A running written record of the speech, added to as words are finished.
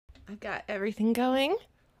I've got everything going.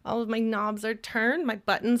 All of my knobs are turned. My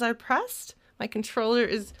buttons are pressed. My controller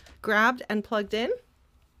is grabbed and plugged in.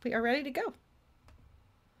 We are ready to go.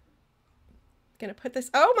 Gonna put this,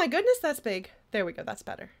 oh my goodness, that's big. There we go, that's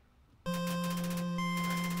better.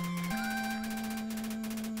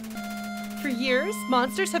 For years,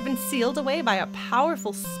 monsters have been sealed away by a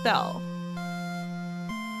powerful spell.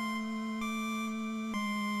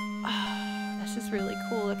 Oh, this is really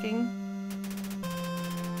cool looking.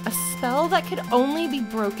 A spell that could only be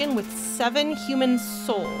broken with 7 human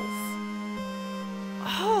souls.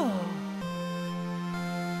 Oh.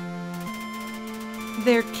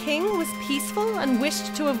 Their king was peaceful and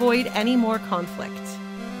wished to avoid any more conflict.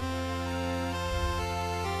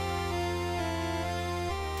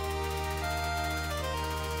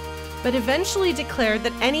 But eventually declared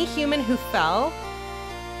that any human who fell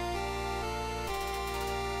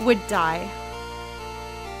would die.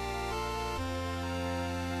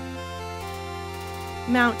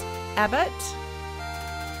 Mount Ebot.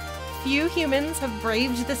 Few humans have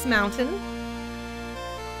braved this mountain.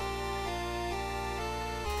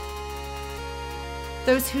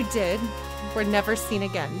 Those who did were never seen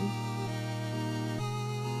again.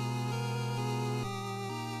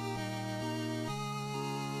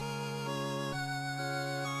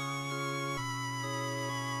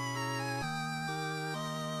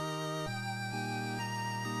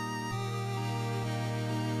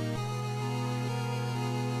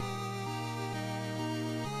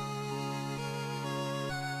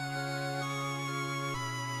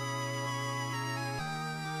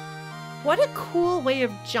 What a cool way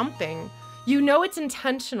of jumping. You know it's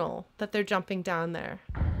intentional that they're jumping down there.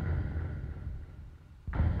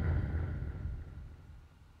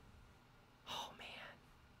 Oh, man.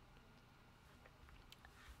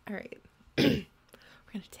 All right. We're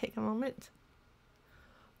going to take a moment.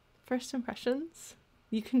 First impressions.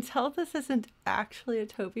 You can tell this isn't actually a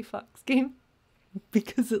Toby Fox game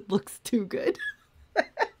because it looks too good.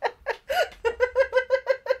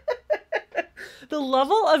 The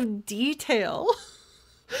level of detail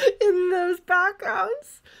in those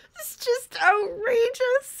backgrounds is just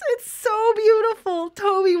outrageous. It's so beautiful.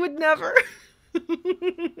 Toby would never.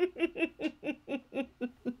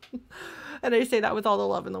 And I say that with all the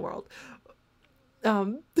love in the world.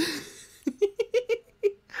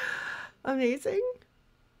 Amazing.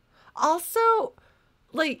 Also,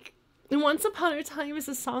 like, Once Upon a Time is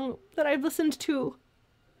a song that I've listened to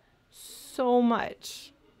so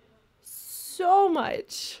much. So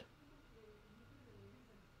much.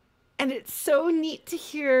 And it's so neat to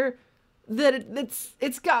hear that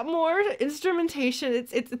it's got more instrumentation.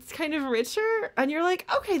 It's kind of richer, and you're like,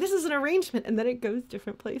 okay, this is an arrangement, and then it goes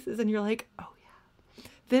different places, and you're like, oh yeah,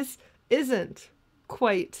 this isn't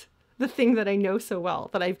quite the thing that I know so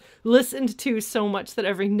well, that I've listened to so much that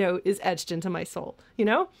every note is etched into my soul, you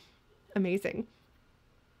know? Amazing.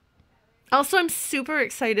 Also, I'm super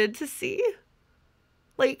excited to see,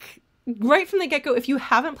 like, right from the get-go, if you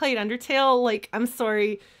haven't played Undertale, like, I'm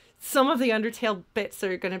sorry, some of the Undertale bits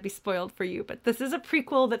are going to be spoiled for you, but this is a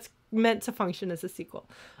prequel that's meant to function as a sequel,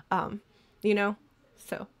 you know?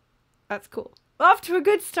 So, that's cool. Off to a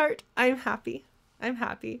good start. I'm happy. I'm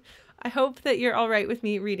happy. I hope that you're all right with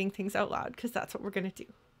me reading things out loud, because that's what we're going to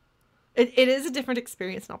do. It is a different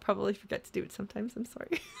experience, and I'll probably forget to do it sometimes. I'm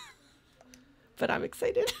sorry. But I'm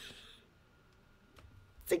excited.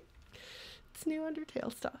 It's new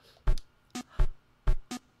Undertale stuff.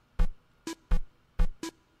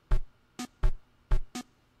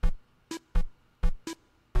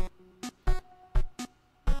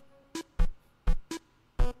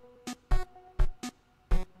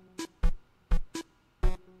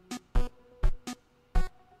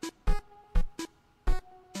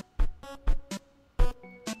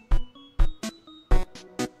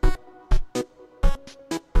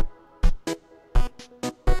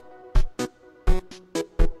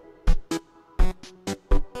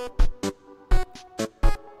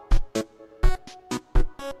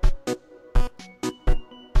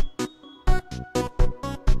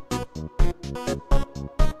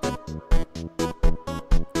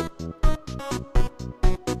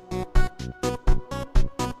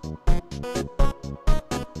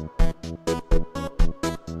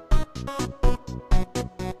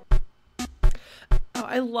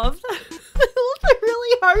 I love that. The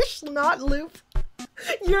really harsh knot loop.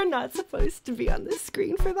 You're not supposed to be on this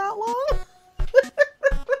screen for that long.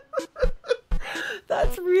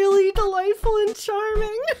 That's really delightful and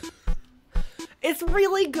charming. It's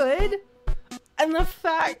really good. And the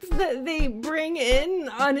fact that they bring in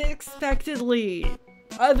unexpectedly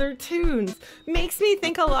other tunes. Makes me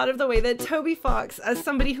think a lot of the way that Toby Fox, as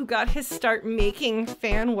somebody who got his start making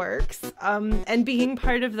fan works, and being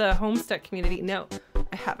part of the Homestuck community. No,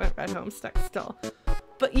 I haven't read Homestuck still.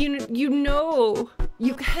 But you know,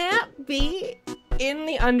 you can't be in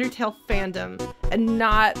the Undertale fandom and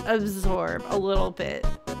not absorb a little bit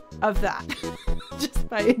of that just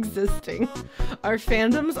by existing. Our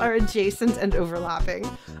fandoms are adjacent and overlapping.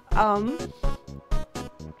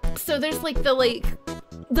 So there's like the way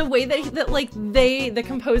that like the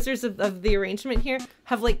composers of the arrangement here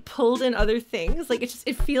have like pulled in other things. Like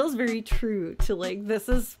it feels very true to like this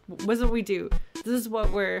is what we do. This is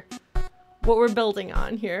what we're building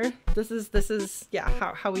on here. This is yeah,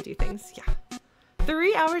 how we do things. Yeah.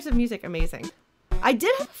 3 hours of music, amazing. I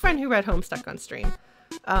did have a friend who read Homestuck on stream.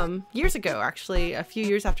 Years ago, actually, a few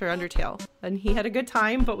years after Undertale, and he had a good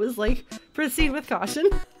time, but was like, proceed with caution.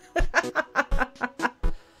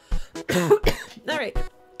 All right,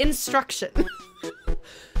 instruction.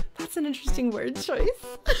 That's an interesting word choice.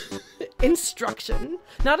 Instruction,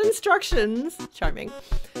 not instructions. Charming.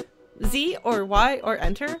 Z or Y or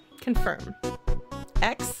enter, confirm.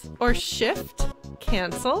 X or shift,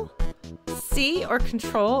 cancel. C or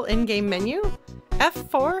control in-game menu.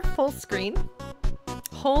 F4, full screen.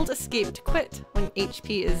 Hold escape to quit. When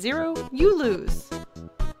HP is 0, you lose.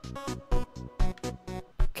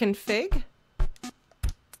 Config.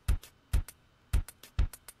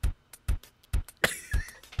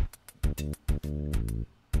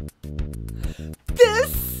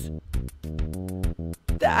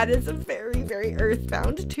 That is a very, very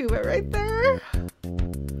Earthbound tuba right there.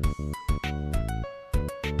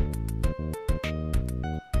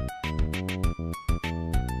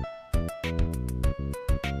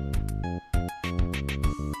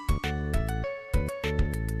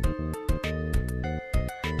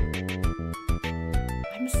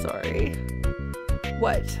 I'm sorry.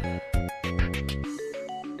 What?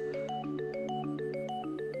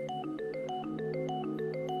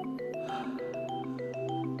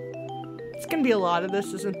 It's gonna be a lot of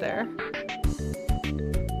this, isn't there?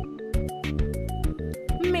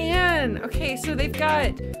 Man, okay, so they've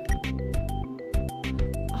got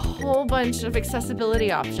a whole bunch of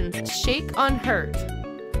accessibility options. Shake on hurt.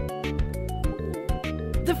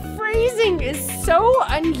 The phrasing is so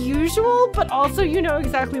unusual, but also you know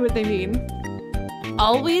exactly what they mean.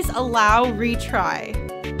 Always allow retry.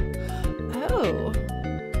 Oh.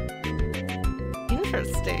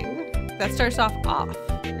 Interesting. That starts off.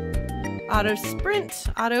 Auto sprint,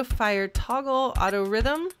 auto fire toggle, auto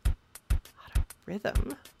rhythm. Auto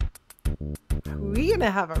rhythm? Are we gonna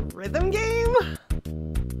have a rhythm game?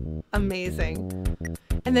 Amazing.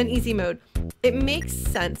 And then easy mode. It makes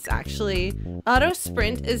sense actually. Auto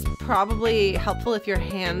sprint is probably helpful if your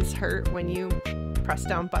hands hurt when you press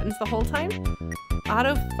down buttons the whole time.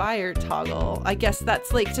 Auto fire toggle, I guess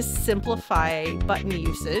that's like to simplify button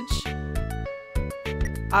usage.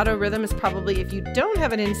 Auto rhythm is probably if you don't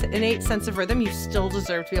have an innate sense of rhythm, you still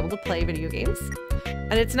deserve to be able to play video games.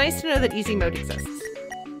 And it's nice to know that easy mode exists.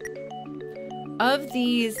 Of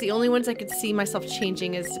these, the only ones I could see myself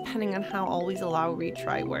changing is depending on how always allow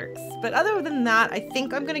retry works. But other than that, I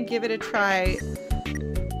think I'm gonna give it a try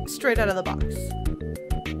straight out of the box.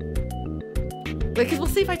 Because we'll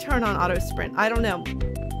see if I turn on auto sprint. I don't know.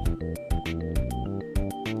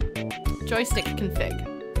 Joystick config.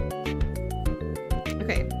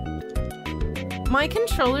 Okay. My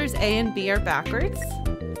controllers A and B are backwards.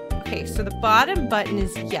 Okay, so the bottom button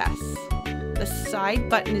is yes. The side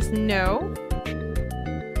button is no.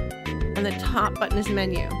 And the top button is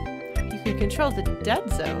menu. You can control the dead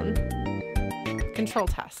zone. Control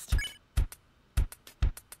test.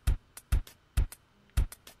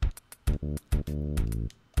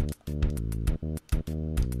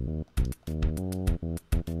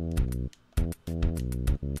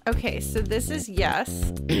 Okay, so this is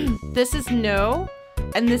yes, this is no,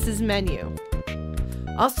 and this is menu.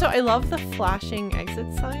 Also, I love the flashing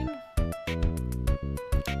exit sign.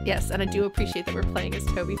 Yes, and I do appreciate that we're playing as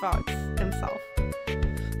Toby Fox himself.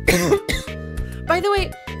 By the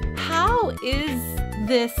way, how is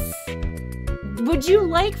this? Would you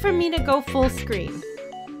like for me to go full screen?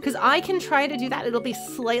 Because I can try to do that. It'll be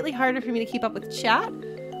slightly harder for me to keep up with chat,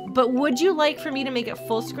 but would you like for me to make it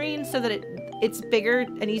full screen so that it's bigger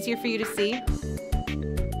and easier for you to see?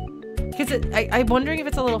 Because I'm wondering if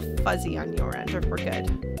it's a little fuzzy on your end or if we're good.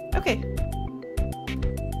 Okay.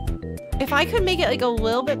 If I could make it like a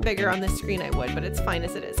little bit bigger on this screen, I would, but it's fine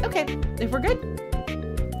as it is. Okay, if we're good,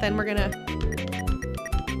 then we're gonna...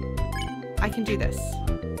 I can do this.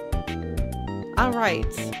 All right.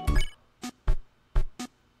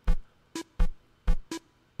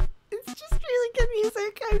 It's just really good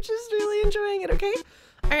music. spoiling it, okay?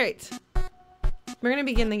 All right. We're going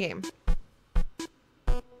to begin the game.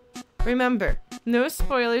 Remember, no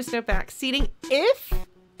spoilers, no backseating.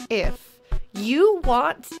 If you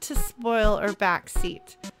want to spoil or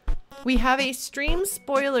backseat, we have a stream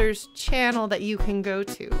spoilers channel that you can go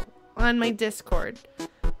to on my Discord.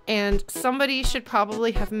 And somebody should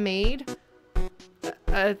probably have made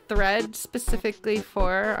a thread specifically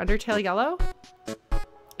for Undertale Yellow.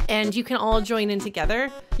 And you can all join in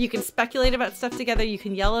together. You can speculate about stuff together. You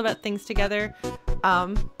can yell about things together.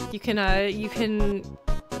 You can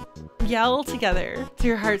yell together to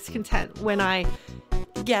your heart's content when I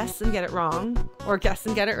guess and get it wrong, or guess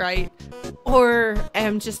and get it right, or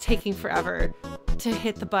am just taking forever to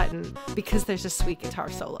hit the button because there's a sweet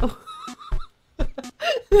guitar solo.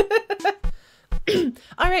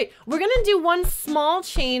 All right, we're gonna do one small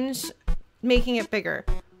change, making it bigger.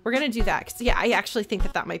 We're gonna do that because, yeah, I actually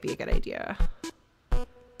think that might be a good idea.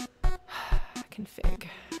 Config.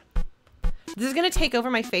 This is gonna take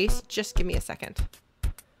over my face. Just give me a second.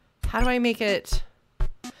 How do I make it?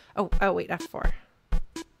 Oh wait, F4.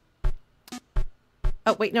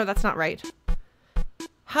 Oh wait, no, that's not right.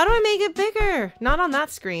 How do I make it bigger? Not on that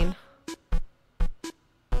screen.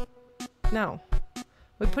 No.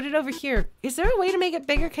 We put it over here. Is there a way to make it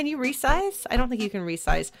bigger? Can you resize? I don't think you can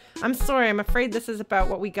resize. I'm sorry, I'm afraid this is about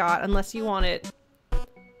what we got, unless you want it.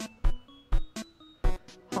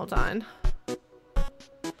 Hold on.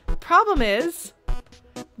 Problem is,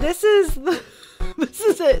 this is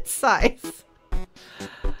its size.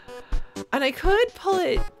 And I could pull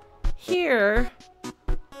it here,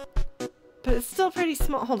 but it's still pretty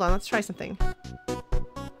small. Hold on, let's try something.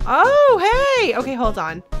 Oh, hey! Okay, hold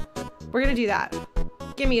on. We're gonna do that.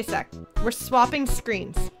 Give me a sec. We're swapping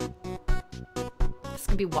screens. This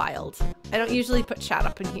could be wild. I don't usually put chat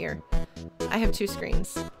up in here. I have 2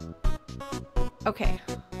 screens. Okay.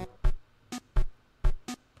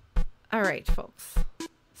 All right, folks.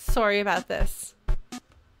 Sorry about this.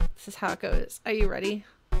 This is how it goes. Are you ready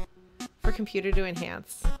for computer to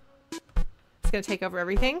enhance? It's gonna take over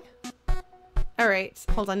everything. All right,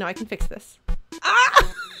 hold on. No, I can fix this.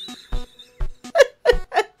 Ah!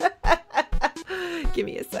 Give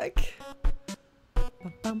me a sec.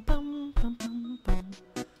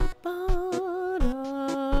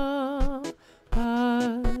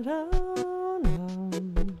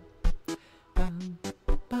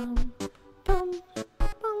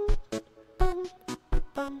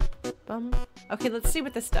 Okay, let's see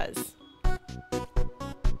what this does.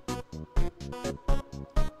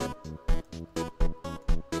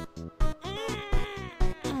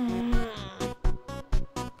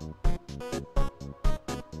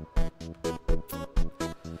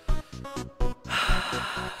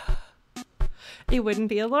 It wouldn't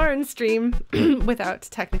be a Lauren stream without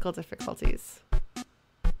technical difficulties.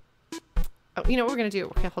 Oh, you know what we're gonna do?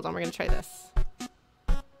 Okay, hold on, we're gonna try this.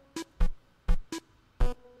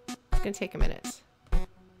 It's gonna take a minute.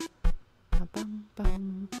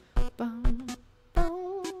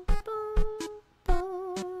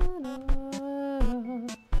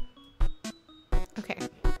 Okay,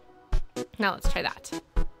 now let's try that.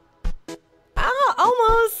 Ah,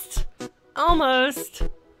 almost! Almost!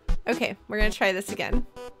 Okay, we're gonna try this again.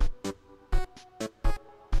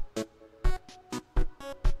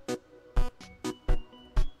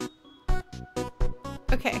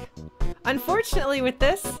 Okay. Unfortunately with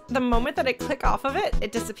this, the moment that I click off of it,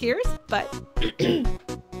 it disappears, but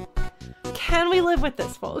can we live with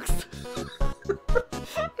this, folks?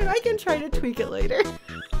 And I can try to tweak it later.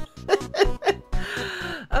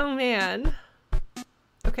 Oh man.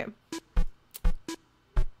 Okay.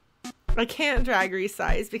 I can't drag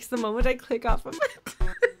resize because the moment I click off of it.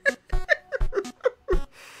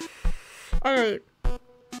 All right.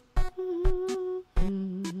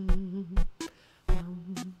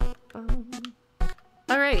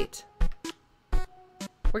 All right.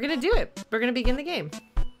 We're gonna do it. We're gonna begin the game.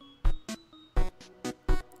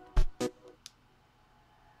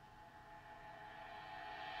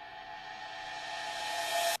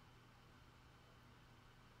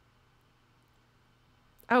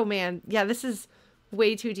 Oh man, yeah, this is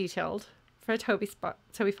way too detailed for a Toby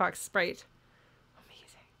Fox sprite.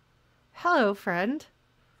 Amazing. Hello, friend.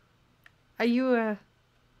 Are you a...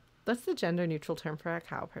 What's the gender neutral term for a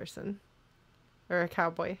cow person? Or a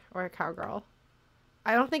cowboy? Or a cowgirl?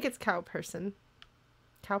 I don't think it's cow person.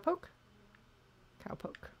 Cowpoke?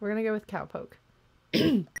 Cowpoke. We're gonna go with cowpoke.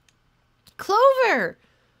 Clover!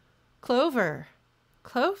 Clover.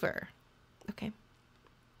 Clover. Okay.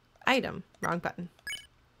 Item. Wrong button.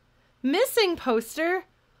 Missing poster?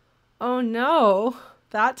 Oh no.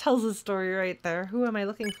 That tells a story right there. Who am I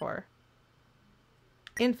looking for?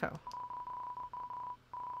 Info.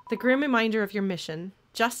 The grim reminder of your mission.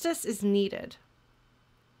 Justice is needed.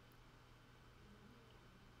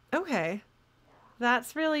 Okay.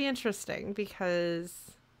 That's really interesting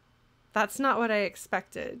because that's not what I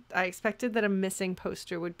expected. I expected that a missing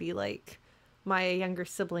poster would be like, my younger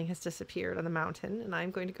sibling has disappeared on the mountain and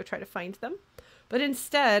I'm going to go try to find them. But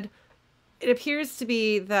instead, it appears to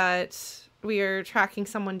be that we are tracking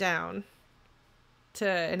someone down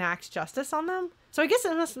to enact justice on them. So I guess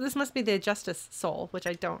this must be the justice soul, which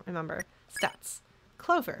I don't remember. Stats.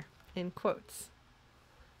 Clover, in quotes.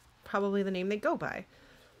 Probably the name they go by.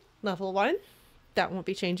 Level 1. That won't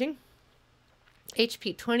be changing.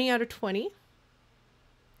 HP 20 out of 20.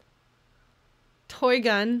 Toy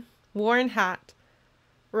gun. Worn hat.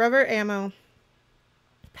 Rubber ammo.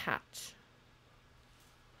 Patch.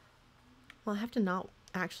 Well, I have to not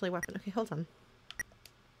actually weapon. Okay, hold on.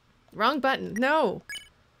 Wrong button. No.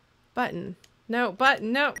 Button. No.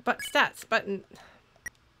 Button. No. But stats. Button.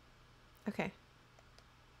 Okay.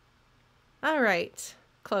 All right.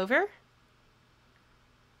 Clover.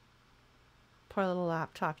 Poor little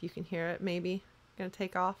laptop. You can hear it, maybe. Gonna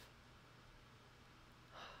take off.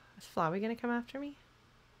 Is Flowey gonna come after me?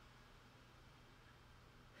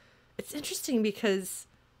 It's interesting because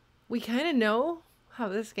we kind of know how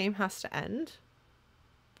this game has to end,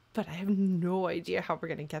 but I have no idea how we're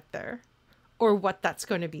going to get there or what that's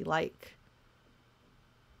going to be like.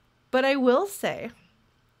 But I will say,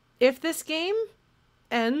 if this game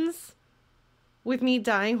ends with me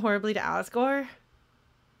dying horribly to Asgore,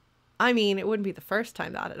 I mean, it wouldn't be the first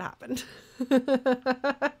time that had happened.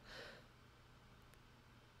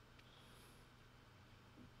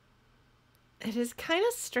 It is kind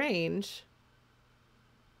of strange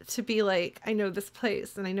to be like, I know this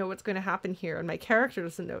place and I know what's going to happen here, and my character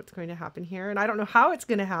doesn't know what's going to happen here, and I don't know how it's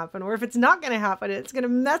going to happen, or if it's not going to happen, it's going to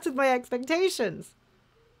mess with my expectations.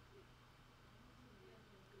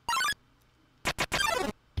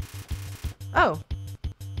 Oh.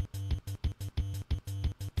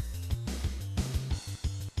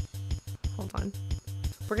 Hold on.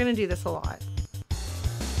 We're going to do this a lot.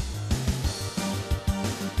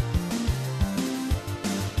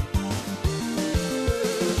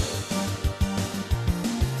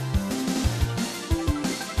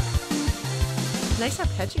 Nice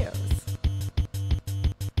arpeggios.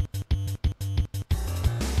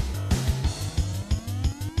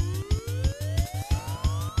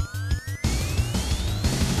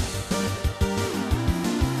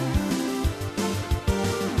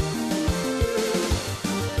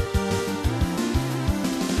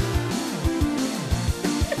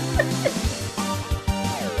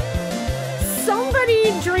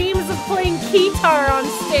 Somebody dreams of playing guitar on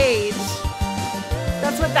stage.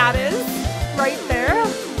 That's what that is. Right there.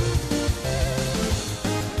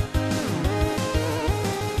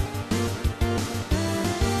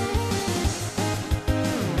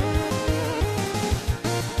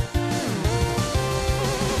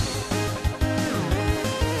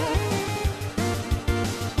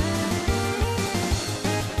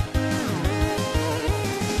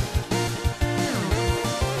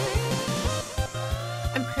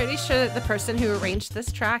 I'm pretty sure that the person who arranged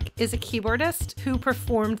this track is a keyboardist who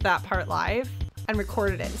performed that part live and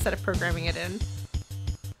recorded it instead of programming it in.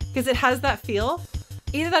 Because it has that feel.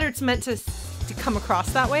 Either that or it's meant to come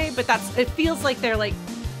across that way, but it feels like they're like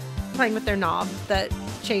playing with their knob that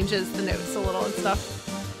changes the notes a little and stuff.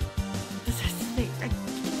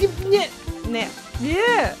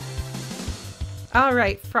 Yeah. All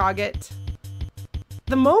right, Frogget.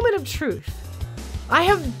 The moment of truth. I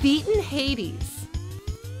have beaten Hades.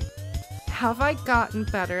 Have I gotten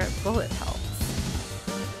better at bullet helps?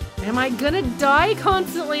 Am I gonna die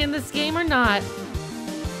constantly in this game or not?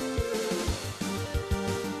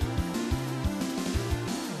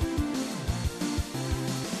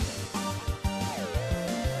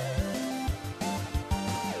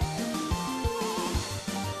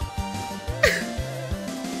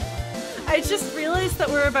 I just realized that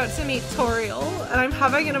we're about to meet Toriel, and I'm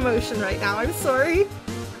having an emotion right now. I'm sorry.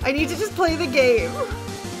 I need to just play the game.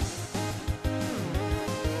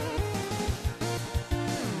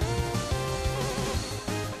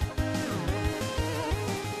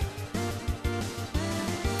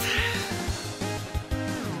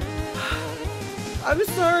 I'm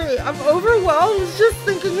sorry. I'm overwhelmed just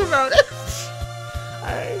thinking about it.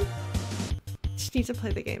 I just need to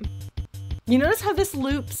play the game. You notice how this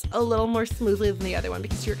loops a little more smoothly than the other one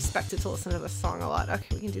because you're expected to listen to this song a lot.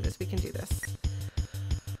 Okay, we can do this. We can do this.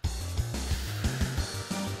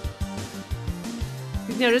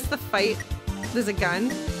 You've noticed the fight? There's a gun.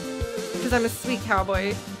 Because I'm a sweet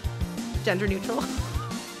cowboy. Gender neutral.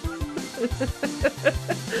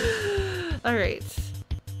 Alright.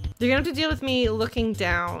 You're gonna have to deal with me looking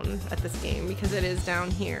down at this game because it is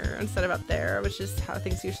down here instead of up there, which is how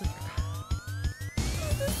things usually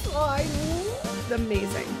slide.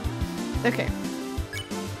 Amazing. Okay.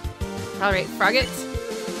 Alright, Frogget.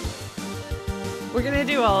 We're gonna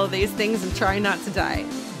do all of these things and try not to die.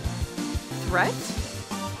 Threat?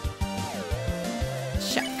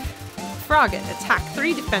 Check. Frogget, attack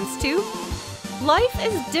 3, defense 2. Life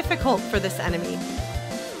is difficult for this enemy.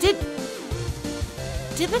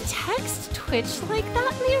 Did the text twitch like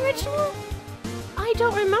that in the original? I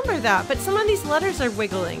don't remember that, but some of these letters are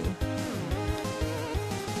wiggling.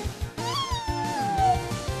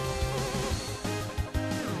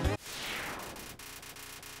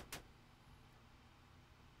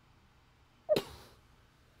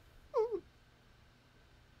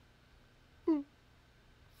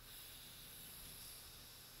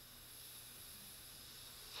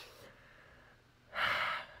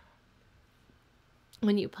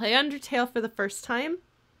 When you play Undertale for the first time,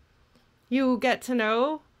 you get to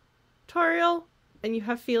know Toriel, and you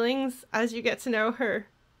have feelings as you get to know her.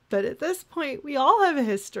 But at this point, we all have a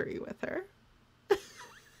history with her.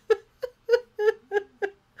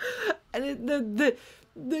 And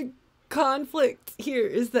the conflict here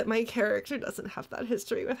is that my character doesn't have that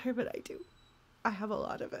history with her, but I do. I have a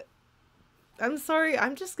lot of it. I'm sorry,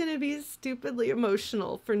 I'm just gonna be stupidly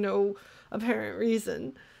emotional for no apparent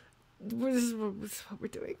reason. This is what we're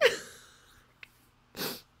doing.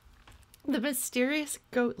 The mysterious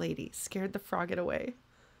goat lady scared the Frogget away.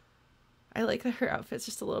 I like that her outfit's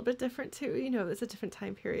just a little bit different too. You know, it's a different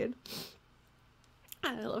time period.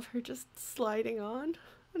 And I love her just sliding on,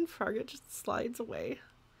 and Frogget just slides away.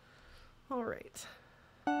 All right.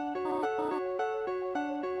 I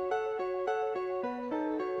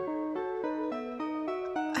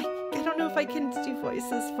don't know if I can do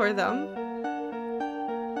voices for them.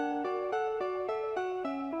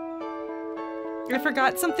 I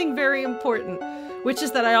forgot something very important, which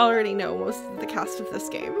is that I already know most of the cast of this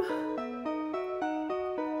game.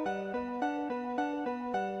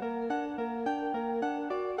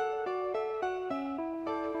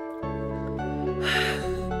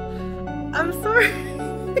 I'm sorry.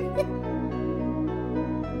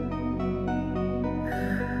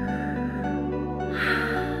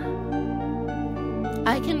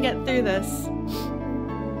 I can get through this.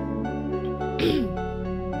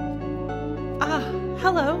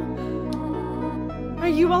 Hello. Are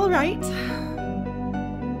you all right?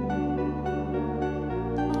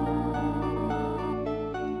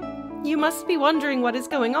 You must be wondering what is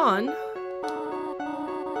going on.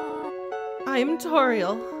 I'm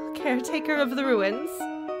Toriel, caretaker of the ruins.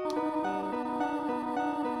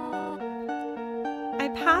 I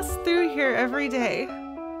pass through here every day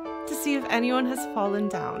to see if anyone has fallen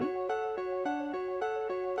down.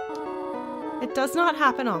 It does not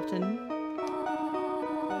happen often.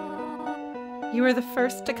 You are the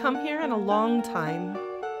first to come here in a long time.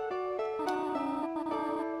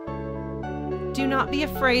 Do not be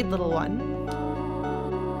afraid, little one.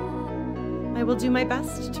 I will do my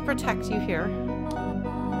best to protect you here.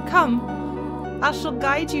 Come, I shall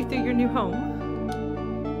guide you through your new home.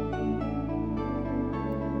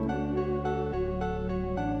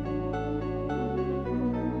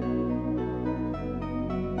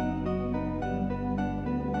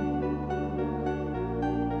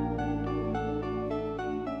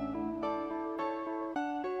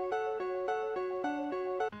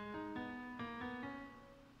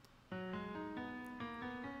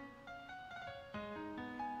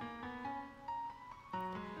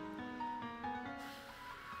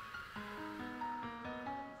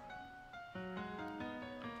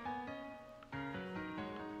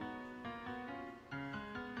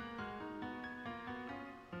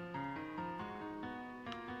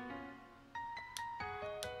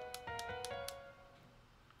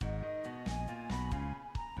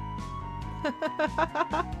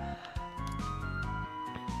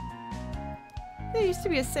 There used to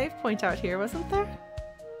be a save point out here, wasn't there?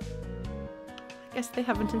 I guess they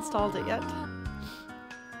haven't installed it yet.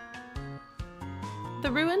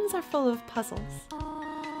 The ruins are full of puzzles.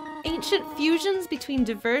 Ancient fusions between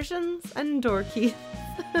diversions and door keys.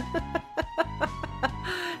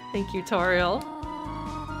 Thank you, Toriel.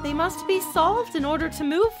 They must be solved in order to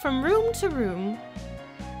move from room to room.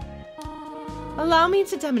 Allow me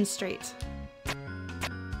to demonstrate.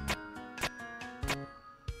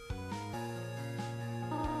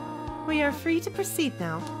 We are free to proceed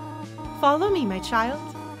now. Follow me, my child.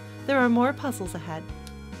 There are more puzzles ahead.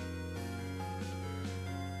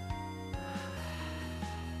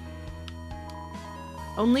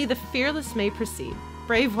 Only the fearless may proceed.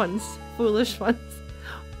 Brave ones, foolish ones.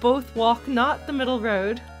 Both walk not the middle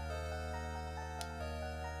road.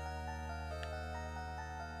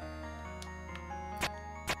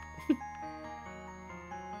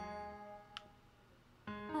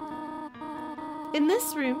 In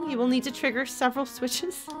this room, you will need to trigger several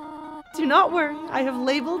switches. Do not worry, I have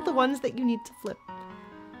labeled the ones that you need to flip.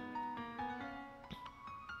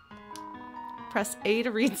 Press A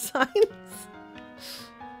to read signs.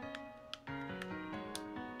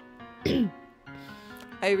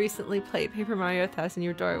 I recently played Paper Mario 1000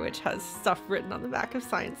 Year Door, which has stuff written on the back of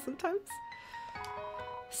signs sometimes.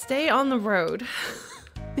 Stay on the road.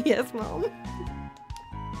 Yes, Mom.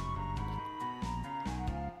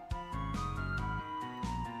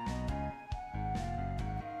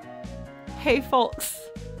 Hey, folks.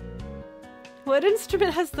 What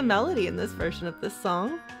instrument has the melody in this version of this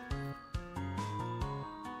song?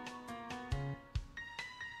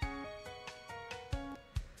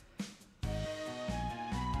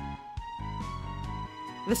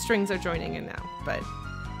 The strings are joining in now, but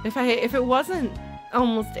if it wasn't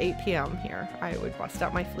almost 8 p.m. here, I would bust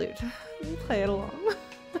out my flute and play it along.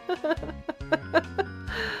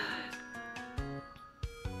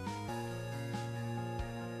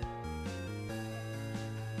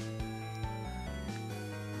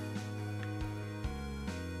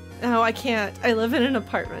 No, I can't. I live in an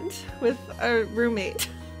apartment with a roommate.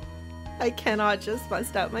 I cannot just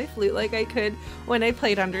bust out my flute like I could when I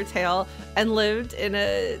played Undertale and lived in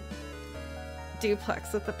a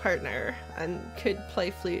duplex with a partner and could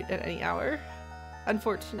play flute at any hour.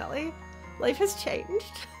 Unfortunately, life has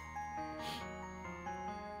changed.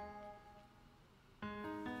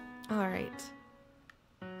 All right.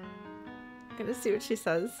 I'm gonna see what she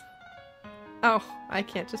says. Oh, I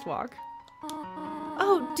can't just walk.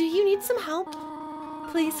 Oh, do you need some help?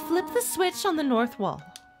 Please flip the switch on the north wall.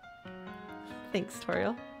 Thanks,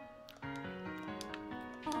 Toriel.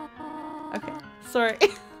 Okay, sorry.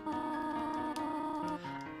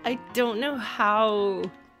 I don't know how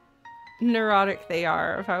neurotic they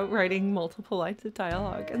are about writing multiple lines of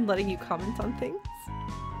dialogue and letting you comment on things.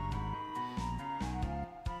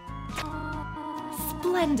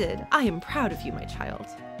 Splendid! I am proud of you, my child.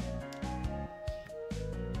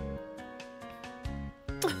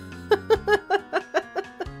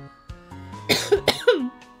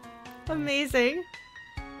 Amazing.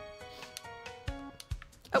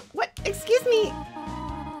 Oh, what? Excuse me.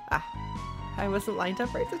 Ah, I wasn't lined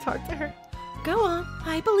up right to talk to her. Go on.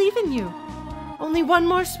 I believe in you. Only one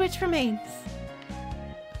more switch remains.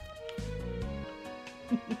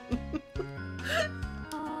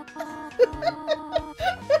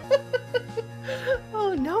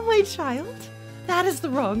 Oh no, my child. That is the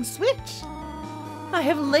wrong switch. I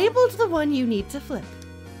have labeled the one you need to flip.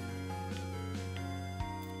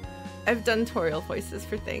 I've done Toriel voices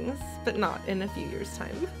for things, but not in a few years'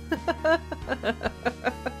 time.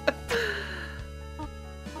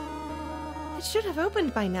 It should have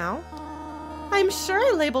opened by now. I'm sure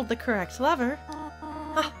I labeled the correct lever.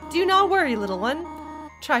 Ah, do not worry, little one.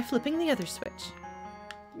 Try flipping the other switch.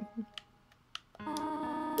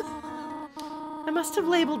 I must have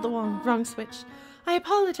labeled the wrong switch. I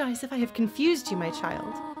apologize if I have confused you, my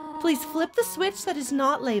child. Please flip the switch that is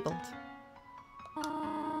not labeled.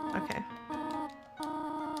 Okay.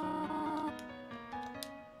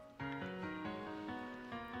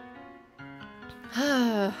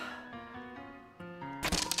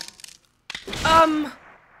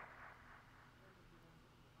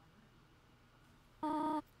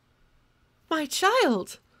 My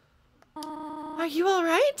child! Are you all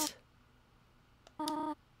right?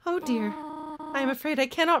 Oh dear. I am afraid I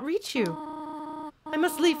cannot reach you. I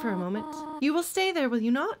must leave for a moment. You will stay there, will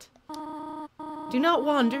you not? Do not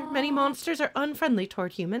wander. Many monsters are unfriendly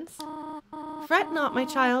toward humans. Fret not, my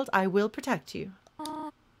child. I will protect you.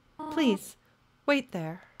 Please, wait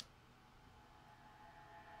there.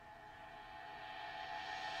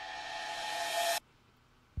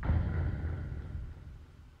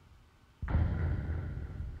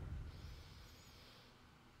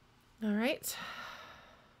 All right.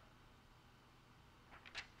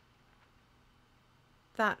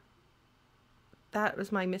 That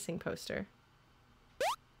was my missing poster.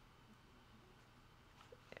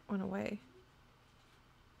 It went away.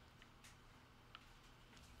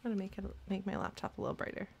 I'm gonna make my laptop a little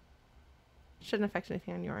brighter. Shouldn't affect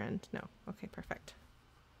anything on your end. No. Okay, perfect.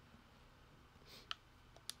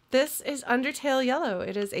 This is Undertale Yellow.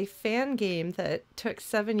 It is a fan game that took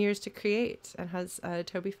 7 years to create and has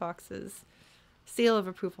Toby Fox's seal of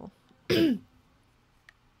approval.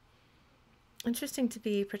 Interesting to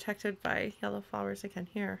be protected by yellow flowers again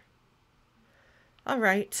here. All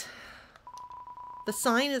right. The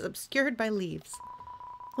sign is obscured by leaves.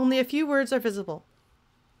 Only a few words are visible.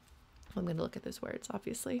 I'm going to look at those words,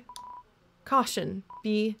 obviously. Caution.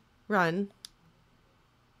 Be. Run.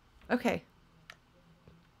 Okay.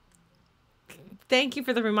 Thank you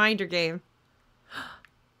for the reminder, game.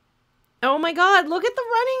 Oh my god, look at the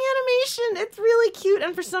running animation. It's really cute.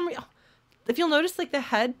 And for some reason, if you'll notice, like, the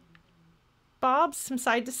head bobs from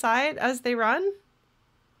side to side as they run.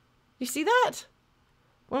 You see that?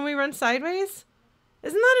 When we run sideways?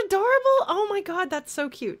 Isn't that adorable? Oh my god, that's so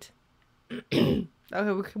cute.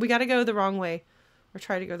 Oh, we gotta go the wrong way. Or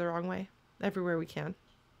try to go the wrong way. Everywhere we can.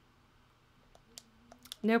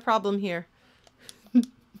 No problem here.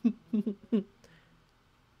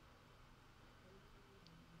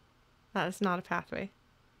 That is not a pathway.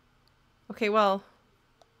 Okay, well,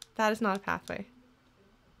 that is not a pathway.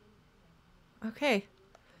 Okay.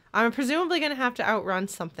 I'm presumably going to have to outrun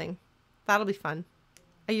something. That'll be fun.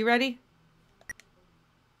 Are you ready?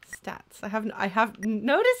 Stats.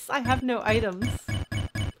 Notice I have no items.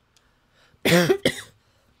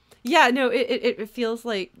 Yeah, no, it feels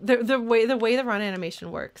like the way the run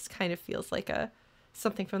animation works kind of feels like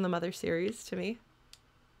something from the Mother series to me.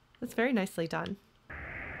 It's very nicely done.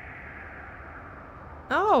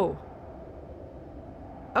 Oh.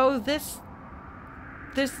 Oh, this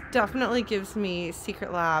definitely gives me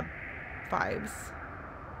Secret Lab vibes.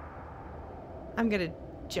 I'm gonna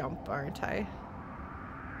jump, aren't I?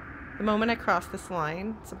 The moment I cross this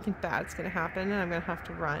line, something bad's gonna happen and I'm gonna have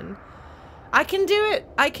to run. I can do it!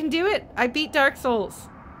 I can do it! I beat Dark Souls.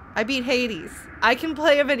 I beat Hades. I can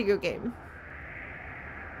play a video game.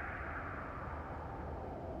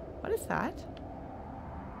 What is that?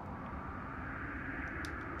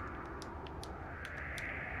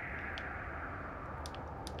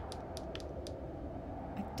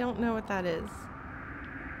 I don't know what that is.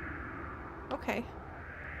 Okay.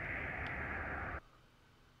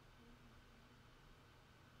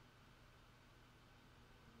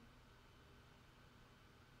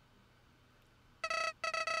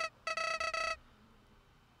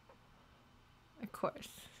 Of course.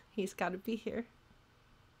 He's got to be here.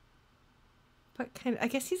 But I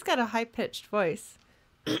guess he's got a high-pitched voice.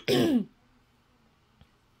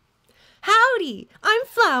 Howdy! I'm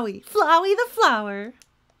Flowey. Flowey the flower.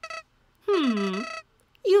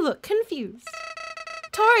 You look confused.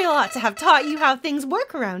 Toriel ought to have taught you how things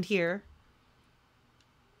work around here.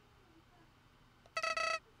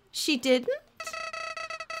 She didn't?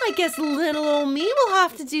 I guess little old me will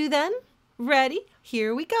have to do then. Ready?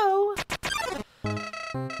 Here we go.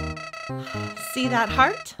 See that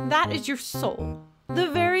heart? That is your soul. The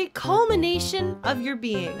very culmination of your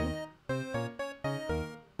being.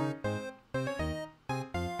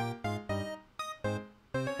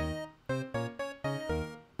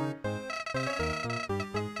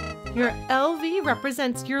 Your LV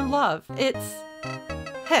represents your love. It's...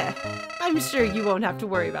 Heh, I'm sure you won't have to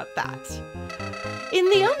worry about that. In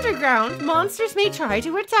the underground, monsters may try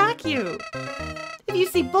to attack you. If you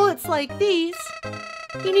see bullets like these,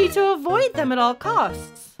 you need to avoid them at all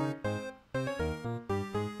costs.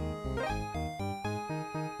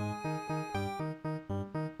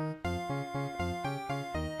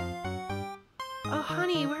 Oh,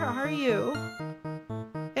 honey, where are you?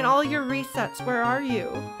 In all your resets, where are you?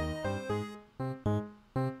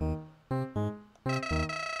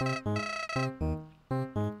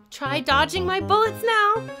 Try dodging my bullets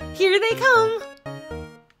now. Here they come.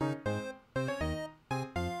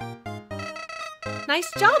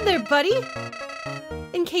 Nice job there, buddy.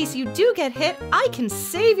 In case you do get hit, I can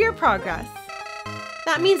save your progress.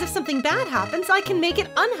 That means if something bad happens, I can make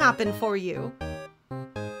it unhappen for you.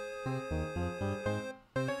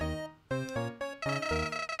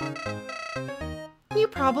 You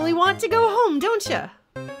probably want to go home, don't you?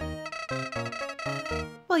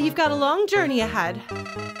 Well, you've got a long journey ahead.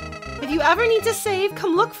 If you ever need to save,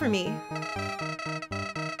 come look for me.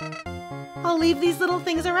 I'll leave these little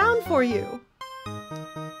things around for you.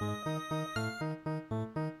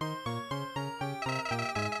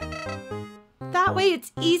 That way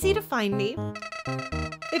it's easy to find me.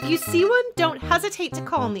 If you see one, don't hesitate to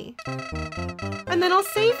call me. And then I'll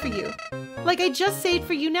save for you, like I just saved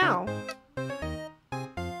for you now.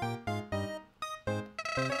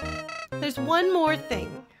 There's one more thing.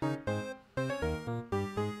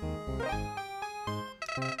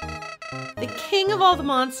 The king of all the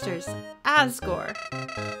monsters, Asgore.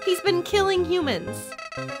 He's been killing humans.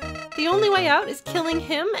 The only way out is killing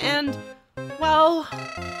him and, well,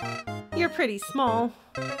 you're pretty small.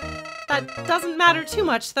 That doesn't matter too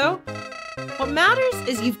much, though. What matters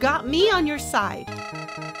is you've got me on your side.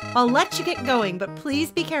 I'll let you get going, but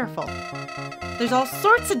please be careful. There's all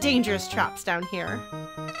sorts of dangerous traps down here.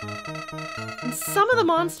 And some of the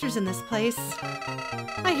monsters in this place,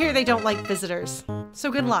 I hear they don't like visitors. So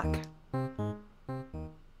good luck.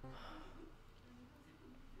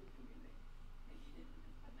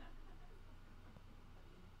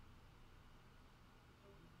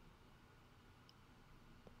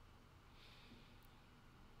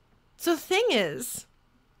 So the thing is,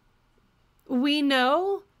 we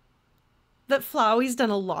know that Flowey's done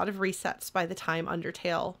a lot of resets by the time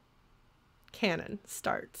Undertale canon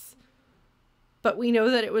starts. But we know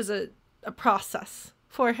that it was a process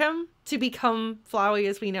for him to become Flowey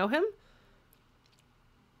as we know him.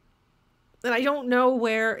 And I don't know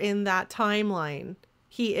where in that timeline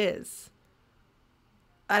he is.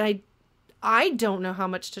 And I don't know how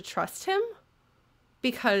much to trust him,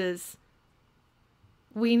 because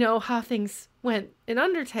we know how things went in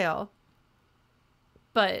Undertale.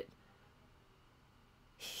 But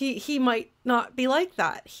he might not be like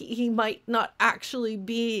that. He might not actually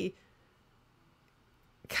be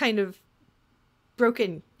kind of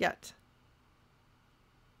broken yet.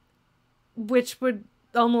 Which would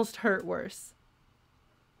almost hurt worse.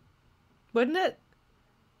 Wouldn't it?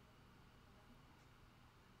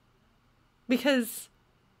 Because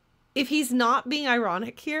if he's not being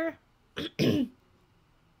ironic here,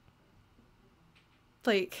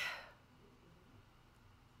 like,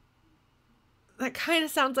 that kind of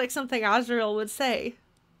sounds like something Azrael would say.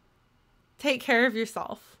 Take care of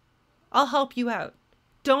yourself. I'll help you out.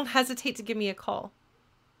 Don't hesitate to give me a call.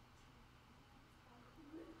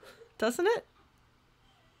 Doesn't it?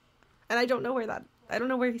 And I don't know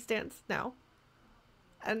where he stands now.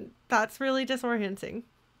 And that's really disorienting.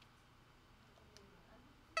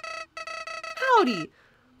 Howdy!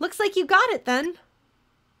 Looks like you got it then.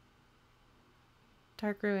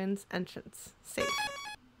 Dark Ruins entrance. Safe.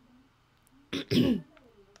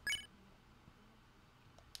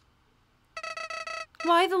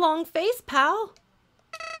 Why the long face, pal?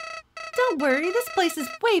 Don't worry, this place is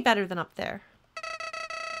way better than up there.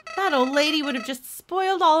 That old lady would have just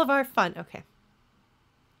spoiled all of our fun. Okay.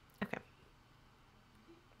 Okay.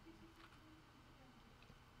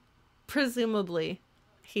 Presumably,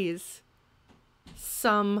 he's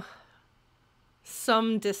some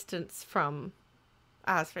distance from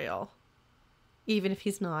Azrael. Even if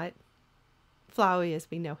he's not Flowey as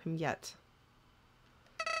we know him yet.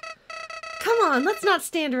 Come on, let's not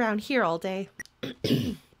stand around here all day.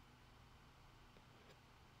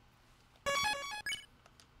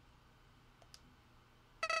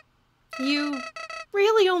 You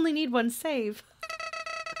really only need one save.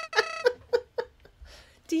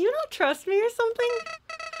 Do you not trust me or something?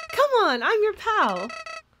 Come on, I'm your pal.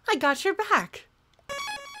 I got your back.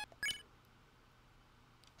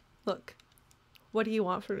 Look, what do you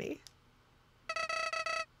want from me?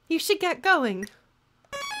 You should get going.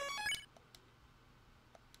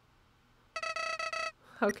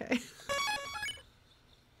 Okay.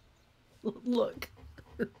 Look.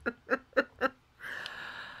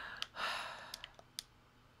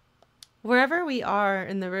 Wherever we are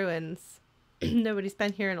in the ruins, nobody's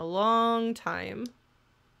been here in a long time.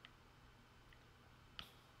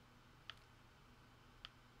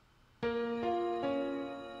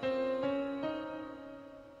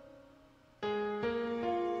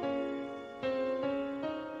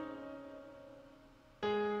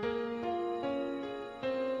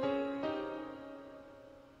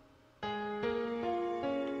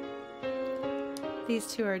 These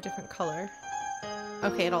two are a different color.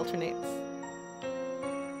 Okay, it alternates.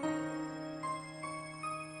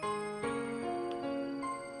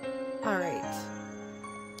 Alright.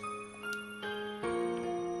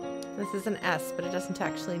 This is an S, but it doesn't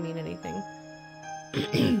actually mean anything.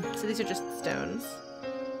 So these are just stones.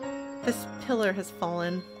 This pillar has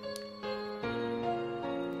fallen.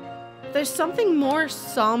 There's something more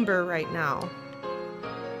somber right now.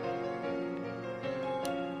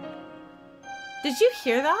 Did you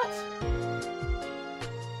hear that?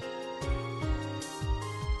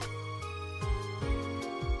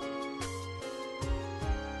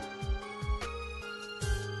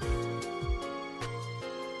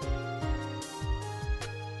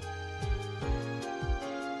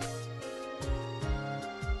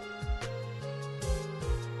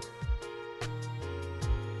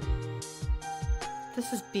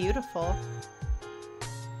 This is beautiful.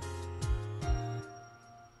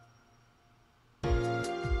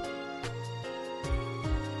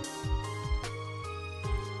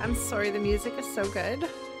 I'm sorry, the music is so good.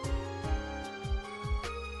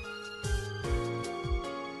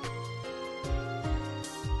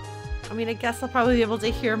 I mean, I guess I'll probably be able to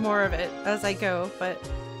hear more of it as I go, but...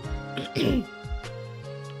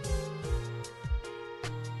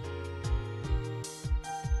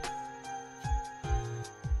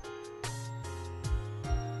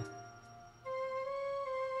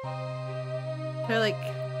 They're like,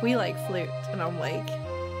 we like flute, and I'm like,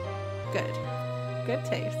 good. Good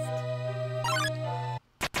taste.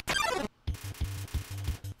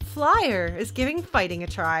 Flyer is giving fighting a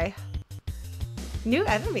try. New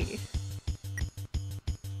enemy.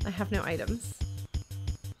 I have no items.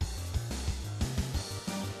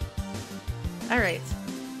 Alright.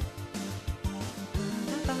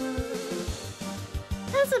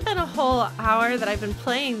 It hasn't been a whole hour that I've been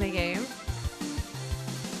playing the game.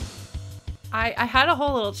 I had a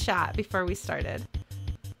whole little chat before we started.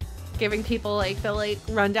 Giving people like the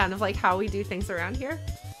rundown of like how we do things around here.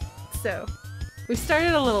 So we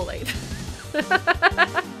started a little late.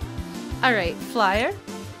 Alright, Flyer.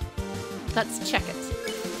 Let's check it.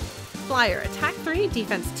 Flyer, attack 3,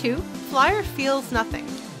 defense 2. Flyer feels nothing.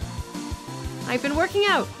 I've been working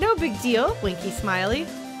out. No big deal. Winky smiley.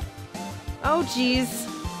 Oh, geez.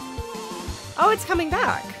 Oh, it's coming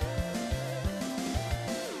back.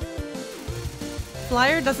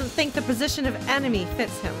 Flyer doesn't think the position of enemy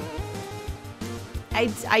fits him. I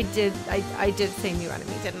did say new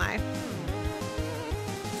enemy, didn't I?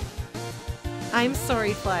 I'm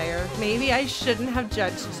sorry, Flyer. Maybe I shouldn't have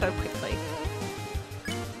judged so quickly.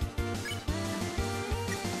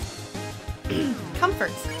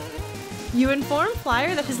 Comfort. You inform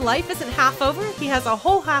Flyer that his life isn't half over. He has a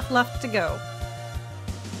whole half left to go.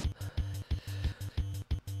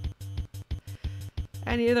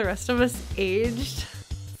 Any of the rest of us aged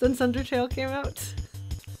since Undertale came out?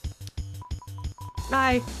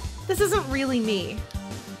 This isn't really me.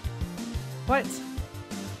 What?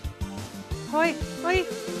 Hoi, hoi,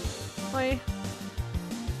 hoi.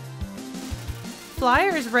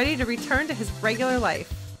 Flyer is ready to return to his regular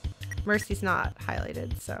life. Mercy's not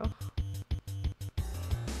highlighted, so.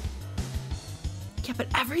 Yeah, but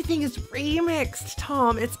everything is remixed,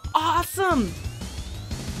 Tom. It's awesome.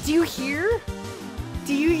 Do you hear?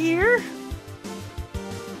 Do you hear?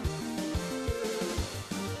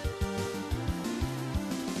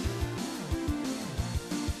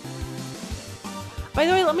 By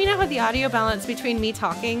the way, let me know how the audio balance between me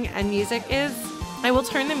talking and music is. I will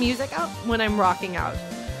turn the music up when I'm rocking out.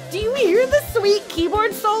 Do you hear the sweet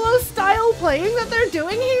keyboard solo style playing that they're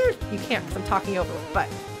doing here? You can't because I'm talking over it, but...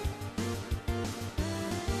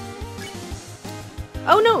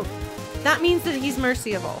 Oh no! That means that he's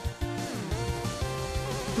merciable.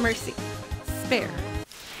 Mercy. Spare.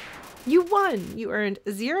 You won! You earned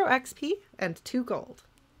 0 XP and 2 gold.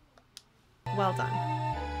 Well done.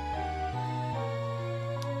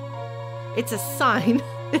 It's a sign.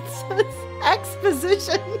 It says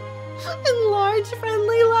exposition in large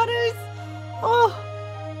friendly letters. Oh,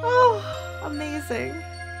 amazing.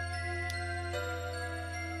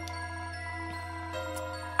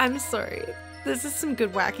 I'm sorry. This is some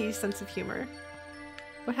good wacky sense of humor.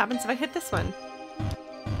 What happens if I hit this one?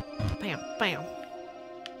 Bam, bam,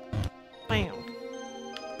 bam.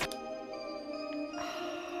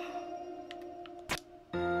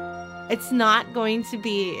 It's not going to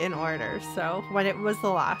be in order, so when it was the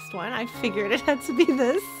last one, I figured it had to be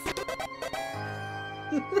this.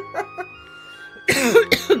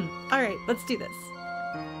 Alright, let's do this.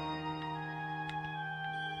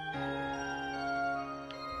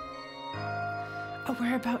 Oh,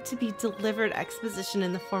 we're about to be delivered exposition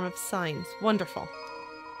in the form of signs. Wonderful.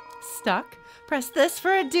 Stuck? Press this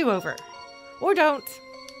for a do-over. Or don't.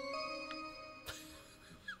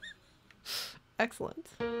 Excellent.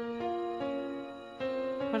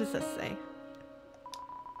 What does this say?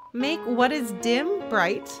 Make what is dim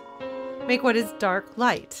bright. Make what is dark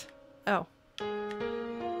light. Oh.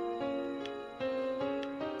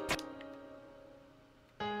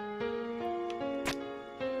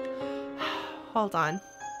 Hold on.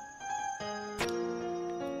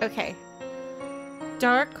 Okay.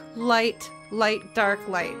 Dark, light, light, dark,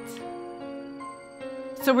 light.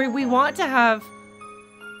 So we want to have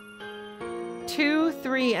 2,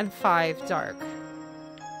 3, and 5 dark.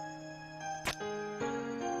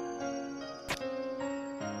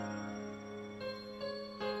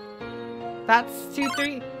 That's 2,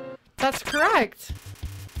 3. That's correct.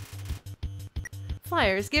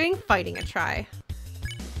 Flyer's giving fighting a try.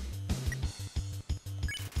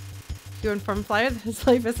 You inform Flyer that his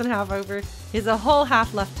life isn't half over. He has a whole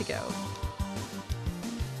half left to go.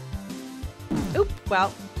 Oop,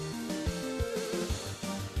 well.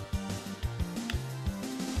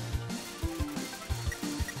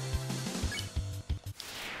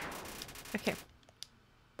 Okay.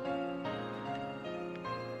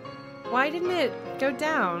 Why didn't it go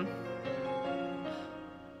down?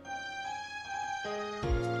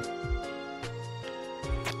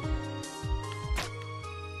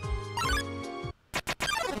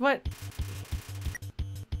 What?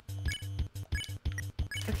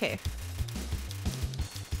 Okay.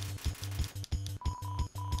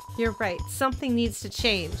 You're right. Something needs to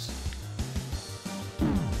change.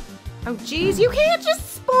 Oh, geez. You can't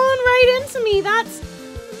just spawn right into me. That's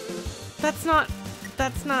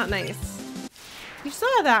That's not nice. You saw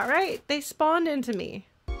that, right? They spawned into me.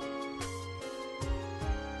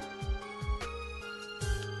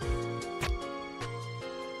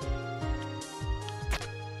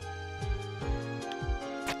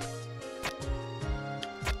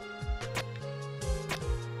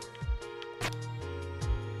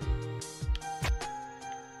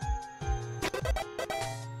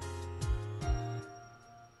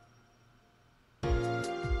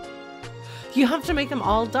 You have to make them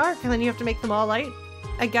all dark, and then you have to make them all light,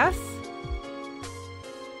 I guess?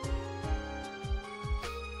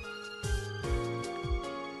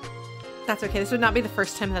 That's okay. This would not be the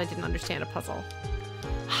first time that I didn't understand a puzzle.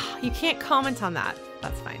 You can't comment on that.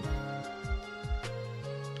 That's fine.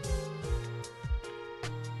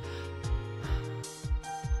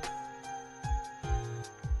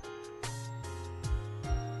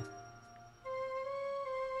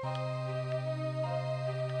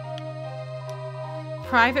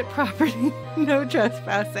 Private property, no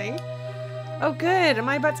trespassing. Oh good, am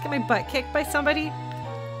I about to get my butt kicked by somebody?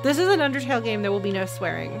 This is an Undertale game, there will be no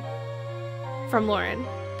swearing. From Lauren.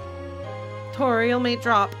 Toriel may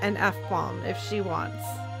drop an F-bomb if she wants.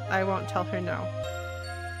 I won't tell her no.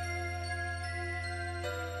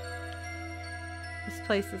 This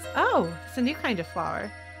place is... Oh, it's a new kind of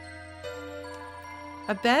flower.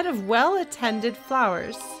 A bed of well-attended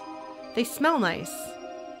flowers. They smell nice.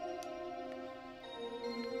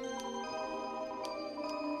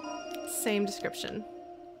 Same description.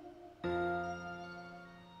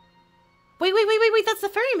 Wait, that's the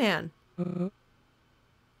ferryman!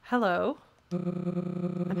 Hello.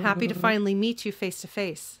 I'm happy to finally meet you face to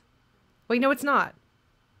face. Wait, no it's not.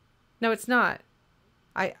 No it's not.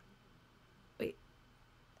 Wait.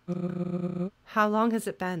 How long has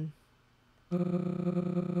it been?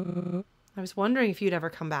 I was wondering if you'd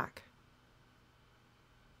ever come back. ...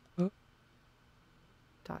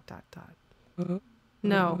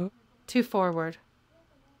 No. Too forward.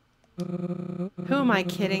 Who am I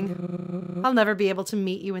kidding? I'll never be able to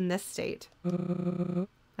meet you in this state.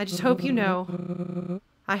 I just hope you know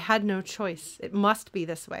I had no choice. It must be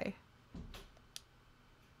this way.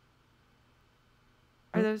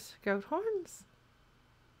 Are those goat horns?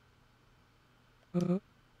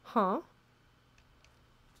 Huh?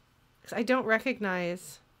 'Cause I don't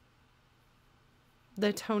recognize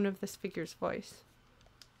the tone of this figure's voice.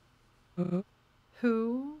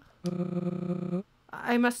 Who?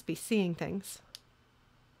 I must be seeing things.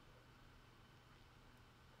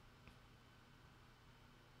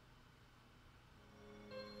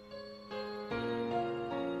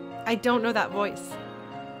 I don't know that voice.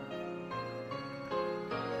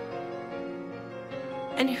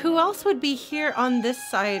 And who else would be here on this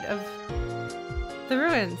side of the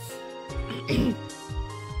ruins?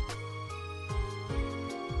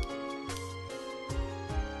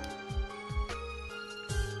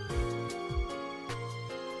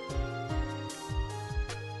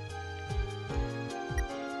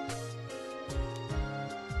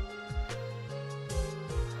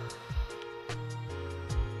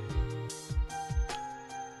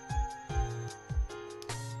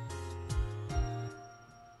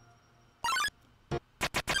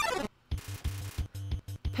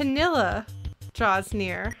 Penilla draws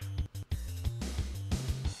near.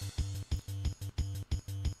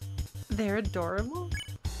 They're adorable.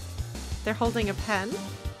 They're holding a pen.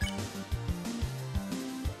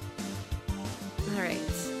 Alright,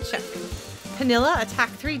 check. Penilla, attack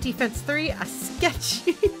 3, defense 3, a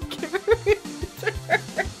sketchy character.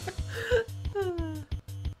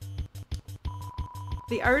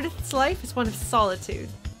 The artist's life is one of solitude.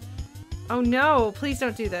 Oh no, please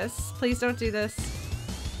don't do this. Please don't do this.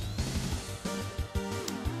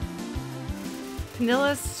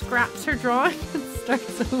 Penilla scraps her drawing and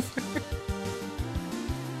starts over.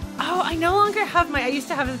 Oh, I no longer have my... I used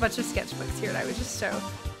to have a bunch of sketchbooks here and I would just show.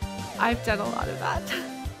 I've done a lot of that.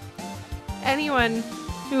 Anyone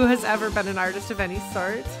who has ever been an artist of any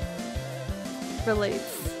sort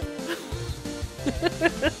relates.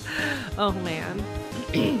 Oh man.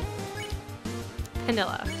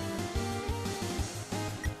 Penilla.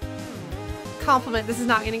 Compliment. This is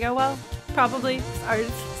not going to go well. Probably.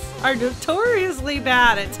 Artists are notoriously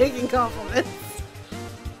bad at taking compliments.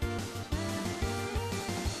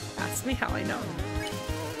 Ask me how I know.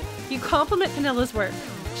 You compliment Penilla's work.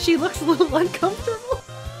 She looks a little uncomfortable.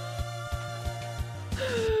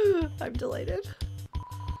 I'm delighted.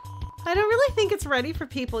 I don't really think it's ready for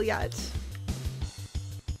people yet.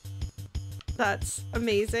 That's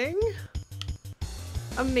amazing.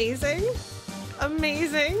 Amazing.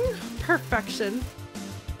 Amazing. Perfection.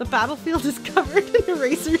 The battlefield is covered in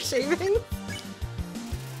eraser shavings.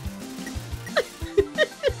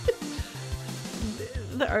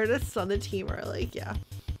 the artists on the team are like, yeah.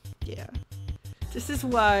 This is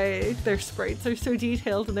why their sprites are so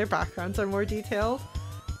detailed and their backgrounds are more detailed.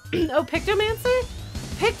 Oh, Pictomancer?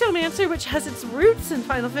 Pictomancer, which has its roots in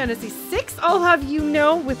Final Fantasy VI, I'll have you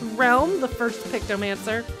know, with Realm, the first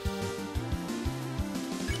Pictomancer.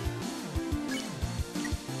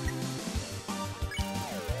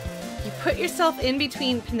 You put yourself in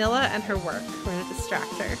between Penilla and her work. We're gonna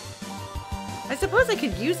distract her. I suppose I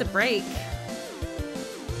could use a break.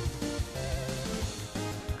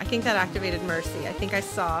 I think that activated Mercy. I think I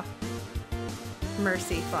saw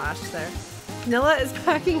Mercy flash there. Penilla is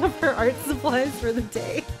packing up her art supplies for the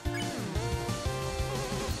day.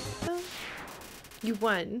 You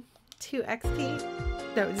won 2 XP?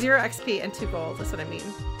 No, 0 XP and 2 gold, that's what I mean.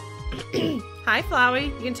 Hi,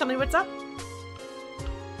 Flowey. You can tell me what's up?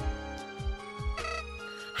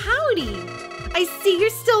 Howdy! I see you're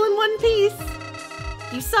still in one piece!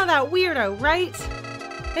 You saw that weirdo, right?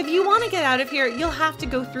 If you want to get out of here, you'll have to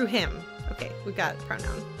go through him. Okay, we got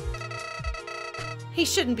pronoun. He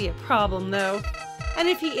shouldn't be a problem, though. And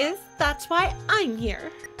if he is, that's why I'm here.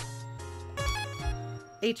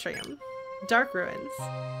 Atrium. Dark Ruins.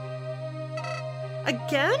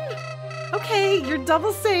 Again? Okay, you're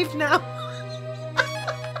double saved now.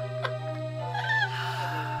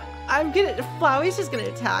 Flowey's just gonna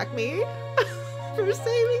attack me for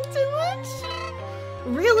saving too much.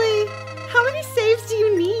 Really? How many saves do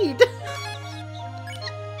you need?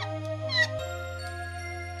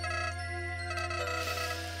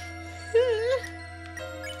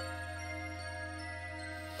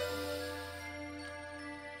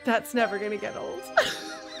 That's never gonna get old.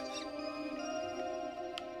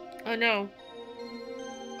 Oh no.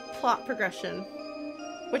 Plot progression.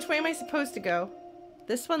 Which way am I supposed to go?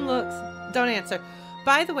 This one looks... Don't answer.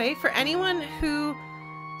 By the way, for anyone who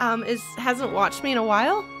hasn't watched me in a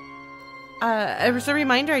while, as a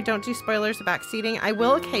reminder, I don't do spoilers of backseating. I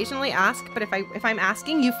will occasionally ask, but if I'm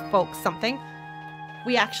asking you folks something,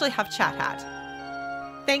 we actually have chat hat.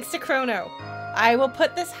 Thanks to Chrono. I will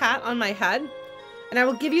put this hat on my head, and I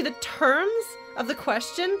will give you the terms of the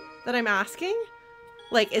question that I'm asking.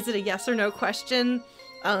 Like, is it a yes or no question?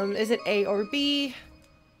 Is it A or B?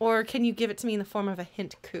 Or can you give it to me in the form of a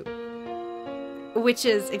hint coup? Which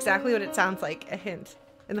is exactly what it sounds like, a hint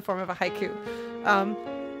in the form of a haiku.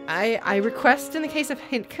 I request in the case of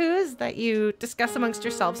hint coups that you discuss amongst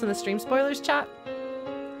yourselves in the stream spoilers chat.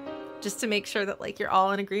 Just to make sure that like you're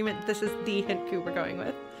all in agreement that this is the hint coup we're going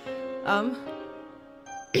with.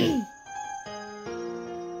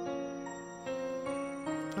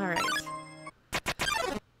 Alright.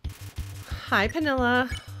 Hi, Penilla.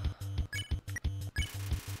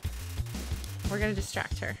 We're gonna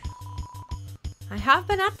distract her. I have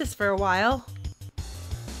been at this for a while.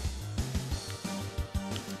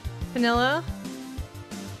 Penilla,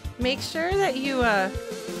 make sure that you,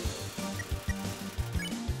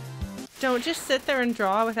 don't just sit there and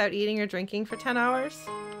draw without eating or drinking for 10 hours.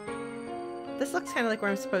 This looks kind of like where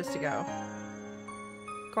I'm supposed to go.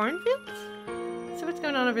 Cornfield? So what's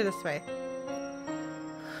going on over this way?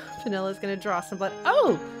 Penilla's gonna draw some blood.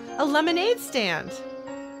 Oh! A lemonade stand!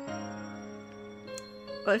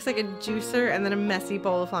 It looks like a juicer and then a messy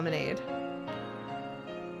bowl of lemonade.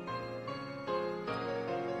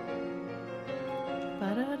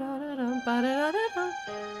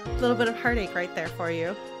 A little bit of heartache right there for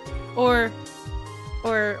you. Or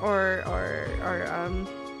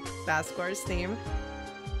Vascor's theme.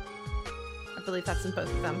 I believe that's in both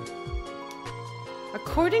of them.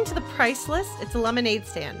 According to the price list, it's a lemonade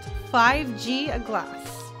stand. 5G a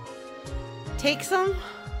glass. Take some?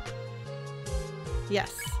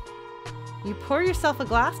 Yes. You pour yourself a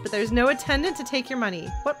glass, but there's no attendant to take your money.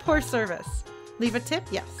 What poor service. Leave a tip?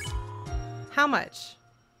 Yes. How much?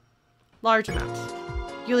 Large amount.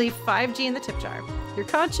 You leave 5G in the tip jar. Your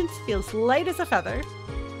conscience feels light as a feather.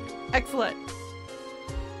 Excellent.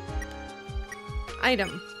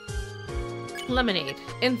 Item. Lemonade.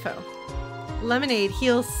 Info. Lemonade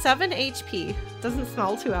heals 7 HP. Doesn't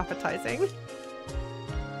smell too appetizing.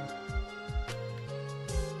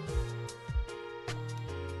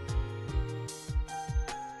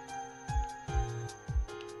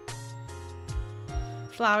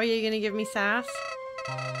 Flower, you gonna give me sass?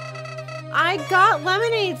 I got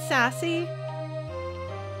lemonade, Sassy!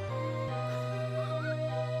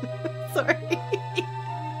 Sorry.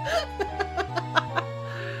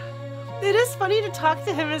 It is funny to talk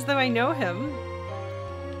to him as though I know him.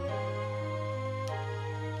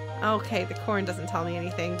 Okay, the corn doesn't tell me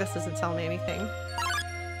anything. This doesn't tell me anything.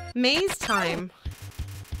 Maze time.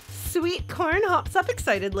 Sweet corn hops up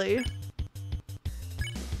excitedly.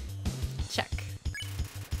 Check.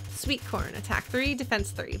 Sweet corn, attack 3,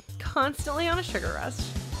 defense 3. Constantly on a sugar rush.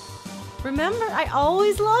 Remember, I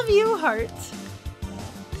always love you, heart.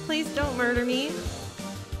 Please don't murder me.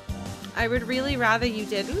 I would really rather you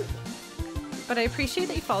didn't, but I appreciate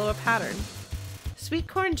that you follow a pattern. Sweet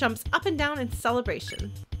corn jumps up and down in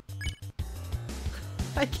celebration.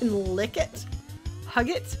 I can lick it, hug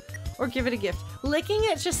it, or give it a gift. Licking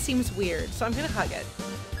it just seems weird, so I'm gonna hug it.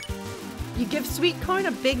 You give Sweet corn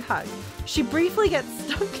a big hug. She briefly gets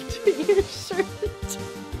stuck to your shirt.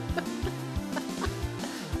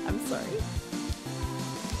 I'm sorry.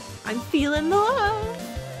 I'm feeling the love.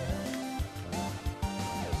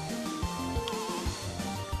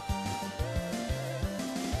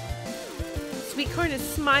 Sweet corn is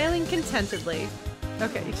smiling contentedly.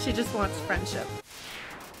 Okay, she just wants friendship.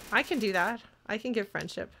 I can do that. I can give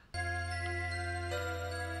friendship.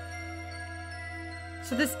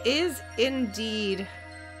 So this is indeed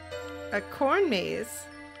a corn maze.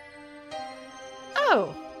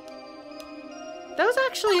 Oh! Those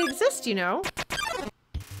actually exist, you know.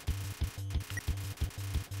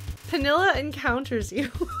 Panilla encounters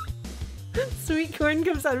you. Sweet corn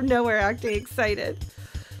comes out of nowhere acting excited.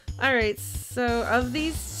 Alright, so of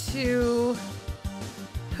these two,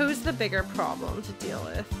 who's the bigger problem to deal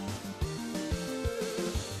with?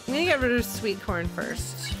 I'm gonna get rid of Sweet corn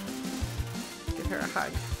first. Give her a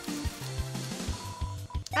hug.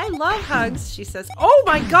 I love hugs, she says. Oh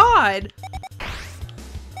my god!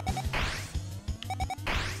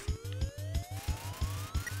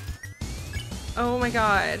 Oh my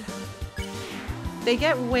god. They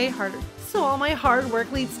get way harder. So all my hard work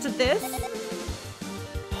leads to this?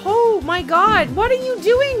 Oh my god, what are you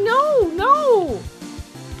doing? No, no!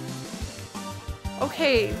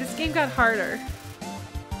 Okay, this game got harder.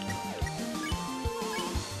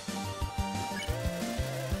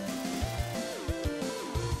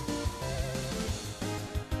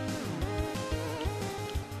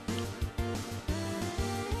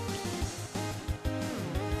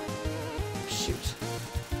 Shoot.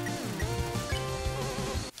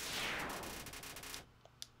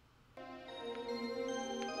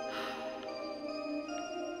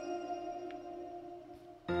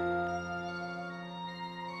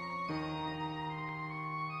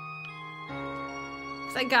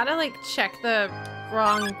 I gotta like check the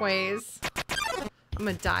wrong ways. I'm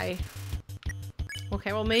gonna die.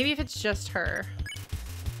 Okay, well maybe if it's just her.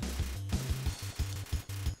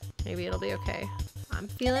 Maybe it'll be okay. I'm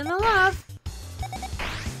feeling the love.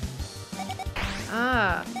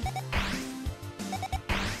 Ah.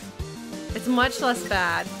 It's much less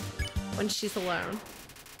bad when she's alone.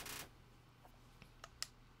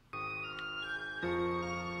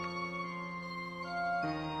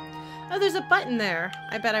 Oh, there's a button there.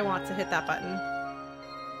 I bet I want to hit that button.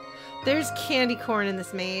 There's candy corn in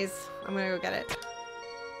this maze. I'm gonna go get it.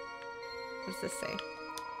 What does this say?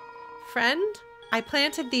 Friend, I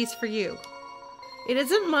planted these for you. It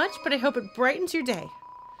isn't much, but I hope it brightens your day.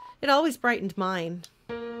 It always brightened mine.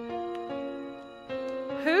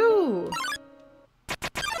 Who?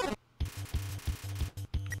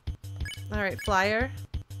 Alright, flyer.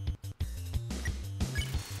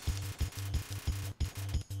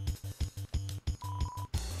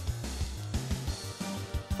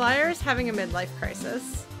 Flyer is having a midlife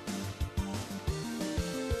crisis.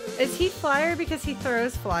 Is he Flyer because he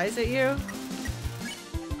throws flies at you?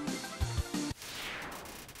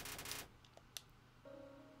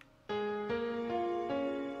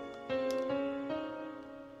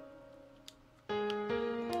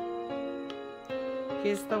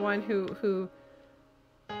 He's the one who...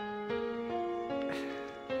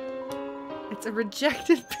 It's a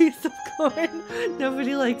rejected piece of corn.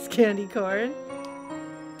 Nobody likes candy corn.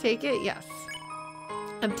 Take it? Yes.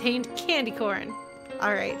 Obtained candy corn.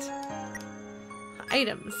 Alright.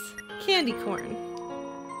 Items. Candy corn.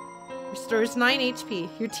 Restores 9 HP.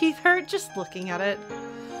 Your teeth hurt just looking at it.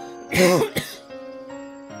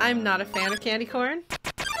 I'm not a fan of candy corn.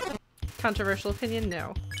 Controversial opinion,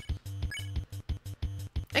 no.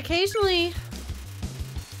 Occasionally...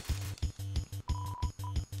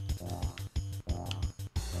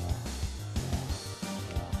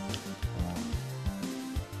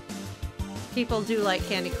 people do like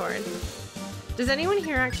candy corn. Does anyone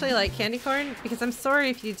here actually like candy corn? Because I'm sorry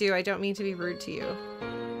if you do, I don't mean to be rude to you.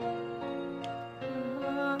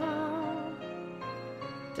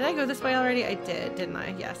 Did I go this way already? I did, didn't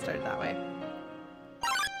I? Yeah, I started that way.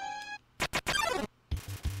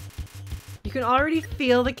 You can already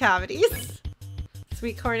feel the cavities.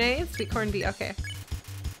 Sweet corn A, sweet corn B, okay.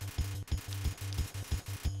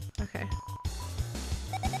 Okay.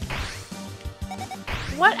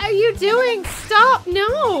 What are you doing? Stop!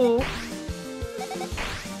 No!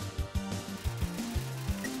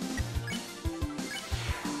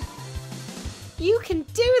 You can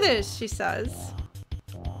do this, she says.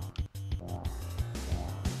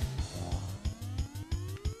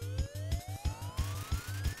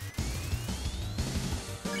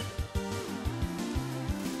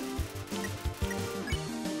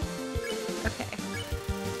 Okay.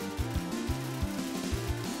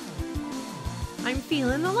 I'm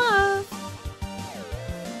feeling the love.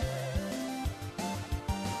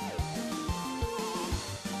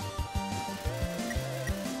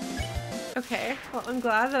 Okay, well, I'm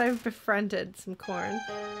glad that I've befriended some corn.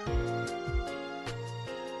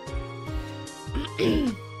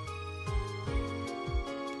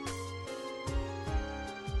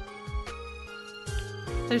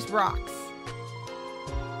 There's rocks.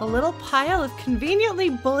 A little pile of conveniently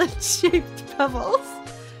bullet-shaped pebbles.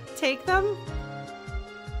 Take them?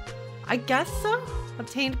 I guess so.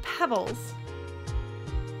 Obtained pebbles.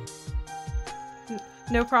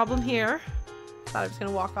 No problem here. Thought I was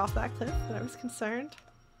gonna walk off that cliff, but I was concerned.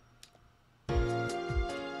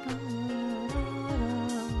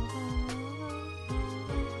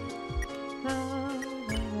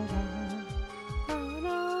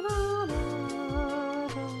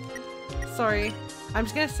 Sorry, I'm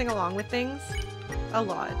just gonna sing along with things a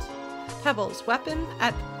lot. Pebbles, weapon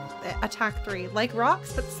at attack 3. Like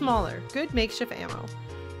rocks, but smaller. Good makeshift ammo.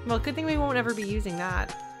 Well, good thing we won't ever be using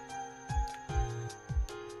that.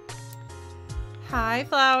 Hi,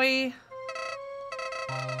 Flowey.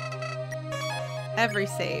 Every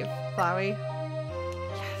save, Flowey.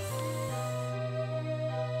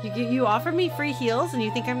 Yes. You offer me free heals and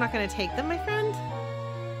you think I'm not gonna take them, my friend?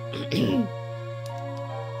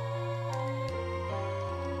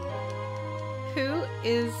 Who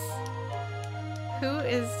is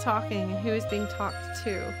talking? Who is being talked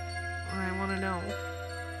to? I want to know.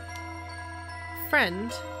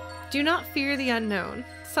 Friend, do not fear the unknown.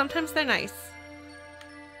 Sometimes they're nice.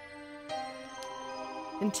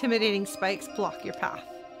 Intimidating spikes block your path.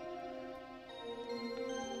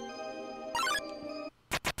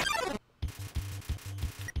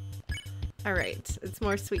 Alright, it's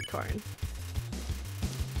more sweet corn.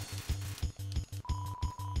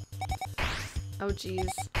 Oh geez.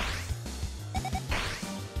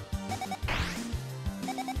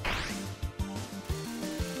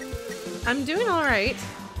 I'm doing alright.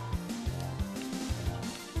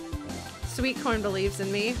 Sweet corn believes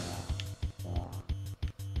in me.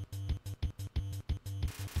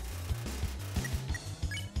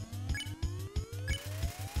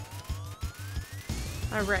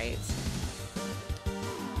 Alright.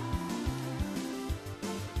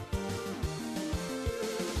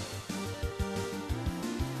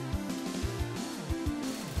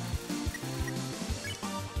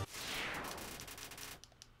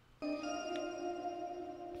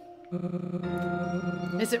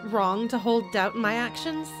 Is it wrong to hold doubt in my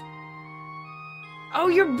actions? Oh,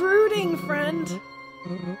 you're brooding, friend!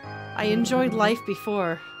 I enjoyed life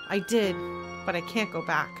before. I did, but I can't go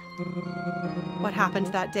back. What happened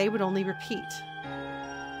that day would only repeat.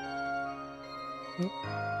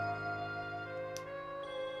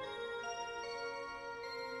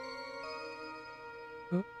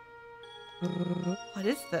 What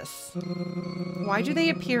is this? Why do they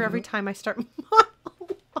appear every time I start monologuing?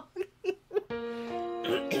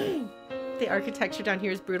 The architecture down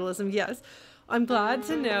here is brutalism, yes. I'm glad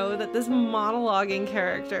to know that this monologuing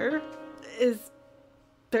character is...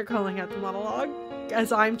 They're calling out the monologue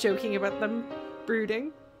as I'm joking about them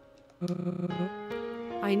brooding.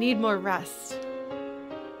 I need more rest.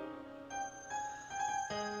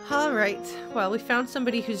 Alright, well, we found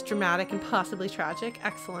somebody who's dramatic and possibly tragic.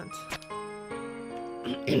 Excellent.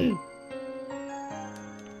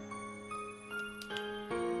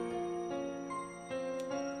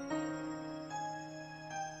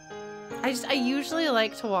 I usually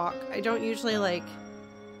like to walk. I don't usually like...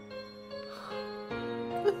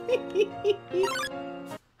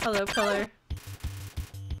 Hello, pillar.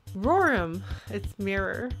 Rorum. It's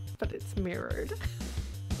mirror, but it's mirrored.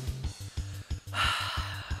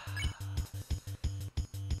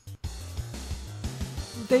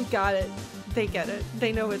 They got it. They get it.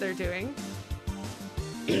 They know what they're doing.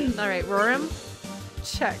 Alright, Rorum.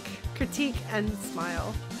 Check. Critique and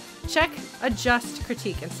smile. Check. Adjust,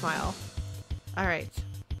 critique, and smile. Alright.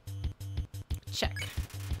 Check.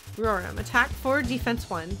 Rorum. Attack 4, defense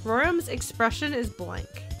 1. Rorum's expression is blank.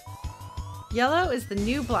 Yellow is the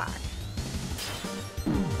new black.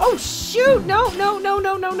 Oh shoot! No, no, no,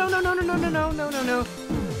 no, no, no, no, no, no, no, no, no, no, no, no.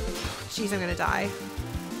 Jeez, I'm gonna die.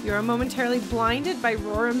 You are momentarily blinded by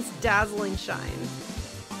Rorum's dazzling shine.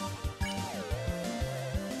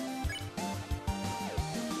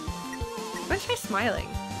 I'm gonna try smiling.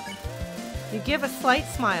 You give a slight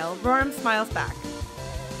smile. Roram smiles back.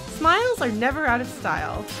 Smiles are never out of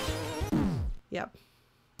style. Yep.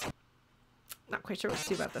 Not quite sure what to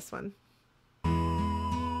do about this one.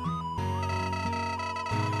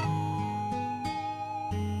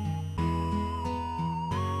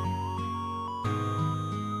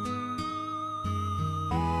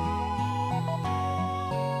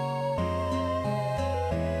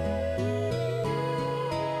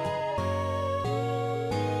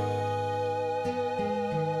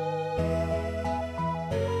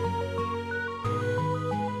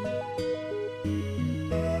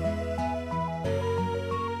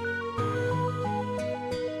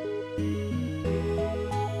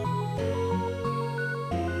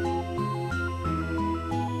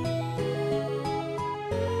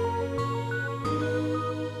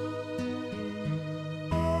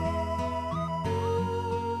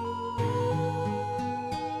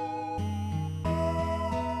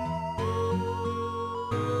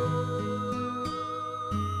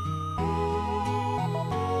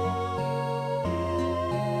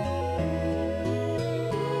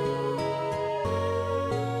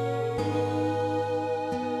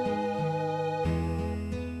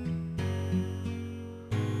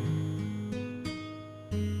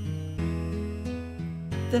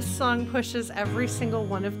 This song pushes every single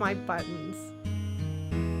one of my buttons.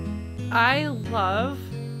 I love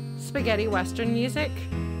spaghetti western music,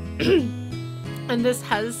 and this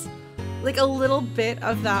has like a little bit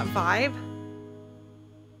of that vibe.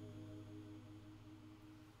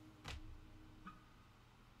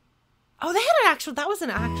 Oh, they had an actual, that was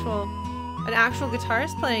an actual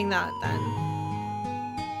guitarist playing that then.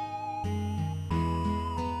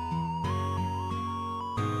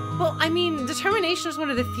 Well, I mean, Determination is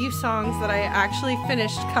one of the few songs that I actually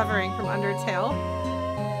finished covering from Undertale.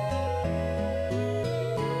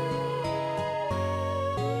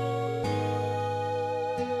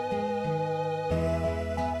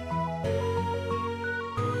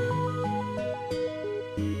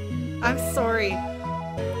 I'm sorry.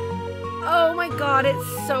 Oh my god,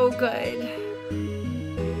 it's so good.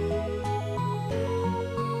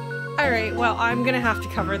 Alright, well, I'm gonna have to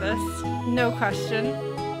cover this. No question.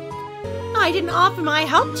 I didn't offer my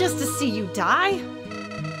help just to see you die.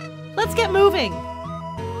 Let's get moving.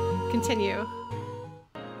 Continue.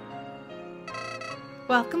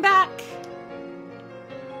 Welcome back.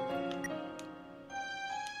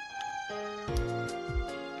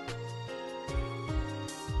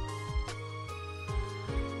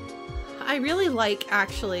 I really like,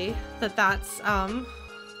 actually, that that's,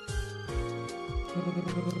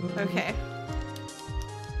 okay.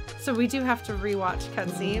 So we do have to rewatch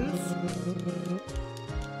cutscenes.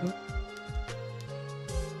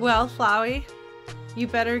 Well, Flowey, you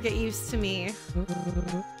better get used to me.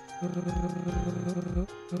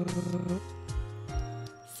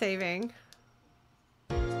 Saving.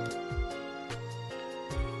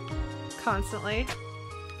 Constantly.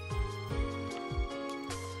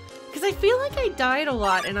 Because I feel like I died a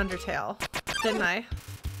lot in Undertale, didn't I?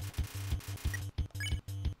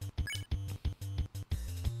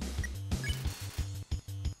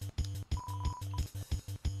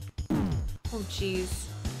 Oh, jeez.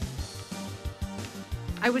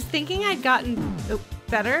 I was thinking I'd gotten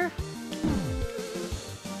better.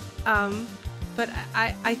 But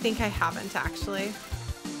I think I haven't, actually.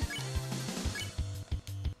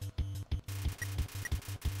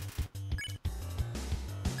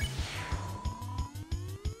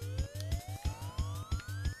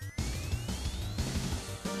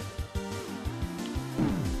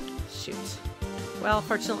 Shoot. Well,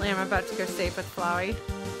 fortunately, I'm about to go save with Flowey.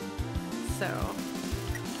 So...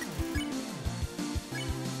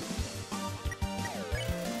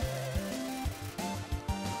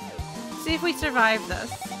 see if we survive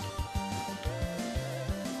this.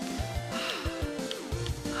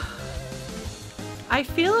 I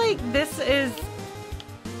feel like this is...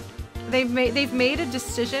 they've made a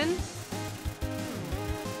decision.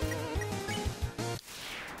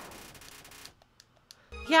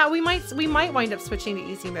 Yeah, we might wind up switching to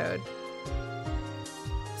easy mode.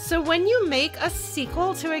 So when you make a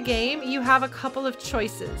sequel to a game, you have a couple of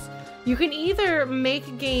choices. You can either make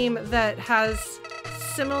a game that has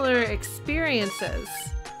similar experiences,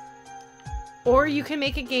 or you can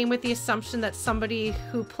make a game with the assumption that somebody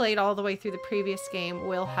who played all the way through the previous game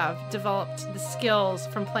will have developed the skills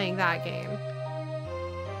from playing that game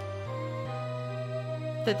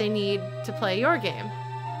that they need to play your game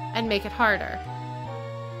and make it harder.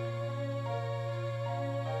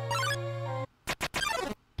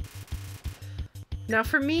 Now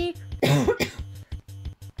for me,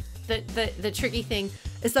 the tricky thing,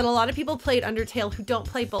 is that a lot of people played Undertale who don't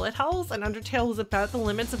play bullet hells, and Undertale was about the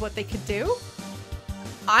limits of what they could do.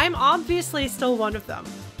 I'm obviously still one of them.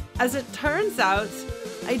 As it turns out,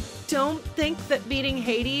 I don't think that beating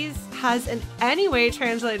Hades has in any way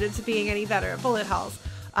translated to being any better at bullet hells.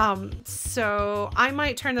 So I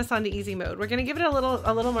might turn this on to easy mode. We're gonna give it a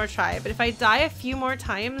little more try, but if I die a few more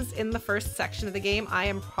times in the first section of the game, I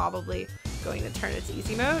am probably going to turn it to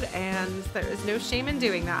easy mode, and there is no shame in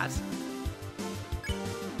doing that.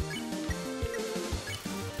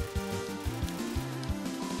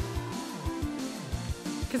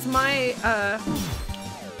 Because my, oh,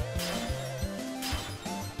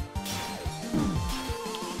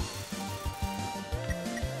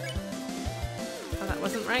 that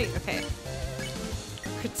wasn't right. Okay.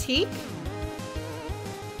 Critique?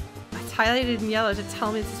 It's highlighted in yellow to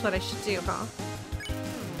tell me this is what I should do, huh?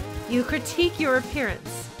 You critique your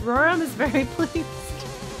appearance. Roram is very pleased.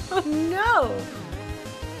 Oh no!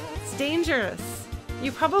 It's dangerous.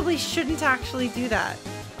 You probably shouldn't actually do that.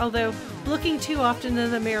 Although, looking too often in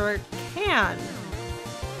the mirror can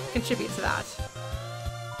contribute to that.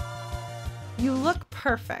 You look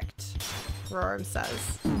perfect, Roram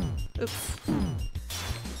says. Oops.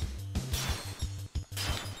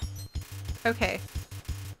 Okay.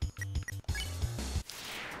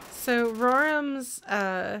 So Roram's,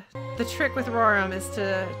 the trick with Roram is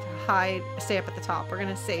to stay up at the top. We're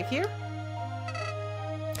gonna save here.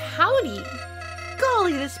 Howdy!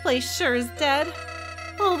 Golly, this place sure is dead.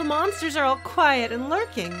 Oh, the monsters are all quiet and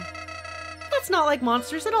lurking. That's not like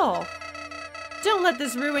monsters at all. Don't let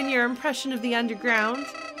this ruin your impression of the underground.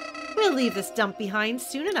 We'll leave this dump behind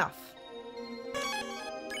soon enough.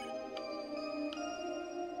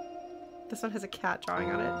 This one has a cat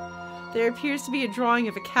drawing on it. There appears to be a drawing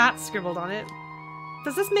of a cat scribbled on it.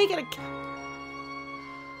 Does this make it a cat?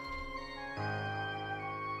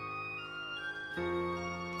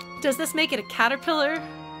 Does this make it a caterpillar?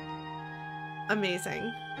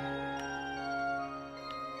 Amazing.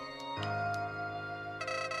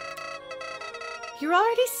 You're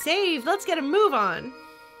already saved. Let's get a move on.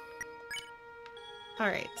 All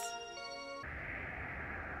right.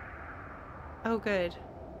 Oh, good.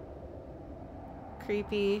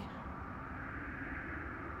 Creepy.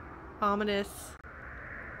 Ominous.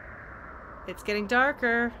 It's getting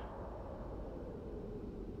darker.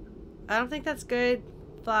 I don't think that's good,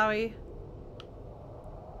 Flowey.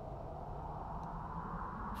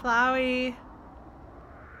 Flowey.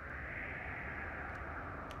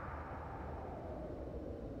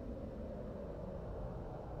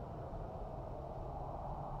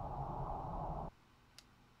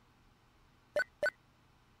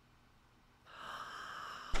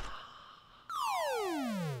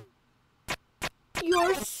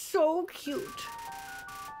 You're so cute.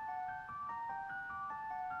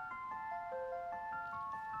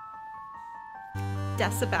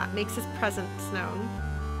 Decibat makes his presence known.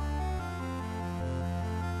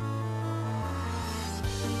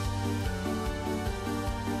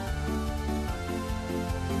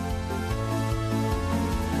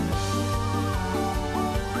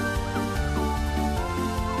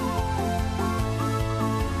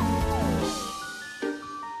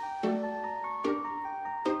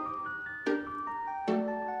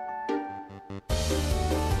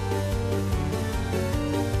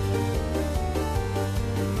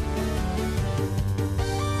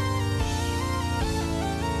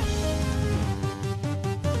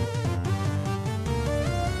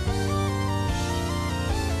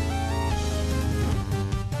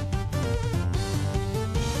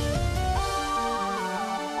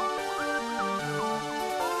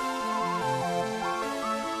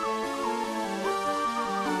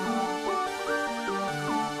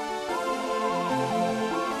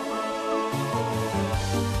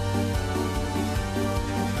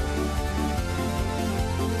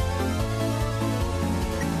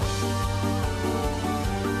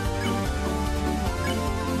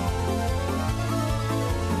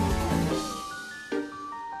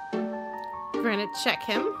 We're gonna check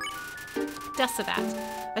him. Decibat.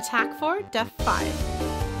 Attack 4, Def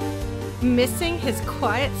 5. Missing his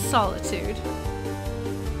quiet solitude.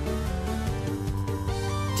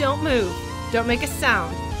 Don't move. Don't make a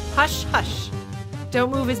sound. Hush, hush.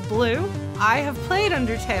 Don't move is blue. I have played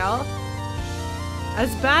Undertale.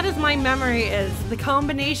 As bad as my memory is, the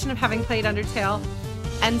combination of having played Undertale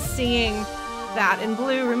and seeing that in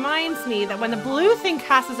blue reminds me that when the blue thing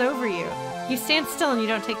passes over you, you stand still and you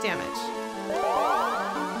don't take damage.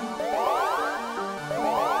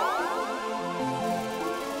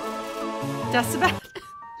 Decibat.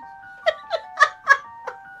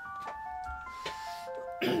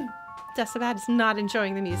 Decibat is not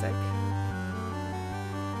enjoying the music.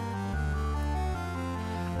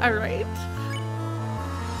 Alright.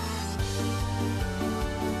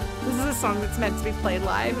 This is a song that's meant to be played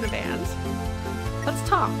live in a band. Let's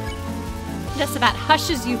talk. Decibat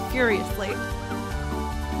hushes you furiously.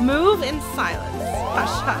 Move in silence.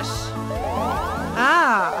 Hush, hush.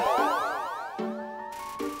 Ah.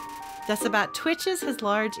 Decibat twitches his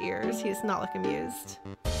large ears. He does not look amused.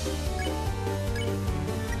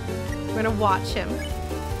 We're gonna watch him.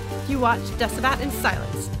 You watch Decibat in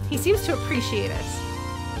silence. He seems to appreciate it.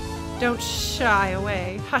 Don't shy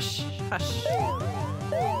away. Hush, hush.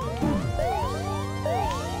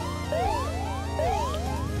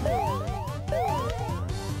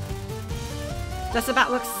 Decibat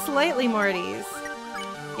looks slightly more at ease.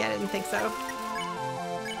 Yeah, I didn't think so.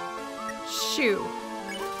 Shoo.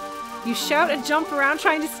 You shout and jump around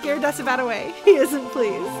trying to scare Decibat away. He isn't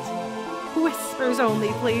pleased. Whispers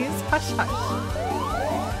only, please. Hush, hush.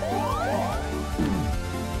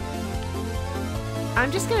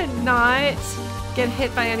 I'm just gonna not get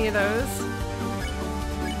hit by any of those.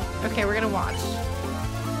 Okay, we're gonna watch.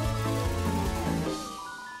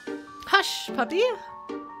 Hush, puppy.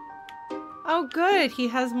 Oh good, he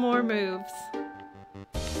has more moves.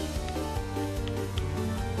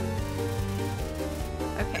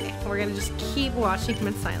 Okay, we're gonna just keep watching him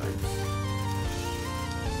in silence.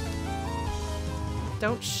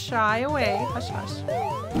 Don't shy away. Hush, hush.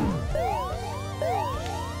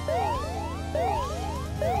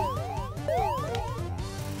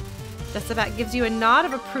 Decibat gives you a nod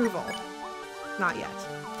of approval. Not yet.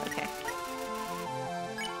 Okay.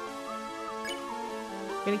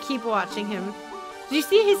 I'm gonna keep watching him. Did you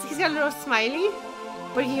see he's got a little smiley?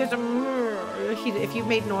 But he has a if you've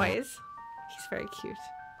made noise. He's very cute.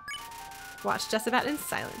 Watch Decibat in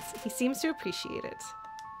silence. He seems to appreciate it.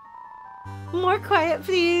 More quiet,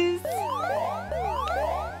 please.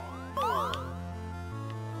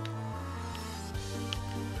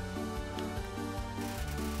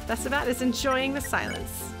 Decibat is enjoying the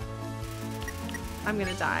silence. I'm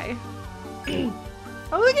gonna die.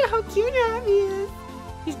 Oh, look at how cute and happy he is.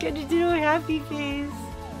 He's gonna do a happy face.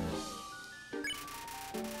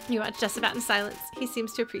 You watch Decibat in silence. He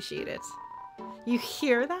seems to appreciate it. You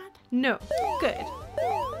hear that? No. Good.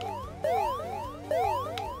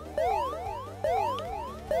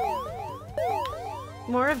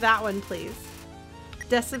 More of that one, please.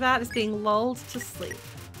 Decibat is being lulled to sleep.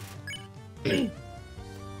 We're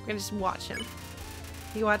gonna just watch him.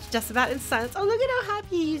 You watch Decibat in silence. Oh, look at how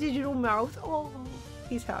happy he is, his little mouth. Oh,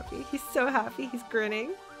 he's happy. He's so happy. He's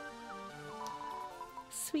grinning.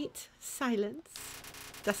 Sweet silence.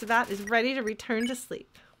 Decibat is ready to return to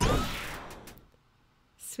sleep.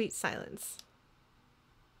 Sweet silence.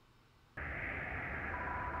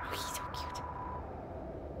 Oh, he's so cute.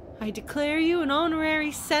 I declare you an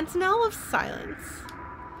honorary sentinel of silence.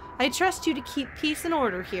 I trust you to keep peace and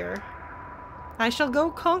order here. I shall go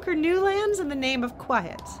conquer new lands in the name of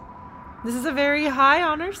quiet. This is a very high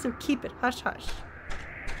honor, so keep it hush hush.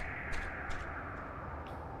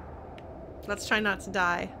 Let's try not to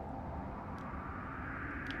die.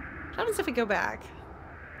 What happens if we go back?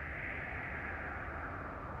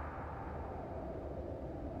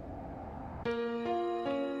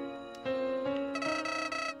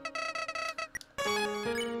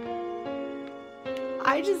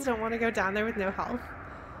 I just don't want to go down there with no health.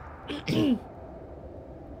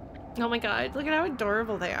 Oh my god, look at how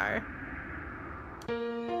adorable they are.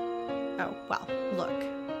 Oh, well, look.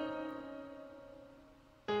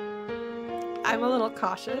 I'm a little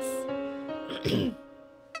cautious.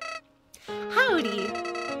 Howdy!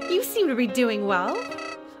 You seem to be doing well.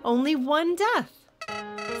 Only one death.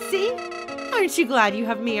 See? Aren't you glad you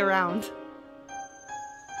have me around?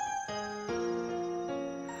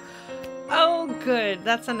 Oh, good.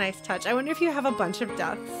 That's a nice touch. I wonder if you have a bunch of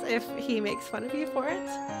deaths, if he makes fun of you for it.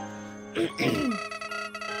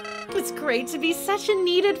 It's great to be such a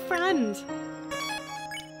needed friend.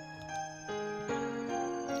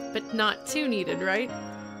 But not too needed, right?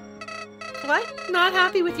 What? Not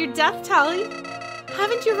happy with your death tally?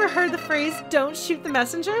 Haven't you ever heard the phrase, don't shoot the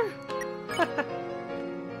messenger?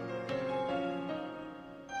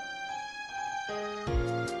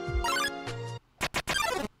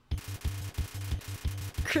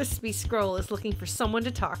 Crispy Scroll is looking for someone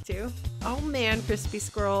to talk to. Oh man, Crispy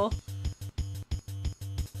Scroll.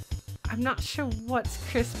 I'm not sure what's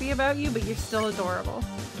crispy about you, but you're still adorable.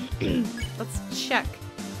 Let's check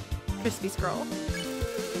Crispy Scroll.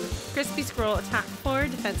 Crispy Scroll, attack 4,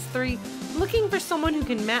 defense 3, looking for someone who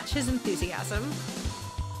can match his enthusiasm.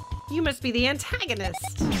 You must be the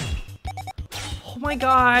antagonist. Oh my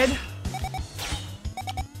god.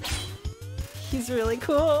 He's really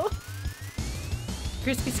cool.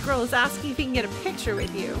 Crispy Squirrel is asking if he can get a picture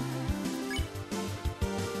with you.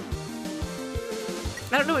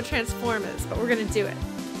 I don't know what transform is, but we're gonna do it.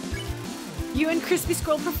 You and Crispy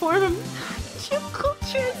Squirrel perform a magical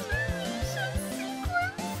transformation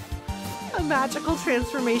sequence. A magical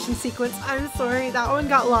transformation sequence. I'm sorry, that one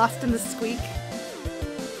got lost in the squeak.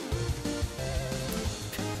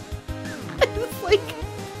 It's like,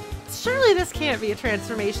 surely this can't be a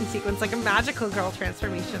transformation sequence, like a magical girl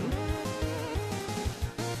transformation.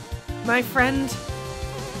 My friend,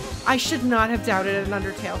 I should not have doubted an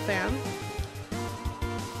Undertale fan.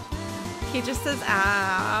 He just says,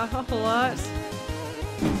 ah, what?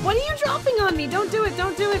 What are you dropping on me? Don't do it,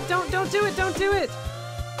 don't do it, don't do it, don't do it.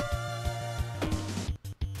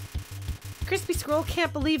 Crispy Squirrel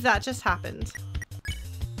can't believe that just happened.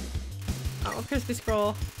 Oh, Crispy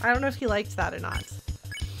Squirrel. I don't know if he liked that or not.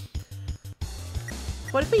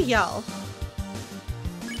 What if we yell?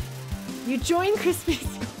 You join Crispy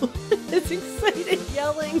Squirrel. It's excited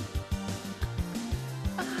yelling.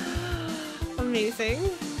 Amazing.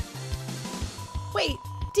 Wait,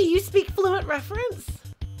 do you speak fluent reference?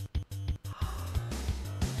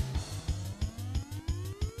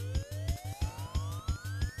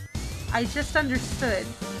 I just understood.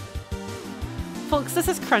 Folks, this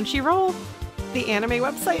is Crunchyroll, the anime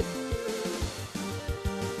website.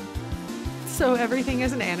 So everything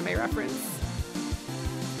is an anime reference.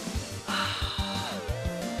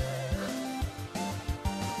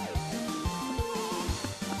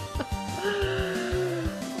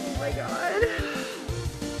 Oh my god.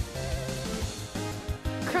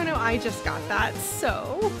 Chrono, I just got that,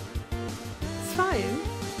 so it's fine.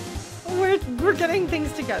 We're getting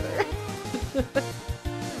things together.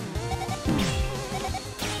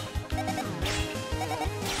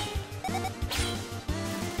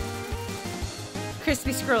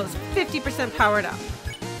 Crispy Squirrel is 50% powered up.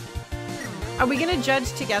 Are we gonna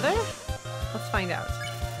judge together? Let's find out.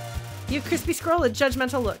 Give Crispy Squirrel a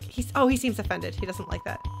judgmental look. He seems offended. He doesn't like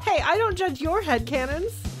that. Hey, I don't judge your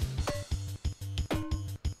headcanons.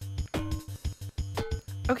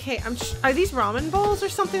 Okay, are these ramen bowls or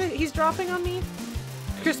something that he's dropping on me?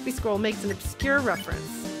 Crispy Squirrel makes an obscure reference.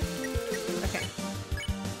 Okay.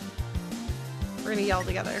 We're gonna yell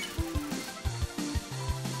together.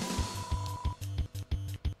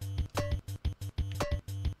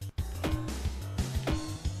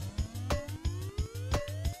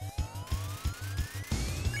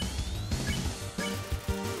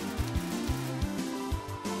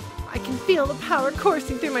 I can feel the power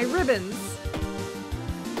coursing through my ribbons.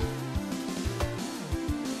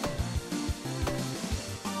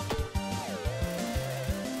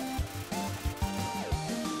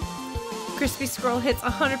 Crispy Squirrel hits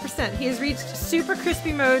 100%. He has reached Super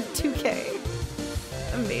Crispy Mode 2K.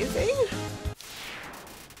 Amazing.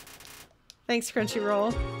 Thanks,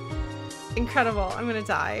 Crunchyroll. Incredible. I'm gonna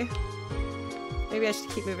die. Maybe I should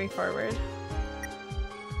keep moving forward.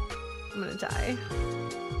 I'm gonna die.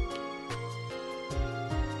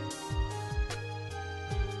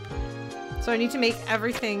 So I need to make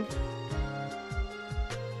everything.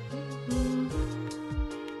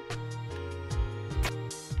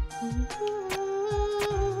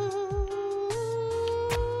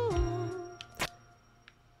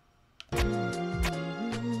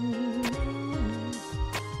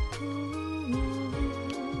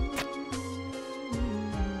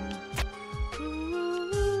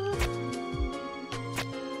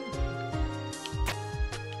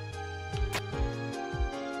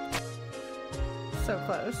 So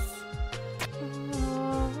close.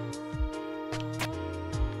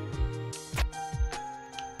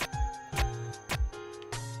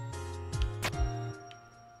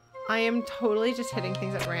 I am totally just hitting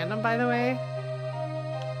things at random, by the way.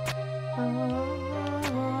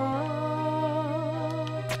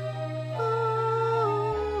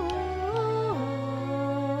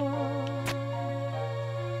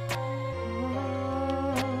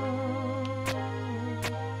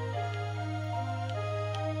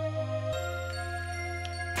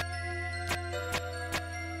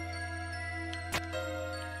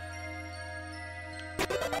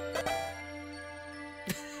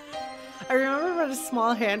 I remember what a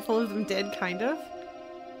small handful of them did, kind of.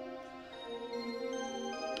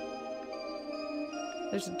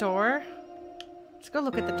 There's a door. Let's go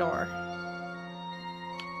look at the door.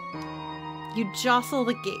 You jostle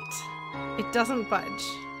the gate. It doesn't budge.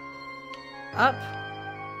 Up.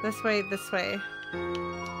 This way, this way.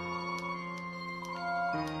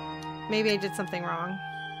 Maybe I did something wrong.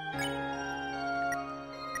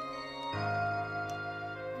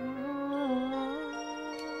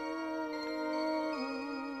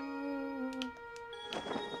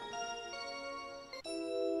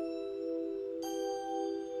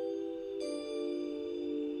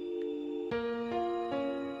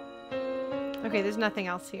 Okay, there's nothing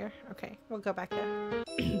else here. Okay, we'll go back there.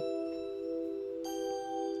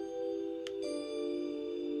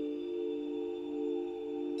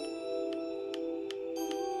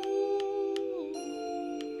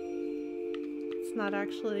 It's not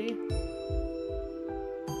actually...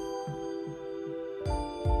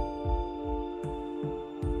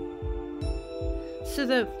 So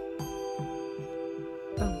the...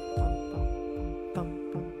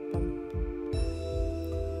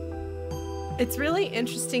 It's really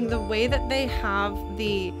interesting the way that they have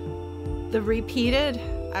the repeated,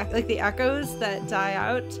 like the echoes that die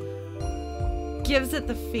out, gives it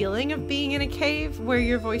the feeling of being in a cave where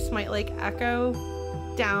your voice might like echo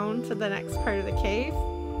down to the next part of the cave.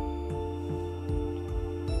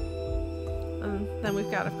 Then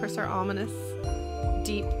we've got, of course, our ominous,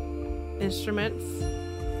 deep instruments.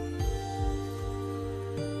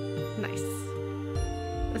 Nice.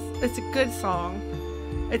 It's a good song.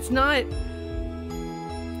 It's not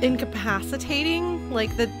incapacitating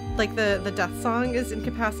like the death song is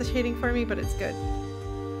incapacitating for me, but it's good.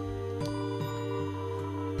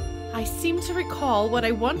 I seem to recall what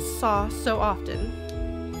I once saw so often.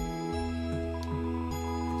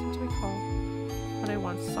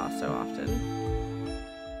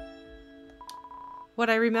 What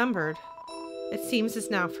I remembered, it seems, is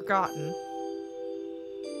now forgotten.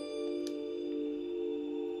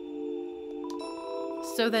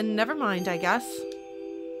 So then, never mind, I guess.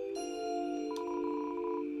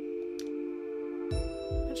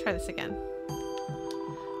 I'll try this again.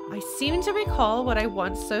 I seem to recall what I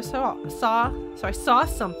once saw. So I saw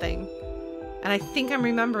something, and I think I'm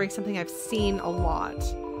remembering something I've seen a lot.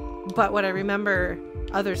 But what I remember,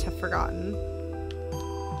 others have forgotten.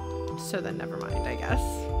 So then never mind, I guess.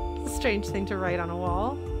 It's a strange thing to write on a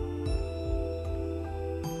wall.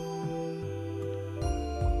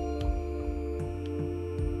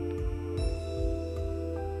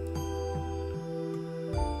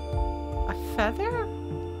 A feather?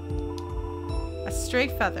 A stray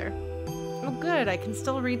feather. Oh good, I can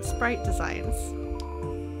still read sprite designs.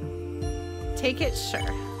 Take it,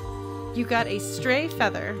 sure. You got a stray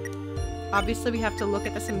feather. Obviously we have to look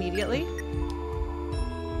at this immediately.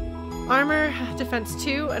 Armor, defense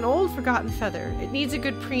 2, an old forgotten feather. It needs a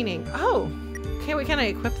good preening. Oh! Okay, wait, can I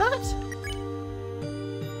equip that?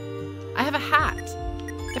 I have a hat.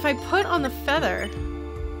 If I put on the feather...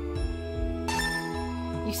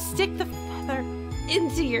 You stick the feather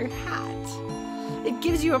into your hat. It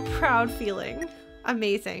gives you a proud feeling.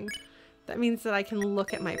 Amazing. That means that I can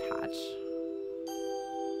look at my patch.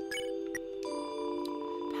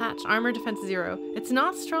 Patch, armor, defense 0. It's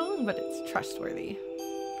not strong, but it's trustworthy.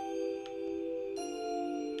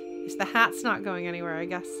 The hat's not going anywhere, I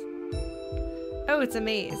guess. Oh, it's a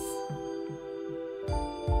maze.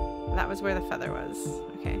 That was where the feather was.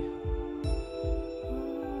 Okay.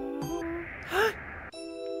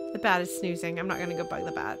 The bat is snoozing. I'm not gonna go bug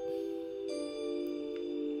the bat.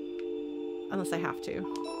 Unless I have to.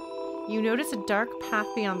 You notice a dark path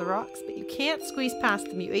beyond the rocks, but you can't squeeze past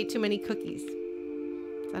them. You ate too many cookies.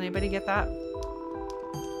 Does anybody get that?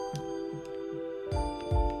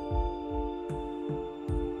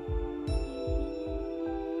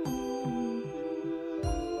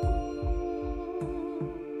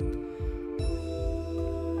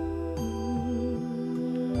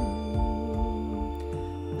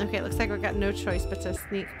 Okay, it looks like we've got no choice but to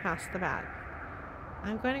sneak past the bat.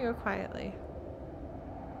 I'm going to go quietly.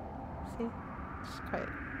 See? Just quiet.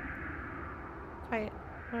 Quiet.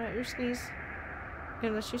 Alright, you sneeze.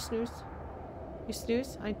 Unless you snooze. You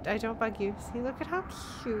snooze? I don't bug you. See, look at how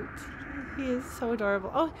cute. He is so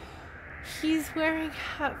adorable. Oh, he's wearing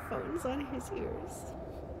headphones on his ears.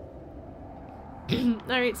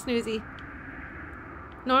 Alright, Snoozy.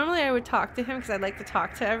 Normally I would talk to him because I'd like to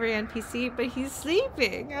talk to every NPC, but he's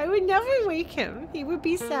sleeping. I would never wake him. He would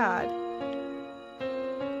be sad.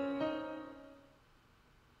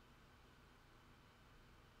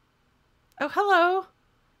 Oh, hello,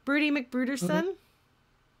 Broody McBruderson.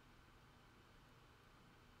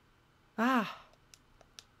 Ah.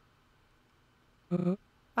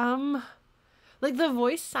 Like the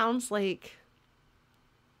voice sounds like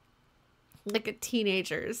a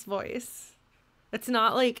teenager's voice. It's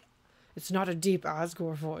not like, it's not a deep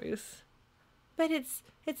Asgore voice, but it's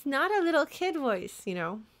not a little kid voice, you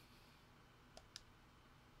know.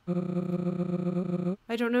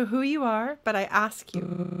 I don't know who you are, but I ask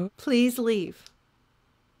you, please leave.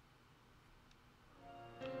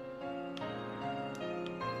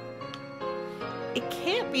 It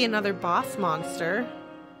can't be another boss monster.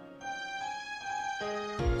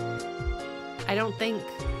 I don't think.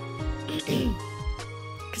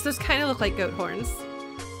 Because those kind of look like goat horns.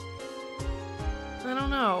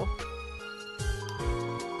 know.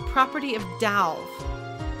 Property of Dalv.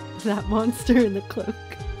 That monster in the cloak.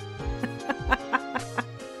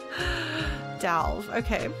 Dalv.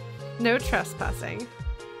 Okay. No trespassing.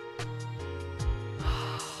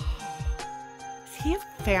 Is he a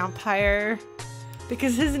vampire?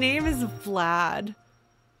 Because his name is Vlad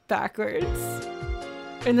backwards.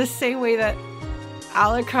 In the same way that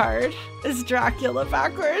Alucard is Dracula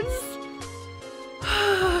backwards.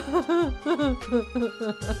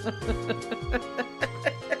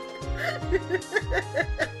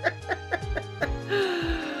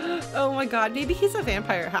 Oh my god, maybe he's a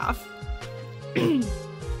vampire half.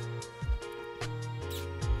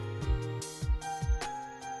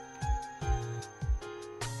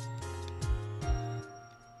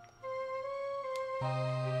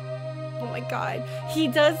 Oh my god, he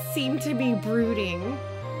does seem to be brooding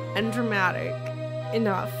and dramatic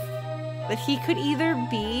enough that he could either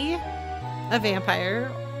be a vampire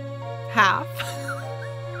half.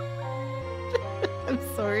 I'm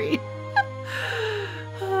sorry.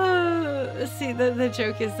 See, the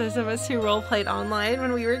joke is those of us who roleplayed online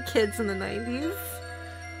when we were kids in the 90s.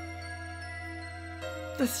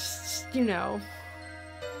 This, you know.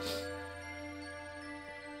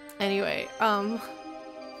 Anyway,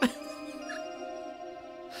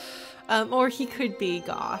 or he could be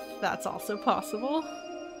goth. That's also possible.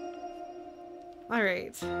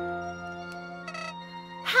 Alright.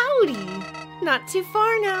 Howdy! Not too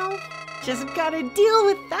far now. Just gotta deal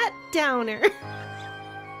with that downer.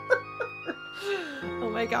 Oh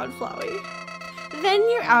my god, Flowey. Then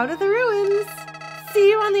you're out of the ruins. See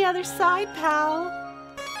you on the other side, pal.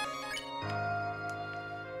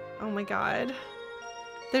 Oh my god.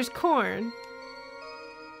 There's corn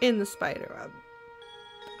in the spiderweb.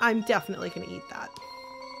 I'm definitely gonna eat that.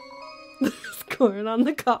 There's corn on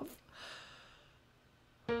the cup.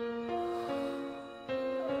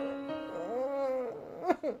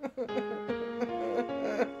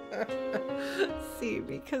 See,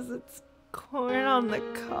 because it's corn on the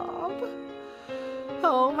cob.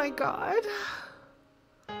 Oh my god.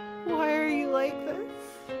 Why are you like this?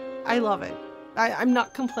 I love it. I'm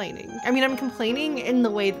not complaining. I mean, I'm complaining in the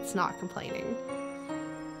way that's not complaining.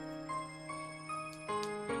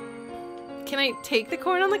 Can I take the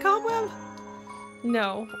corn on the cobweb?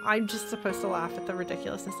 No, I'm just supposed to laugh at the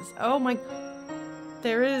ridiculousness. Oh my...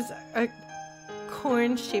 There is a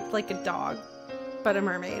corn shaped like a dog, but a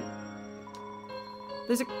mermaid.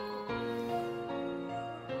 There's a...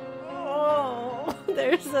 Oh,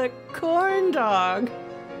 there's a corn dog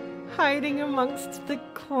hiding amongst the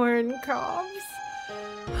corn cobs.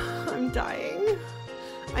 I'm dying.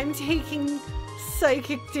 I'm taking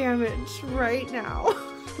psychic damage right now.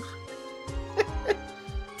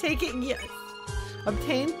 Take it, yes.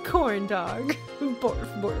 Obtain corn dog.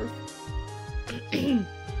 Borf, borf.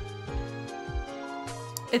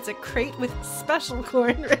 It's a crate with special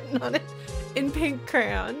corn written on it in pink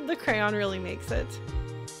crayon. The crayon really makes it.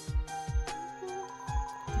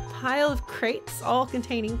 A pile of crates all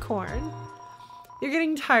containing corn. You're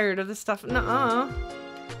getting tired of the stuff. Nuh-uh.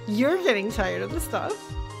 You're getting tired of the stuff.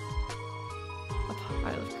 A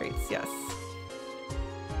pile of crates, yes.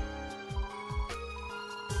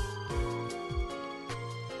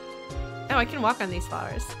 Oh, I can walk on these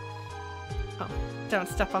flowers. Oh, don't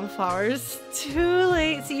step on the flowers. Too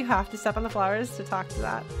late. So you have to step on the flowers to talk to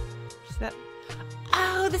that.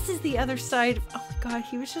 Oh, this is the other side. Oh my god,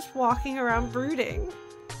 he was just walking around brooding.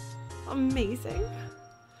 Amazing.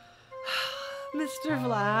 Mr.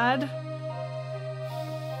 Vlad.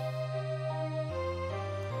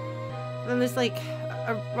 And there's like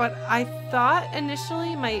what I thought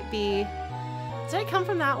initially might be... Did I come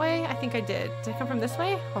from that way? I think I did. Did I come from this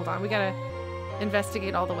way? Hold on, we gotta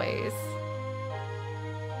investigate all the ways.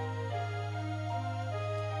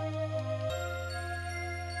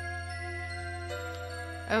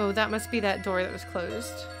 Oh, that must be that door that was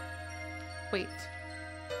closed. Wait.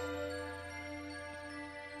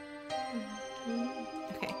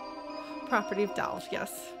 Okay. Property of Dalv,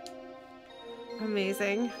 yes.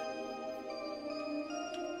 Amazing.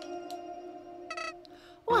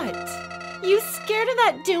 What? You scared of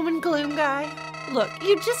that doom and gloom guy? Look,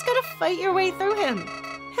 you just gotta fight your way through him.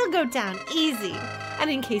 He'll go down easy. And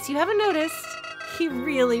in case you haven't noticed, he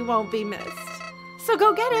really won't be missed. So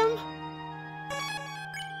go get him.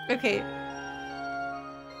 Okay.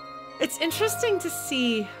 It's interesting to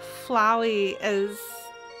see Flowey as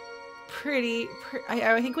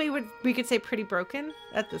I think we could say pretty broken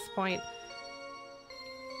at this point.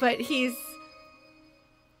 But he's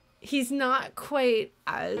not quite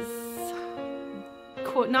as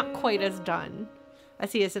not quite as done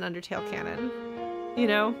as he is in Undertale canon, you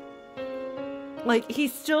know? Like,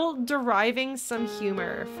 he's still deriving some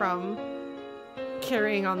humor from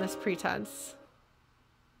carrying on this pretense.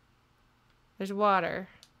 There's water.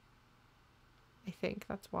 I think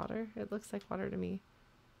that's water. It looks like water to me.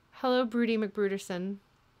 Hello, Broody McBruderson.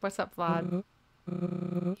 What's up, Vlad?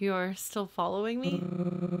 You're still following me?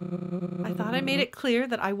 I thought I made it clear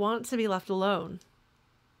that I want to be left alone.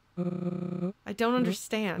 I don't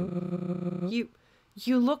understand.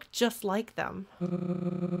 You look just like them.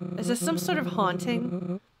 Is this some sort of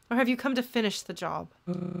haunting? Or have you come to finish the job?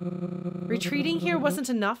 Retreating here wasn't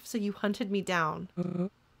enough, so you hunted me down.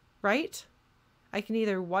 Right? I can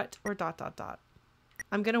either what or ...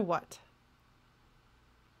 I'm gonna what?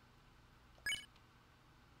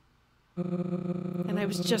 And I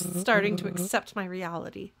was just starting to accept my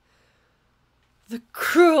reality. The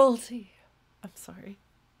cruelty. I'm sorry.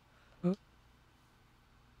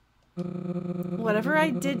 Whatever I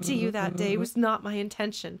did to you that day was not my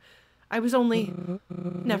intention. I was only...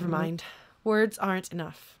 Never mind. Words aren't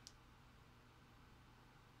enough.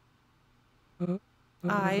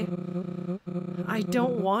 I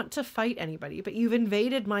don't want to fight anybody, but you've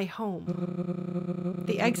invaded my home.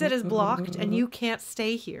 The exit is blocked and you can't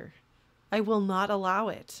stay here. I will not allow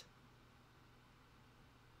it.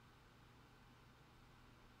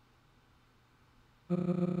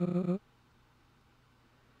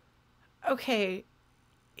 Okay,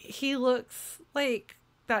 he looks like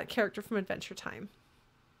that character from Adventure Time.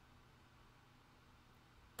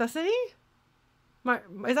 Doesn't he?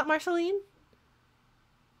 Is that Marceline?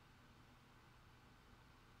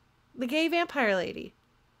 The gay vampire lady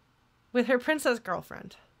with her princess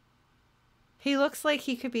girlfriend. He looks like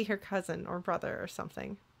he could be her cousin or brother or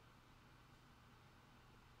something.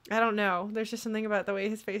 I don't know. There's just something about the way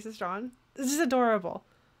his face is drawn. It's just adorable.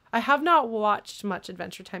 I have not watched much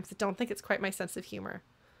Adventure Time, so I don't think it's quite my sense of humor.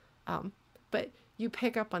 But you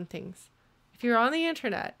pick up on things. If you're on the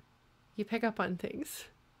internet, you pick up on things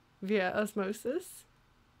via osmosis.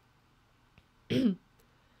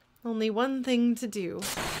 Only one thing to do.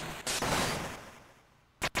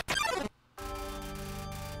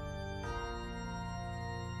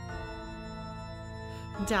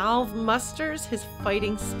 Dalv musters his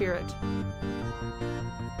fighting spirit.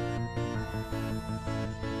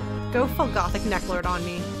 Go full gothic necklord on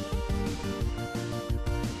me.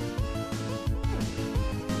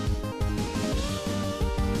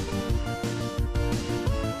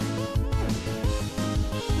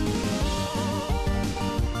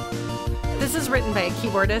 This is written by a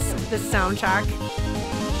keyboardist, this soundtrack.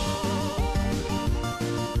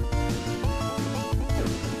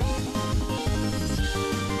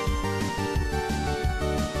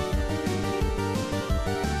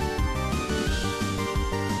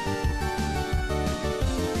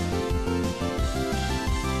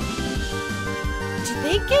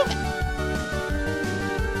 They give...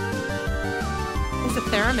 It's a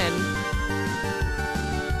theremin.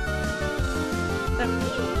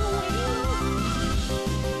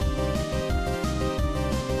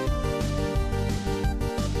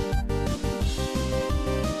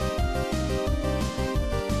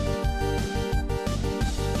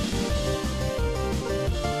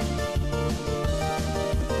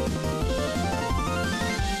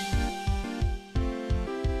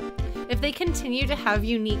 If they continue to have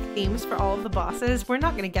unique themes for all of the bosses, we're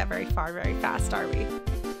not going to get very far very fast, are we?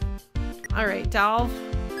 Alright, Dalv.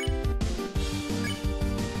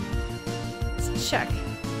 Let's check.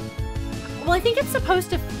 Well, I think it's supposed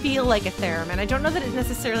to feel like a theremin. I don't know that it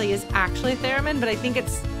necessarily is actually a theremin, but I think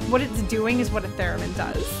it's what it's doing is what a theremin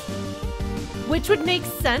does. Which would make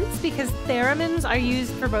sense because theremins are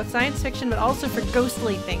used for both science fiction but also for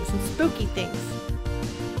ghostly things and spooky things.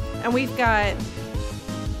 And we've got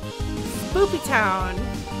Spoopy Town,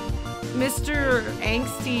 Mr.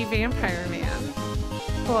 Angsty Vampire Man.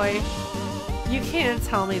 Boy, you can't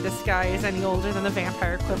tell me this guy is any older than the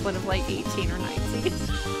vampire equivalent of like 18 or 19.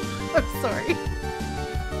 I'm sorry.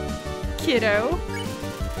 Kiddo.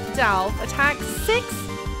 Dalv, attack 6,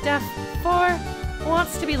 def 4,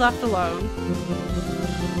 wants to be left alone.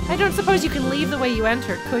 I don't suppose you can leave the way you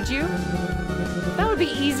entered, could you? That would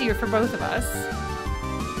be easier for both of us.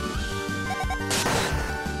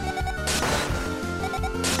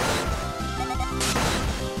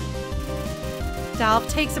 Dalv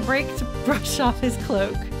takes a break to brush off his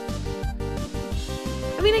cloak.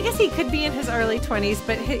 I mean, I guess he could be in his early 20s,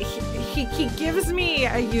 but he gives me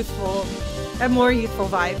a more youthful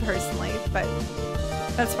vibe personally, but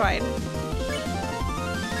that's fine.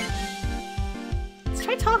 Let's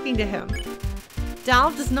try talking to him.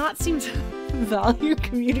 Dalv does not seem to value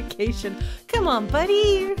communication. Come on,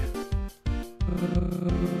 buddy.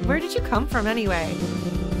 Where did you come from anyway?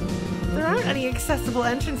 There aren't any accessible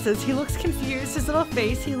entrances. He looks confused, his little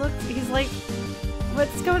face, he's like,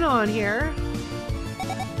 what's going on here?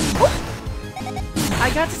 Oh!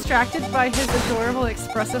 I got distracted by his adorable,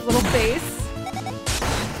 expressive little face.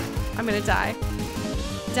 I'm gonna die.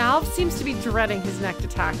 Dalv seems to be dreading his next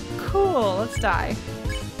attack. Cool, let's die.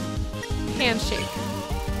 Handshake.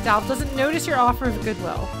 Dalv doesn't notice your offer of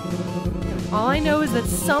goodwill. All I know is that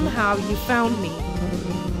somehow you found me.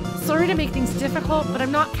 Sorry to make things difficult, but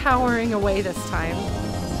I'm not cowering away this time.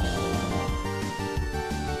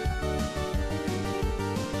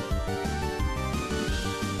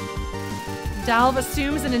 Dalv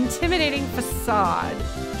assumes an intimidating facade.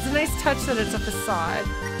 It's a nice touch that it's a facade.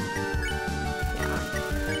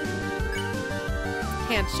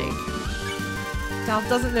 Handshake. Dalv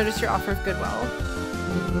doesn't notice your offer of goodwill.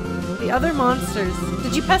 The other monsters,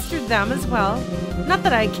 did you pester them as well? Not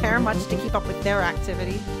that I care much to keep up with their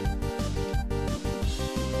activity.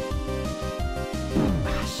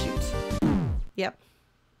 Ah, shoot. Yep.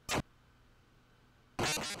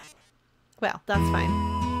 Well, that's fine.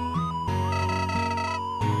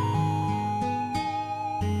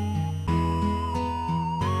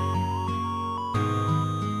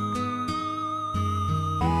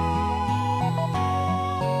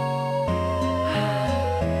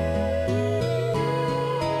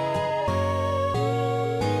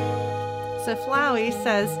 So Flowey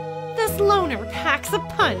says, this loner packs a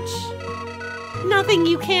punch. Nothing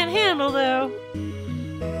you can't handle, though.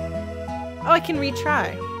 Oh, I can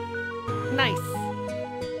retry. Nice.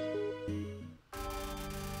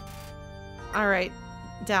 Alright,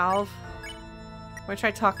 Dalv. I'm gonna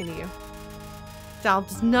try talking to you. Dalv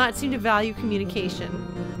does not seem to value communication.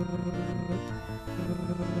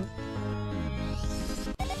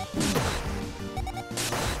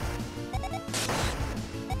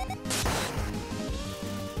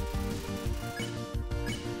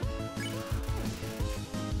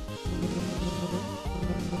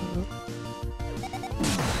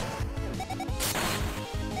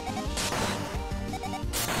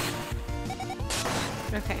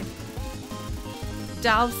 Okay.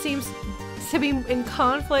 Dalv seems to be in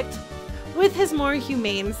conflict with his more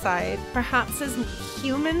humane side. Perhaps his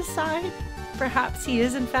human side? Perhaps he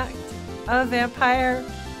is, in fact, a vampire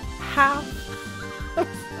half. I'm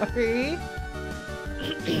sorry.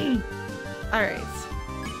 Alright.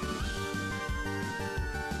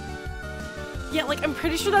 Yeah, like, I'm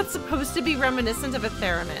pretty sure that's supposed to be reminiscent of a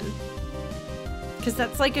theremin. Because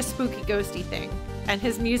that's like a spooky, ghosty thing. And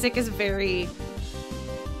his music is very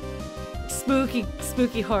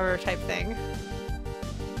spooky horror type thing.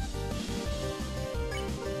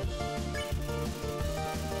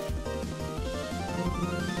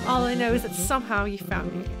 All I know is that somehow you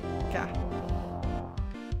found me. Yeah.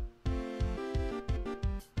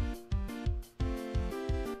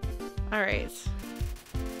 Alright.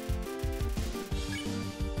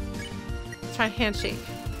 Try handshake.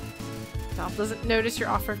 Dalv doesn't notice your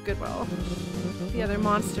offer of goodwill. The other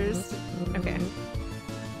monsters. Okay.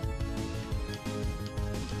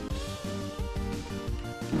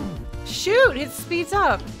 Shoot! It speeds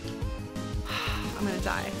up! I'm gonna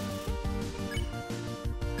die.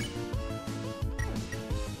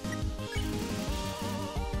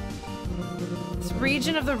 This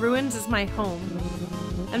region of the ruins is my home.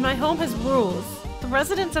 And my home has rules. The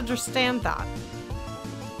residents understand that.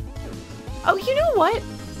 Oh, you know what?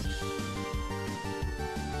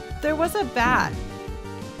 There was a bat.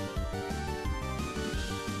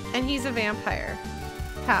 And he's a vampire.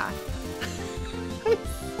 Path. I'm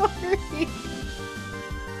sorry.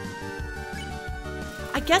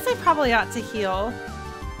 I guess I probably ought to heal.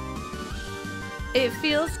 It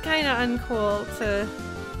feels kind of uncool to...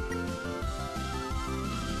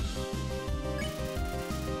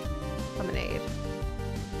 lemonade.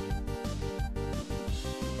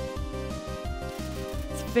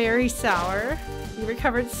 It's very sour. You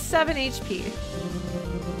recovered 7 HP.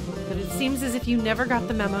 But it seems as if you never got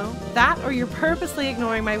the memo. That or you're purposely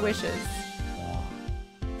ignoring my wishes.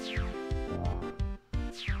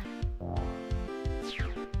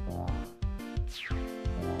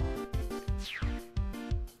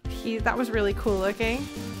 That was really cool looking.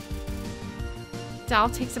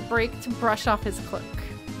 Dalv takes a break to brush off his cloak.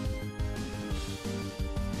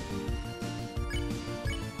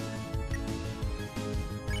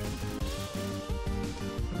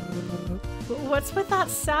 What's with that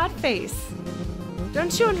sad face?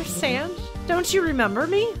 Don't you understand? Don't you remember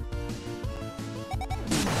me?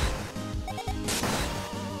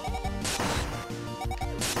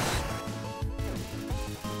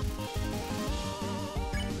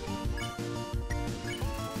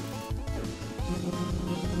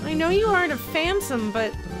 I know you aren't a phantom,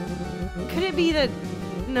 but Could it be that...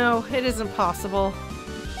 No, it isn't possible.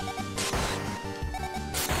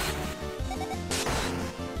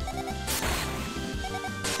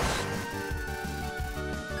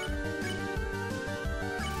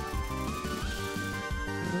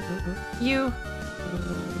 You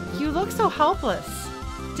look so helpless.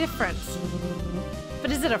 Different.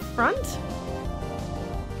 But is it a front?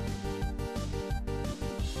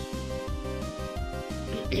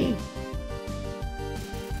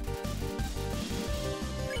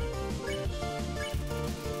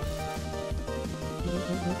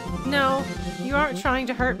 No, you aren't trying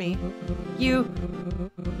to hurt me. You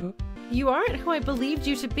aren't who I believed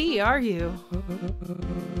you to be, are you?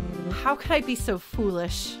 How could I be so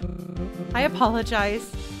foolish? I apologize.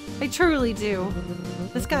 I truly do.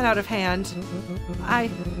 This got out of hand. I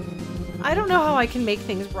don't know how I can make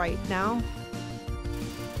things right now.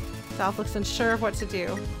 Dalv looks unsure of what to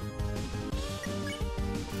do.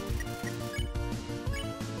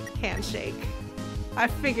 Handshake. I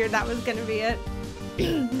figured that was gonna be it.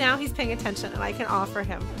 Now he's paying attention and I can offer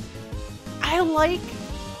him. I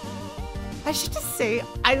should just say,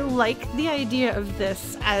 I like the idea of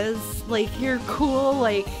this as like your cool,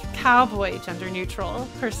 like cowboy gender neutral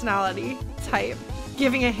personality type.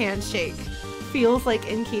 Giving a handshake feels like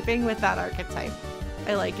in keeping with that archetype.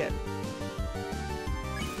 I like it.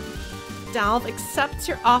 Dalv accepts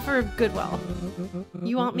your offer of goodwill.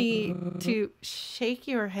 You want me to shake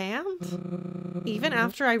your hand? Even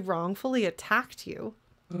after I wrongfully attacked you?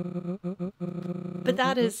 But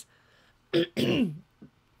that is a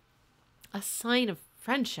sign of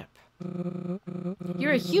friendship.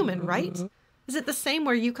 You're a human, right? Is it the same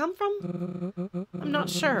where you come from? I'm not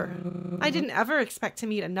sure. I didn't ever expect to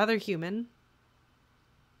meet another human.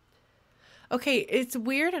 Okay, it's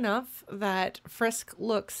weird enough that Frisk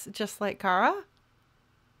looks just like Kara.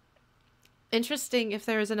 Interesting if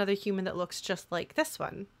there is another human that looks just like this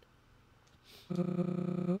one.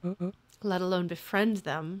 Let alone befriend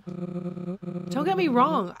them. Don't get me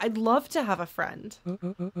wrong, I'd love to have a friend.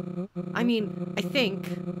 I mean, I think.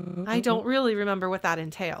 I don't really remember what that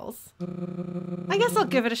entails. I guess I'll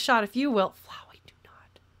give it a shot if you will. Flowey, do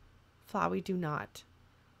not. Flowey, do not.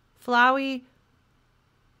 Flowey,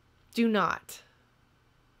 do not.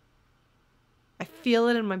 I feel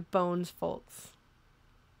it in my bones, folks.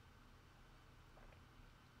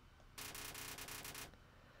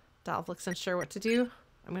 Dalv looks unsure what to do.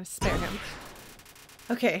 I'm going to spare him.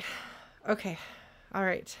 Okay. Okay. All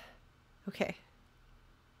right. Okay.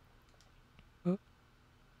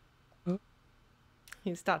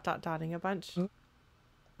 He's dotting a bunch.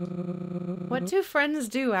 What do friends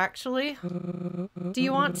do, actually? Do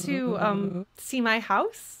you want to, see my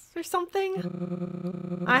house or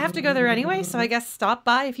something? I have to go there anyway, so I guess stop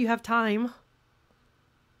by if you have time.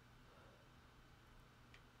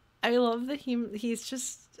 I love that he's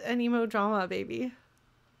just an emo drama baby.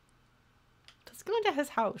 Let's go into his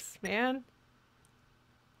house, man.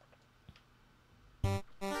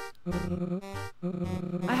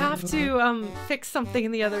 I have to fix something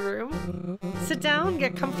in the other room. Sit down,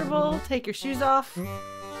 get comfortable, take your shoes off.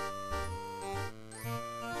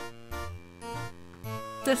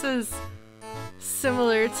 This is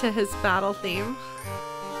similar to his battle theme.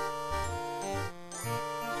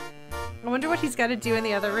 I wonder what he's got to do in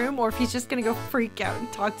the other room, or if he's just gonna go freak out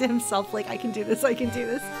and talk to himself like, I can do this, I can do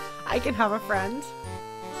this, I can have a friend.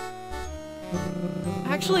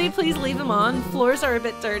 Actually, please leave him on. Floors are a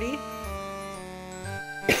bit dirty.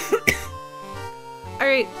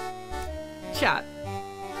 Alright, chat.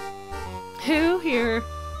 Who here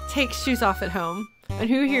takes shoes off at home? And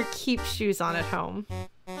who here keeps shoes on at home?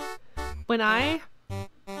 When I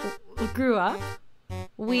grew up,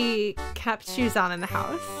 we kept shoes on in the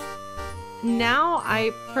house. Now I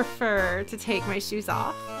prefer to take my shoes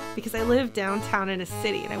off because I live downtown in a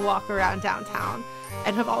city and I walk around downtown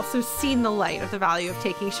and have also seen the light of the value of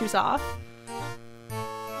taking shoes off.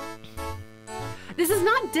 This is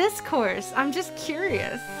not discourse, I'm just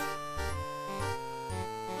curious.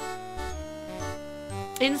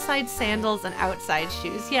 Inside sandals and outside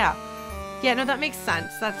shoes, yeah. Yeah, no, that makes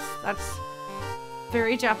sense. That's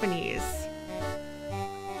very Japanese.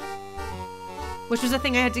 Which was a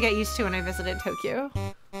thing I had to get used to when I visited Tokyo.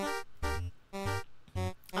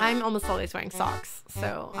 I'm almost always wearing socks,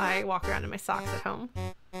 so I walk around in my socks at home.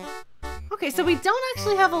 Okay, so we don't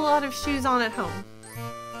actually have a lot of shoes on at home.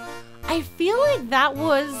 I feel like that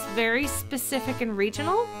was very specific and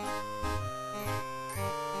regional.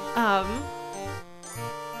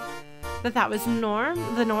 That was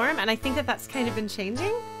the norm, and I think that that's kind of been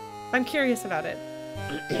changing. I'm curious about it.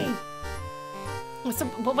 So,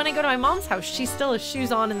 but when I go to my mom's house, she's still a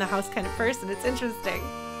shoes on in the house kind of person. It's interesting.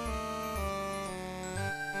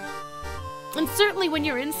 And certainly when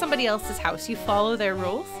you're in somebody else's house, you follow their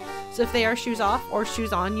rules. So if they are shoes off or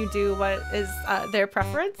shoes on, you do what is their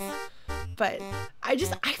preference. But I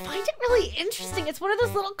find it really interesting. It's one of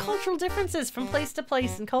those little cultural differences from place to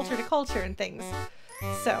place and culture to culture and things.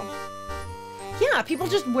 So, yeah, people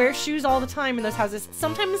just wear shoes all the time in those houses.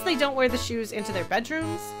 Sometimes they don't wear the shoes into their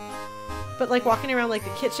bedrooms. But like walking around like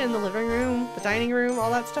the kitchen, the living room, the dining room, all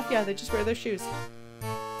that stuff, yeah, they just wear their shoes.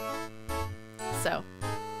 So,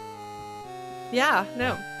 yeah,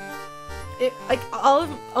 no. Like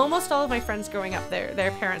almost all of my friends growing up there, their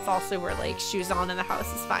parents also were like, shoes on in the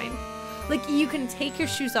house is fine. Like, you can take your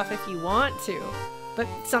shoes off if you want to, but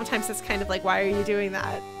sometimes it's kind of like, why are you doing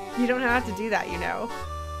that? You don't have to do that, you know?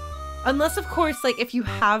 Unless, of course, like, if you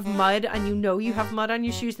have mud and you know you have mud on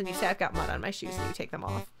your shoes, then you say, I've got mud on my shoes, and you take them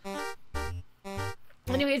off.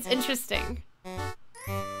 Anyway, it's interesting.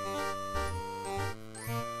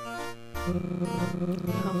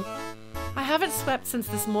 I haven't swept since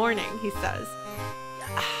this morning, he says.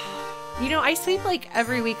 You know, I sweep like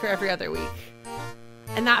every week or every other week.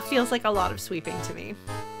 And that feels like a lot of sweeping to me.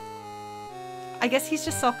 I guess he's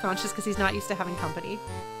just self-conscious because he's not used to having company.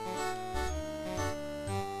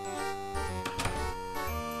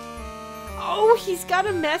 Oh, he's got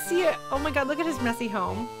a messy... Oh my god, look at his messy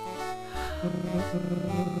home.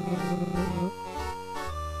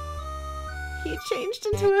 He changed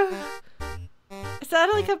into a... Is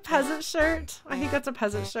that like a peasant shirt? I think that's a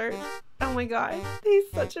peasant shirt. Oh my god,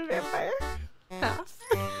 he's such a vampire. Half.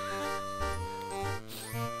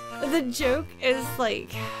 The joke is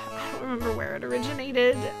like, I don't remember where it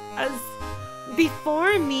originated, as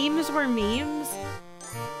before memes were memes,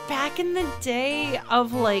 back in the day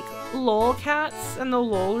of like lolcats and the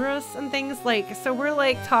lolrus and things, like, so we're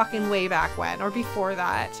like talking way back when, or before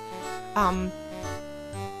that.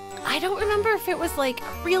 I don't remember if it was like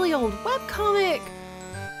a really old webcomic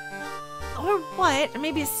or what, or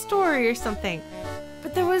maybe a story or something.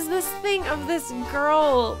 But there was this thing of this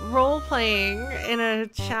girl role-playing in a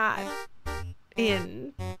chat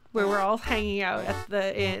inn where we're all hanging out at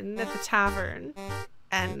the inn, at the tavern.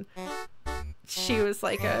 And she was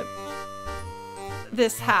like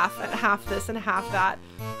this half this and half that.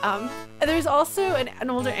 And there's also an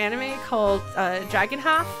older anime called Dragon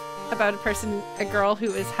Half, about a girl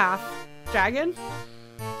who is half dragon.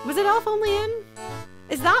 Was it Elf Only In?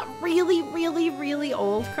 Is that really, really, really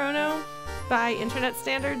old, Chrono? By internet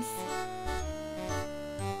standards?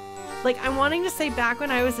 Like, I'm wanting to say back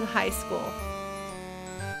when I was in high school.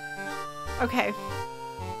 Okay.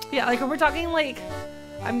 Yeah, like, we're talking like,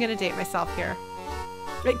 I'm gonna date myself here.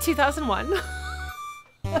 Like 2001.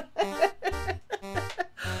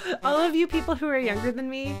 All of you people who are younger than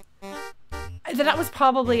me, that was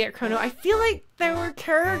probably at Chrono. I feel like there were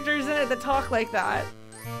characters in it that talk like that.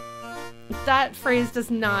 That phrase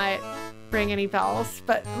does not ring any bells,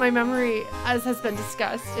 but my memory, as has been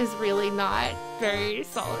discussed, is really not very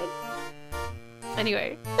solid.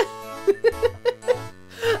 Anyway.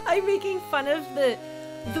 I'm making fun of the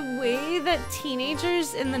way that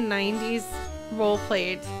teenagers in the 90s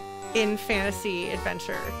roleplayed in fantasy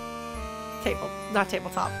adventure not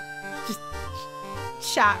tabletop, just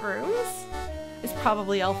chat rooms. It's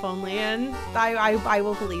probably Elf Only In. I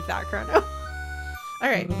will believe that, Chrono.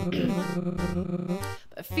 Alright.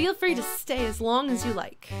 But feel free to stay as long as you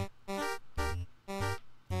like.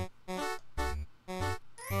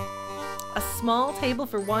 A small table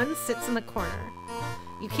for one sits in the corner.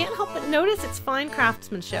 You can't help but notice its fine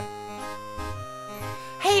craftsmanship.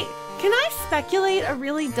 Hey, can I speculate a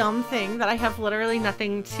really dumb thing that I have literally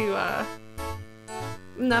nothing to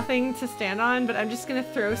stand on, but I'm just gonna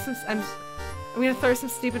throw some I'm gonna throw some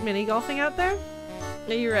stupid mini golfing out there.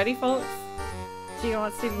 Are you ready, folks? Do you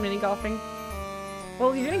want stupid mini golfing?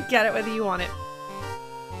 Well, you're gonna get it whether you want it.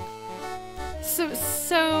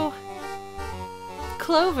 So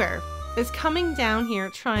Clover is coming down here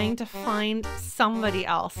trying to find somebody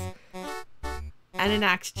else and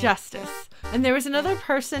enact justice. And there was another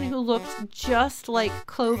person who looked just like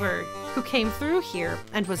Clover who came through here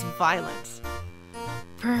and was violent.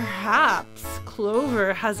 Perhaps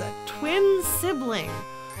Clover has a twin sibling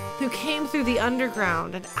who came through the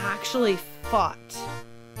underground and actually fought,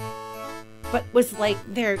 but was like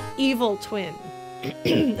their evil twin.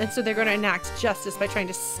 And so they're going to enact justice by trying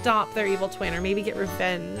to stop their evil twin, or maybe get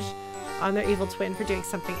revenge on their evil twin for doing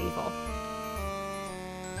something evil.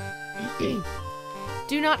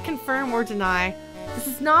 Do not confirm or deny. This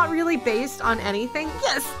is not really based on anything.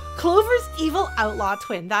 Yes, Clover's evil outlaw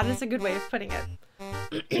twin. That is a good way of putting it.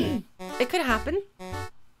 It could happen.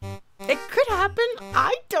 It could happen.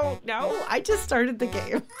 I don't know. I just started the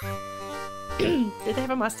game. Did they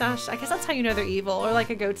have a mustache? I guess that's how you know they're evil, or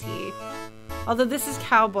like a goatee. Although this is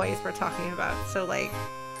cowboys we're talking about, so like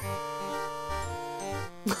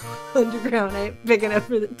underground ain't big enough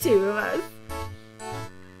for the two of us.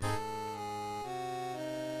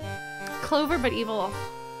 Clover but evil.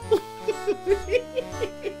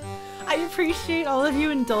 I appreciate all of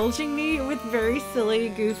you indulging me with very silly,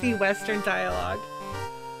 goofy Western dialogue.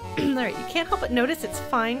 Alright, you can't help but notice its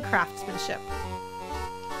fine craftsmanship.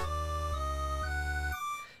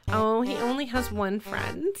 Oh, he only has one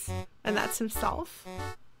friend, and that's himself.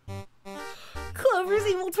 Clover's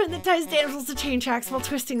evil twin that ties damsels to chain tracks while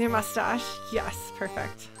twisting their mustache. Yes,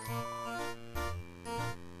 perfect.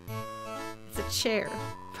 It's a chair.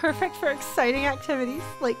 Perfect for exciting activities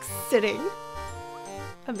like sitting.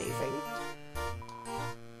 Amazing.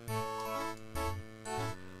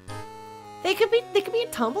 They could be a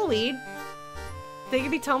tumbleweed. They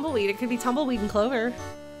could be tumbleweed. It could be tumbleweed and clover.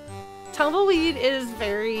 Tumbleweed is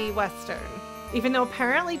very Western, even though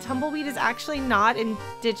apparently tumbleweed is actually not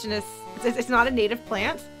indigenous. It's not a native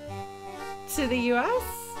plant to the US.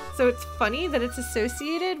 So it's funny that it's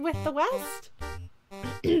associated with the West.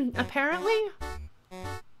 Apparently.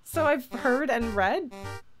 So I've heard and read.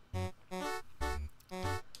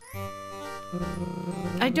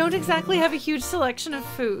 I don't exactly have a huge selection of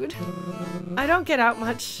food. I don't get out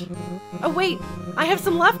much. Oh wait, I have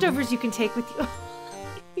some leftovers you can take with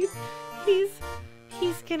you.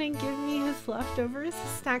 He's gonna give me his leftovers,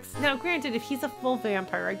 his snacks. Now granted, if he's a full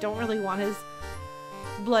vampire, I don't really want his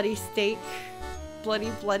bloody steak.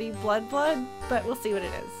 Bloody blood, but we'll see what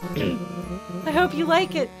it is. I hope you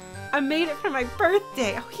like it. I made it for my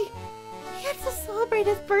birthday. Oh, he had to celebrate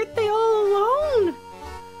his birthday all alone.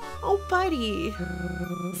 Oh, buddy.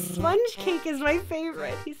 Sponge cake is my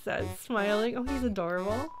favorite, he says, smiling. Oh, he's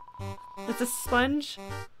adorable. It's a sponge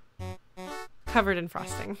covered in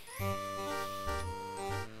frosting.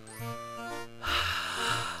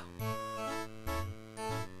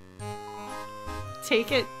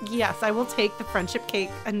 Take it. Yes, I will take the friendship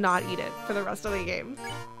cake and not eat it for the rest of the game.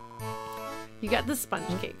 You got the sponge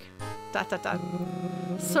cake. ...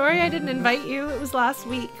 Sorry I didn't invite you. It was last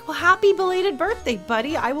week. Well, happy belated birthday,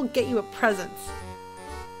 buddy. I will get you a present.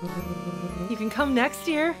 You can come next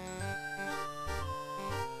year.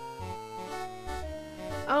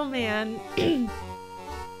 Oh, man.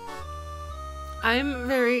 I'm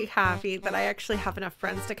very happy that I actually have enough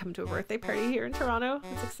friends to come to a birthday party here in Toronto.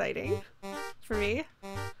 It's exciting for me. ...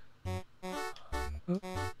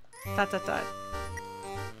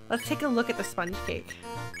 Let's take a look at the sponge cake.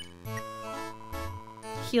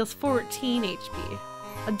 Heals 14 HP.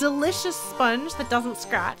 A delicious sponge that doesn't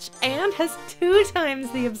scratch and has 2 times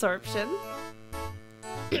the absorption.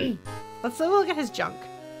 Let's look at his junk.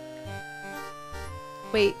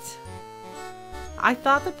 Wait. I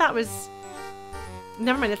thought that was...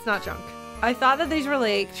 Never mind, it's not junk. I thought that these were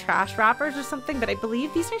like trash wrappers or something, but I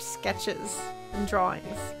believe these are sketches and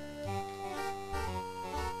drawings.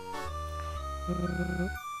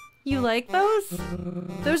 You like those?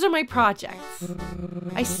 Those are my projects.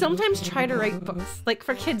 I sometimes try to write books, like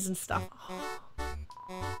for kids and stuff.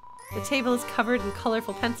 The table is covered in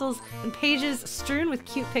colorful pencils and pages strewn with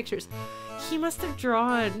cute pictures. He must have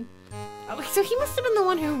drawn... Oh, so he must have been the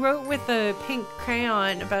one who wrote with the pink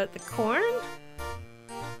crayon about the corn?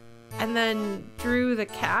 And then drew the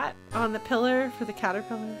cat on the pillar for the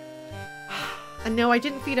caterpillar? And no, I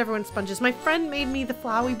didn't feed everyone sponges. My friend made me the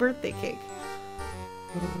flowy birthday cake.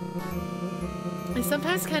 I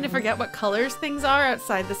sometimes kind of forget what colors things are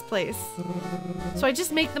outside this place. So I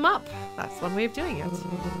just make them up. That's one way of doing it.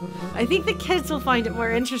 I think the kids will find it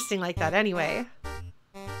more interesting like that anyway.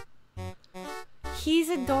 He's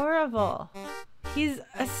adorable. He's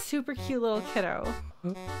a super cute little kiddo.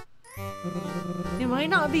 It might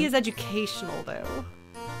not be as educational though.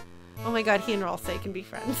 Oh my god, he and Ralsei can be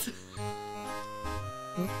friends.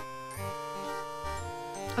 Oh,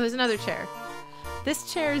 there's another chair.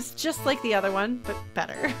 This chair is just like the other one, but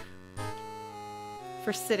better.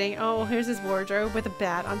 For sitting. Oh, here's his wardrobe with a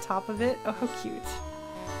bat on top of it. Oh, how cute.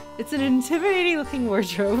 It's an intimidating looking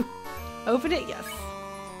wardrobe. Open it, yes.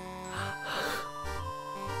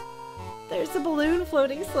 There's a balloon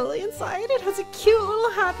floating slowly inside. It has a cute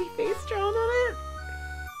little happy face drawn on it.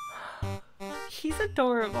 He's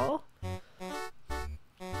adorable.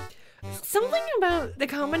 Something about the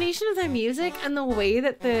combination of the music and the way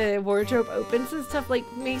that the wardrobe opens and stuff like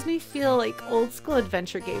makes me feel like old school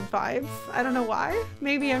adventure game vibes. I don't know why.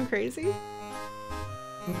 Maybe I'm crazy.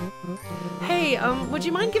 Hey, would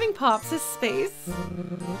you mind giving Pops his space?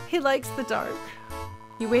 He likes the dark.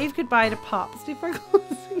 You wave goodbye to Pops before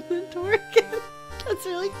closing the door again. That's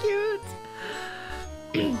really cute.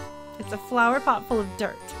 It's It's a flower pot full of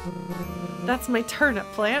dirt. That's my turnip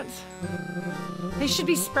plant. They should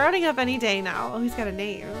be sprouting up any day now. Oh, he's got a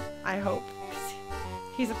name. I hope.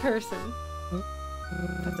 He's a person.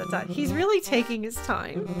 Dot, dot, dot. He's really taking his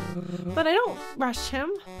time. But I don't rush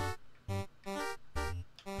him.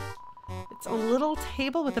 It's a little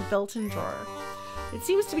table with a built-in drawer. It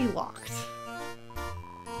seems to be locked.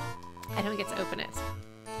 I don't get to open it.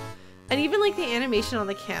 And even like the animation on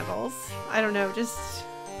the candles. I don't know, just...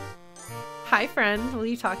 Hi friend, will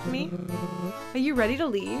you talk to me? Are you ready to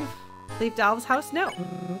leave? Leave Dalv's house? No.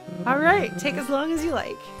 Alright, take as long as you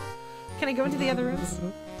like. Can I go into the other rooms?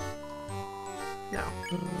 No.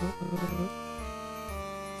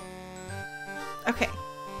 Okay.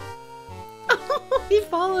 He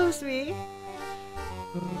follows me.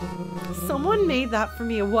 Someone made that for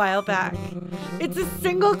me a while back. It's a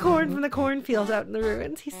single corn from the cornfield out in the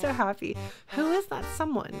ruins. He's so happy. Who is that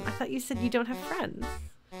someone? I thought you said you don't have friends.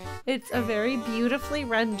 It's a very beautifully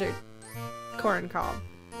rendered corn cob.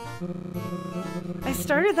 I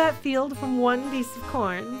started that field from one piece of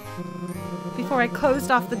corn. Before I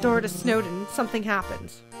closed off the door to Snowdin, something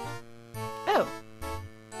happened. Oh.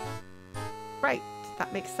 Right,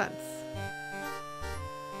 that makes sense.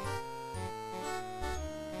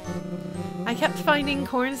 I kept finding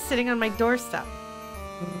corn sitting on my doorstep.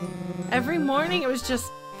 Every morning it was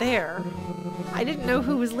just there. I didn't know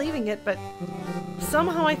who was leaving it, but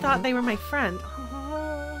somehow I thought they were my friend.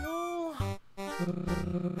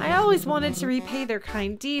 I always wanted to repay their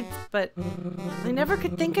kind deeds, but I never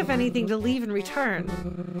could think of anything to leave in return.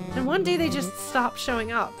 And one day they just stopped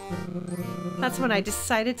showing up. That's when I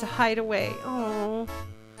decided to hide away. Oh,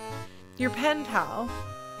 your pen pal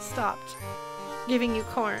stopped giving you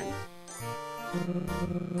corn.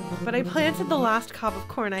 But I planted the last cob of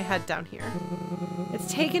corn I had down here. It's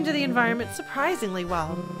taken to the environment surprisingly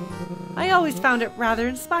well. I always found it rather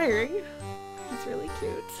inspiring. It's really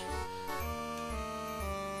cute.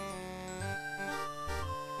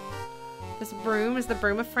 This broom, is the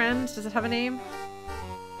broom a friend? Does it have a name?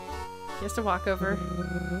 He has to walk over.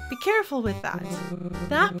 Be careful with that.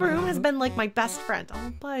 That broom has been like my best friend.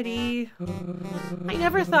 Oh, buddy. I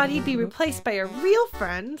never thought he'd be replaced by a real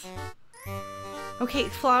friend. Okay,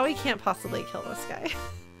 Flowey can't possibly kill this guy.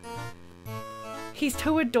 He's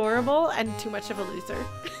too adorable and too much of a loser.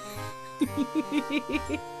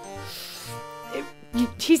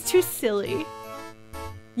 He's too silly.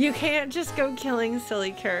 You can't just go killing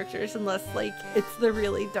silly characters unless, like, it's the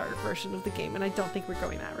really dark version of the game, and I don't think we're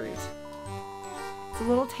going that route. It's a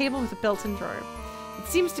little table with a built-in drawer. It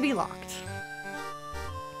seems to be locked.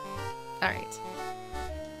 Alright.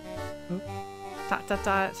 Dot, dot,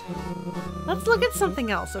 dot. Let's look at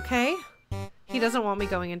something else, okay? He doesn't want me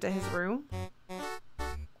going into his room.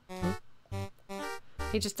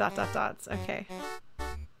 He just dot, dot, dots. Okay.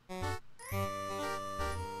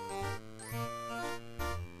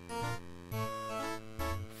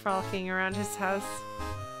 Frolicking around his house.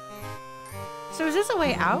 So is this a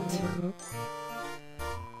way out?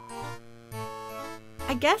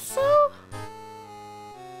 I guess so?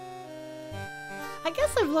 I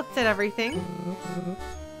guess I've looked at everything.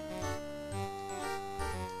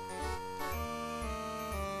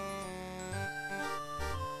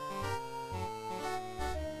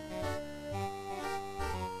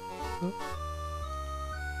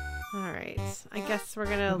 Alright, I guess we're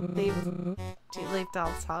gonna leave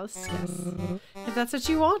Dalv's house, yes. If that's what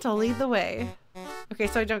you want, I'll lead the way. Okay,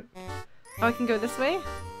 so I don't... Oh, I can go this way?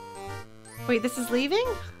 Wait, this is leaving?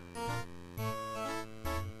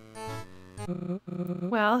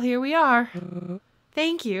 Well, here we are.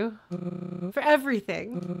 Thank you for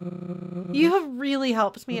everything. You have really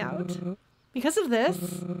helped me out. Because of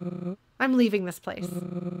this, I'm leaving this place.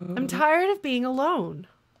 I'm tired of being alone.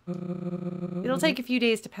 It'll take a few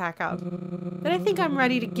days to pack up, but I think I'm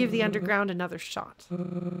ready to give the underground another shot.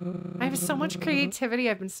 I have so much creativity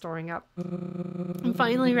I've been storing up. I'm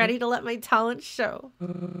finally ready to let my talent show.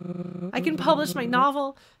 I can publish my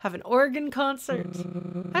novel, have an organ concert.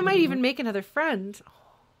 I might even make another friend.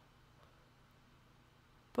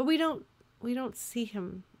 But we don't see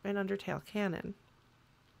him in Undertale canon.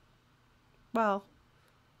 Well,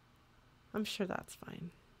 I'm sure that's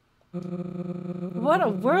fine. What a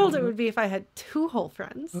world it would be if I had 2 whole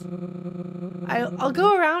friends. I'll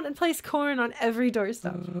go around and place corn on every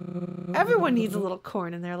doorstep. Everyone needs a little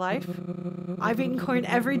corn in their life. I've eaten corn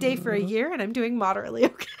every day for a year and I'm doing moderately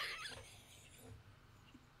okay.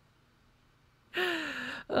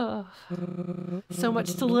 Oh, so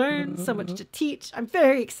much to learn, so much to teach. I'm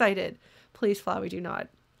very excited. Please, Flowey, do not.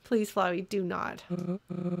 Please, Flowey, do not.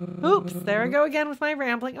 Oops, there I go again with my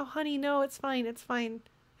rambling. Oh, honey, no, it's fine, it's fine.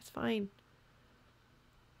 It's fine.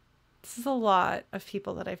 This is a lot of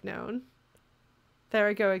people that I've known. There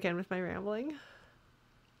I go again with my rambling.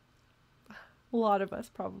 A lot of us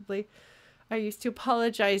probably are used to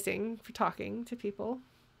apologizing for talking to people.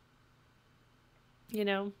 You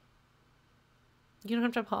know, you don't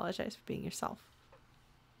have to apologize for being yourself.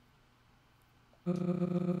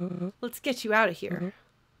 Let's get you out of here.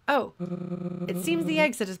 Oh, it seems the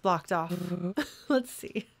exit is blocked off. Let's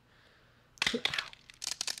see.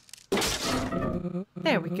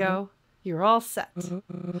 There we go. You're all set.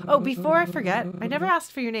 Oh, before I forget, I never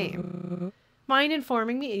asked for your name. Mind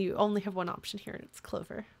informing me you only have one option here, and it's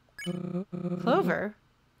Clover. Clover?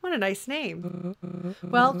 What a nice name.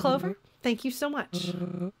 Well, Clover, thank you so much.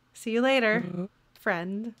 See you later,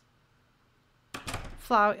 friend.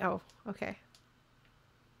 Flower. Oh, okay.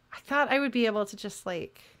 I thought I would be able to just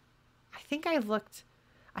like... I think I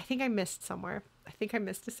missed somewhere. I think I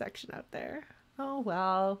missed a section out there. Oh,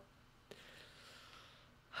 well.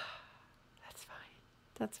 That's fine.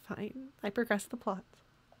 That's fine. I progressed the plot.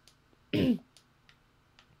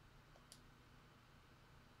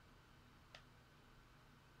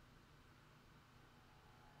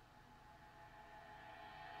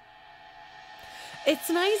 It's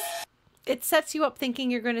nice. It sets you up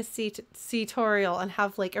thinking you're going to see Toriel and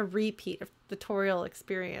have like a repeat of the Toriel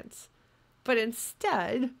experience. But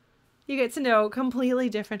instead, you get to know a completely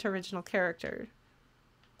different original character.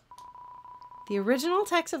 The original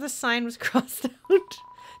text of the sign was crossed out.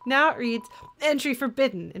 Now it reads, "Entry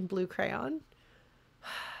forbidden" in blue crayon.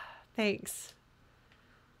 Thanks.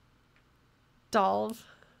 Dalv.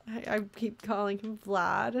 I keep calling him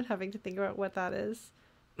Vlad and having to think about what that is.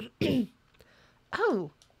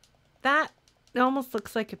 Oh, that almost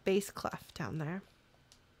looks like a bass clef down there.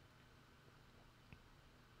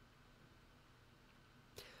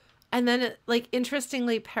 And then it, like,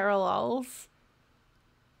 interestingly parallels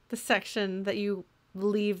the section that you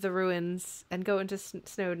leave the ruins and go into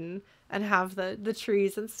Snowdin and have the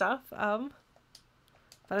trees and stuff. But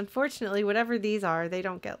unfortunately, whatever these are, they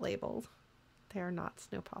don't get labeled. They are not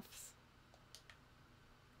snow puffs.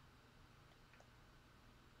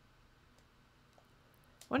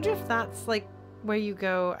 Wonder if that's like where you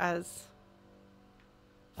go as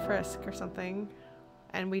Frisk or something,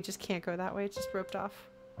 and we just can't go that way. It's just roped off.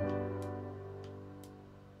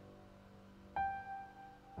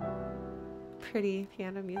 Pretty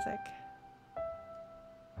piano music.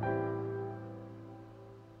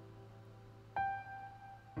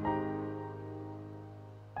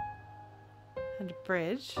 And a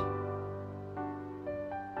bridge.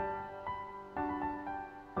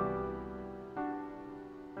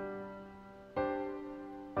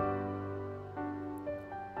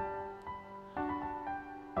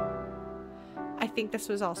 I think this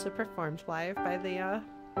was also performed live by the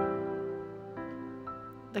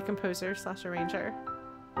composer / arranger.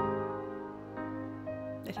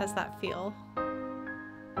 It has that feel.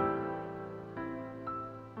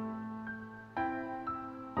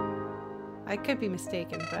 I could be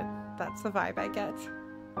mistaken, but that's the vibe I get.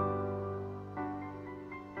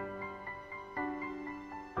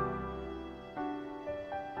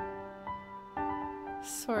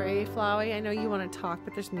 Sorry, Flowey, I know you want to talk,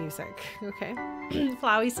 but there's music, okay?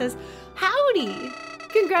 Flowey says, "Howdy!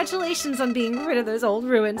 Congratulations on being rid of those old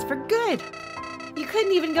ruins for good! You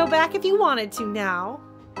couldn't even go back if you wanted to now.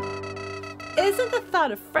 Isn't the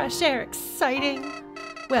thought of fresh air exciting?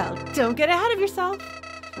 Well, don't get ahead of yourself.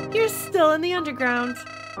 You're still in the underground.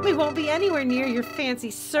 We won't be anywhere near your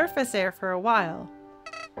fancy surface air for a while.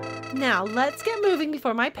 Now, let's get moving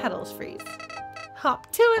before my petals freeze.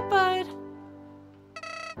 Hop to it, bud."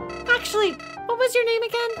 Actually, what was your name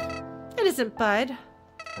again? It isn't Bud.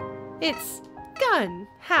 It's Gun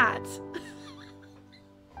Hat.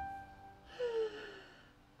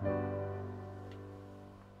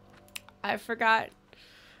 I forgot.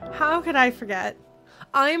 How could I forget?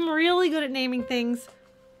 I'm really good at naming things.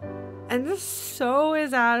 And so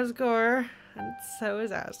is Asgore. And so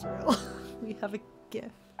is Asriel. We have a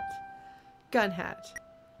gift. Gun Hat.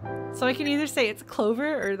 So I can either say it's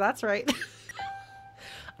Clover or that's right.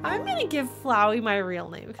 I'm gonna give Flowey my real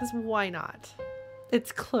name, because why not?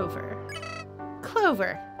 It's Clover.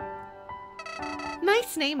 Clover.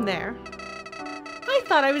 Nice name there. I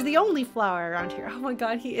thought I was the only flower around here. Oh my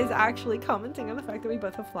god, he is actually commenting on the fact that we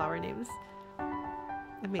both have flower names.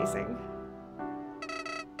 Amazing.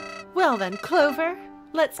 Well then, Clover,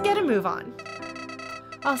 let's get a move on.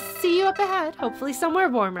 I'll see you up ahead, hopefully somewhere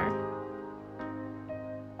warmer.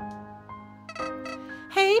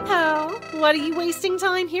 Hey, pal, what are you wasting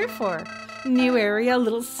time here for? New area a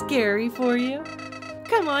little scary for you?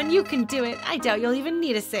 Come on, you can do it. I doubt you'll even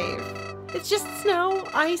need a save. It's just snow,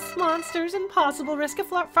 ice, monsters, and possible risk of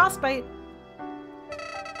frostbite.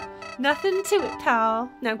 Nothing to it, pal.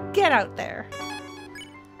 Now get out there.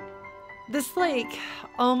 This, like,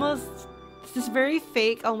 this very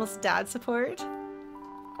fake, almost dad support.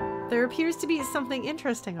 There appears to be something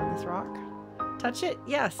interesting on this rock. Touch it?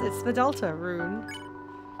 Yes, it's the Delta rune.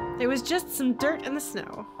 It was just some dirt in the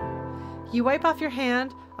snow. You wipe off your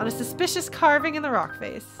hand on a suspicious carving in the rock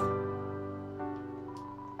face.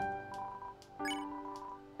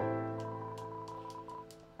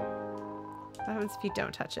 What happens if you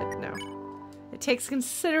don't touch it? No. It takes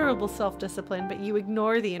considerable self-discipline, but you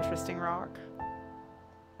ignore the interesting rock.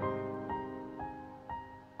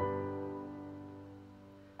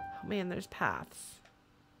 Oh man, there's paths.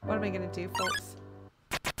 What am I gonna do, folks?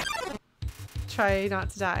 Try not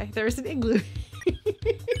to die. There is an igloo.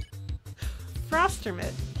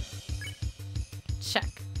 Frostermid. Check.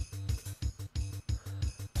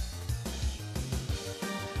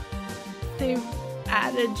 They've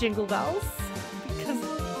added jingle bells because,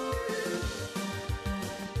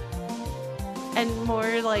 and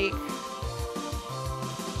more like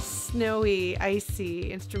snowy,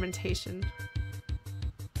 icy instrumentation.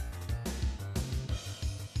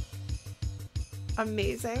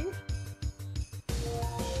 Amazing.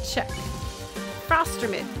 Check.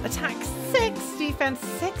 Frostermid. Attack 6, defense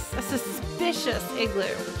 6. A suspicious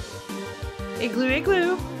igloo. Igloo,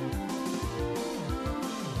 igloo.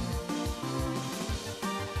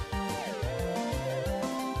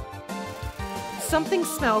 Something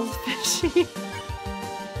smells fishy.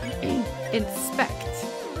 Inspect.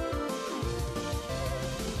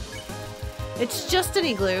 It's just an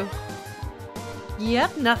igloo.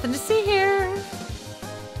 Yep, nothing to see here.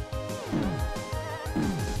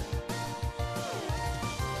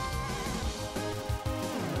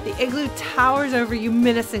 The igloo towers over you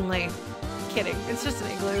menacingly. Kidding, it's just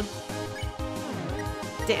an igloo.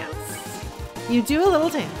 Dance. You do a little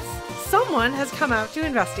dance. Someone has come out to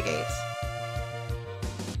investigate.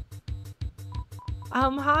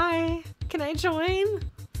 Hi. Can I join?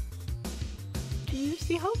 Can you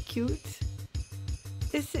see how cute?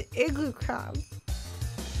 It's an igloo crab.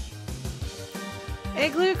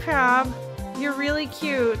 Igloo crab, you're really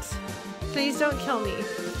cute. Please don't kill me.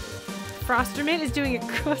 Frostermid is doing a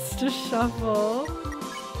crust shuffle.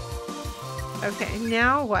 Okay,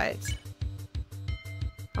 now what?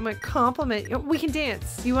 I'm gonna compliment you. We can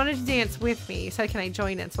dance. You wanted to dance with me. You said, can I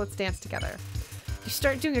join in? So let's dance together. You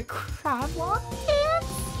start doing a crab walk dance.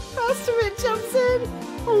 Frostermid jumps in.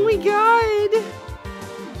 Oh my god.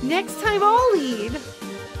 Next time I'll lead.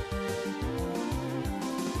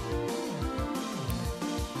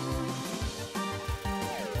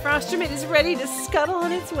 Frostermid is ready to scuttle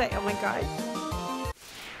on its way. Oh my god.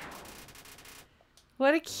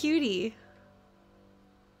 What a cutie.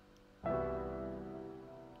 Are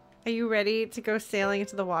you ready to go sailing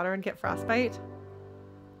into the water and get frostbite?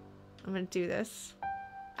 I'm gonna do this.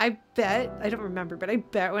 I bet, I don't remember, but I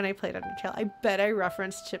bet when I played Undertale, I bet I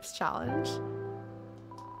referenced Chip's challenge.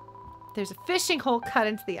 There's a fishing hole cut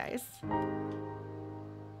into the ice.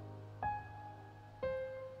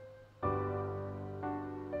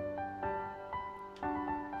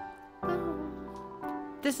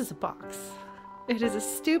 This is a box. It is a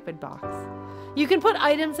stupid box. You can put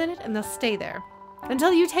items in it and they'll stay there.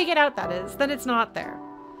 Until you take it out, that is. Then it's not there.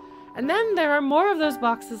 And then there are more of those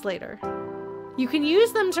boxes later. You can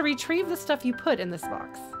use them to retrieve the stuff you put in this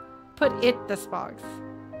box. Put it this box.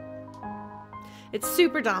 It's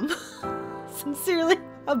super dumb. Sincerely,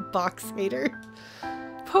 a box hater.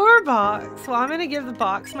 Poor box. Well, I'm gonna give the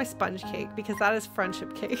box my sponge cake because that is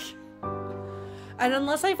friendship cake. And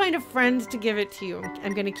unless I find a friend to give it to you,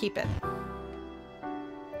 I'm gonna keep it.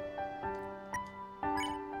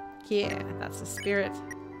 Yeah, that's the spirit.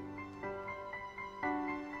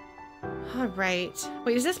 Alright.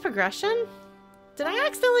 Wait, is this progression? Did I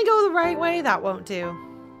accidentally go the right way? That won't do.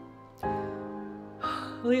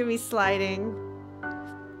 Look at me sliding.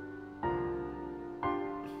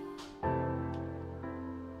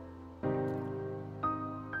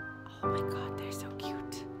 Oh my god, they're so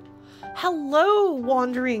cute. Hello,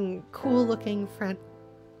 wandering, cool-looking friend.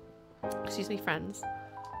 Excuse me, friends.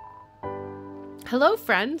 Hello,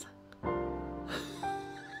 friend.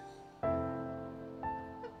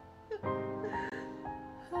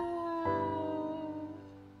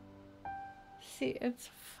 See, it's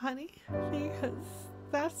funny because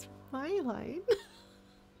that's my line.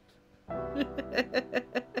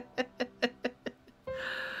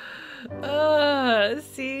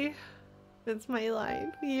 See? That's my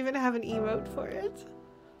line. We even have an emote for it.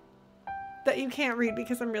 that you can't read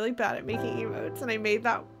because I'm really bad at making emotes, and I made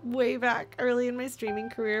that way back early in my streaming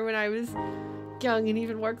career when I was young and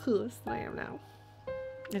even more clueless than I am now.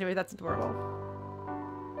 Anyway, that's adorable.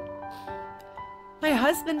 My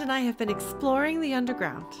husband and I have been exploring the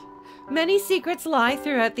underground. Many secrets lie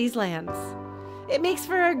throughout these lands. It makes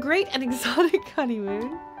for a great and exotic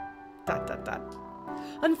honeymoon. ...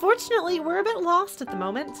 Unfortunately, we're a bit lost at the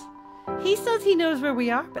moment. He says he knows where we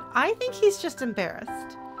are, but I think he's just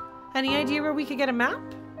embarrassed. Any idea where we could get a map?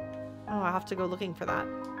 Oh, I'll have to go looking for that.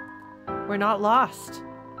 We're not lost.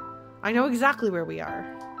 I know exactly where we are.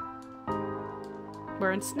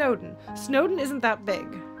 We're in Snowdin. Snowdin isn't that big.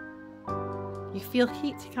 You feel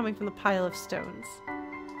heat coming from the pile of stones.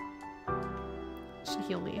 It should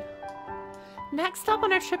heal me. Next stop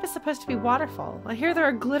on our trip is supposed to be Waterfall. I hear there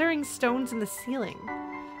are glittering stones in the ceiling.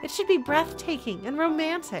 It should be breathtaking and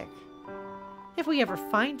romantic. If we ever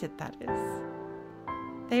find it, that is.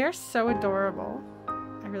 They are so adorable.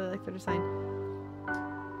 I really like their design.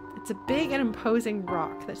 It's a big and imposing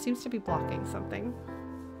rock that seems to be blocking something.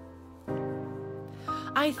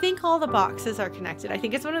 I think all the boxes are connected. I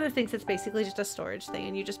think it's one of the things that's basically just a storage thing,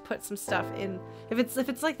 and you just put some stuff in. If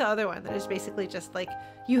it's like the other one, that is basically just like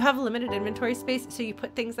you have limited inventory space, so you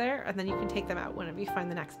put things there, and then you can take them out whenever you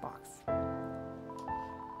find the next box.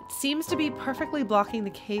 It seems to be perfectly blocking the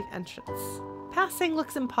cave entrance. Passing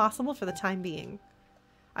looks impossible for the time being.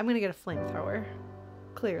 I'm gonna get a flamethrower.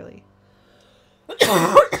 Clearly.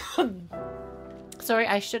 Sorry,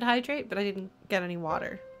 I should hydrate, but I didn't get any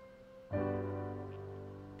water.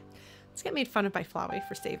 Let's get made fun of by Flowey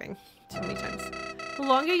for saving too many times. The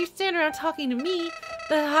longer you stand around talking to me,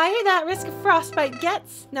 the higher that risk of frostbite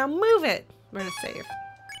gets. Now move it! We're gonna save.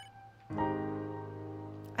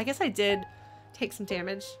 I guess I did take some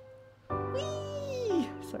damage. Whee!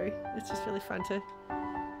 Sorry, it's just really fun to...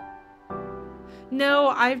 No,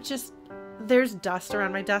 I've just... There's dust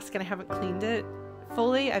around my desk and I haven't cleaned it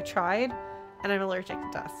fully. I've tried, and I'm allergic to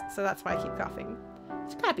dust, so that's why I keep coughing.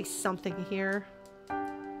 There's gotta be something here.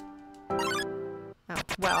 Oh,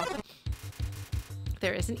 well.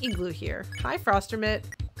 There is an igloo here. Hi, Frostermit.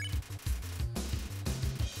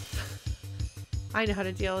 I know how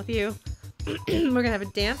to deal with you. We're gonna have a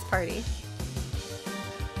dance party.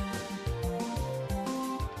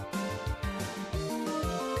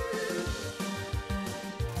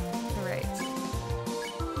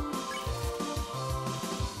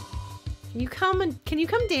 Can you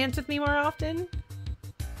come dance with me more often?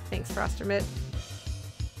 Thanks, Frostermit.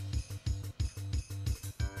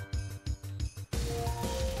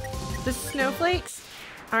 The snowflakes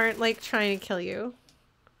aren't like trying to kill you.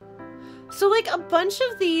 So like a bunch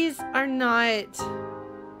of these are not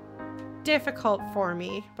difficult for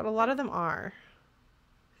me, but a lot of them are.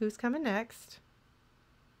 Who's coming next?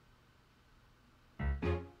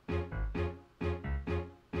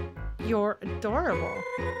 You're adorable.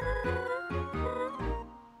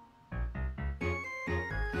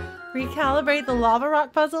 Recalibrate the lava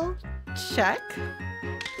rock puzzle? Check. ...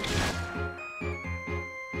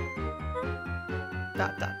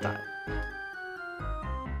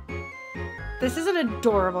 This is an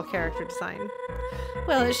adorable character design.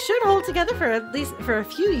 Well, it should hold together for a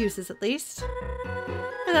few uses at least.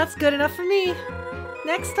 And that's good enough for me.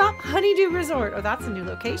 Next stop, Honeydew Resort. Oh, that's a new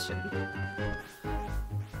location.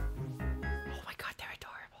 Oh my god, they're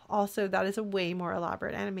adorable. Also, that is a way more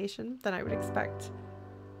elaborate animation than I would expect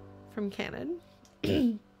from canon.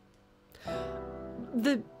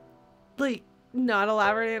 The, like, not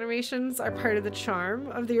elaborate animations are part of the charm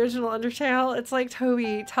of the original Undertale. It's like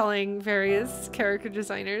Toby telling various character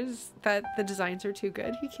designers that the designs are too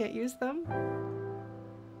good, he can't use them.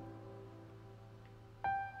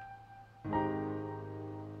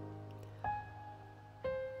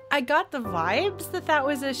 I got the vibes that that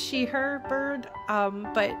was a she-her bird,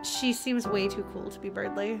 but she seems way too cool to be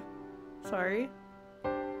birdly. Sorry.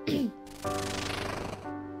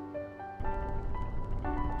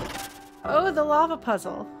 Oh, the lava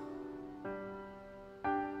puzzle.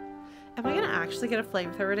 Am I gonna actually get a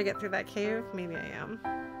flamethrower to get through that cave? Maybe I am.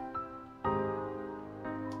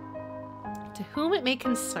 To whom it may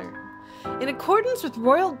concern. In accordance with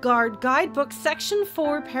Royal Guard Guidebook Section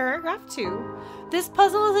 4, Paragraph 2, this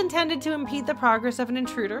puzzle is intended to impede the progress of an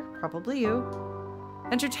intruder, probably you,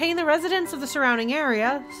 entertain the residents of the surrounding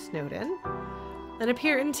area, Snowdin, and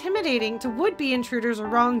appear intimidating to would-be intruders or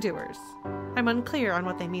wrongdoers. I'm unclear on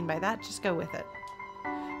what they mean by that, just go with it.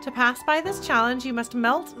 To pass by this challenge, you must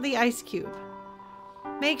melt the ice cube.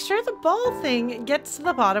 Make sure the ball thing gets to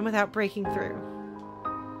the bottom without breaking through.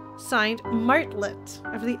 Signed, Martlet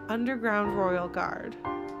of the Underground Royal Guard.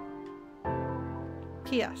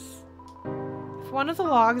 P.S. If if one of the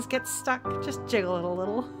logs gets stuck, just jiggle it a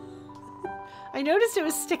little. I noticed it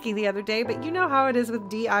was sticky the other day, but you know how it is with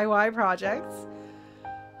DIY projects.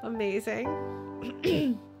 Amazing.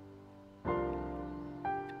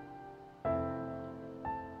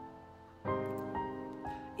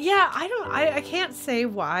 Yeah, I can't say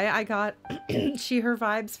why I got she/her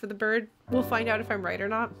vibes for the bird. We'll find out if I'm right or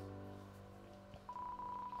not.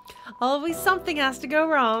 Always something has to go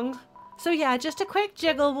wrong. So yeah, just a quick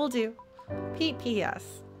jiggle will do.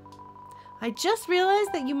 P.P.S. I just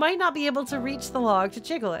realized that you might not be able to reach the log to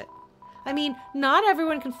jiggle it. I mean, not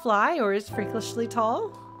everyone can fly or is freakishly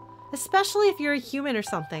tall. Especially if you're a human or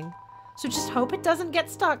something. So just hope it doesn't get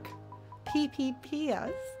stuck.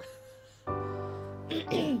 P.P.P.S.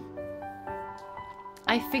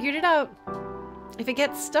 I figured it out. If it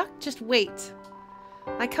gets stuck, just wait.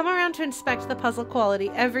 I come around to inspect the puzzle quality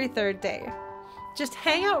every 3rd day. Just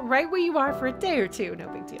hang out right where you are for a day or two, no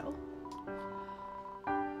big deal.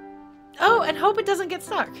 Oh, and hope it doesn't get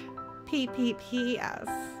stuck. P.P.P.S.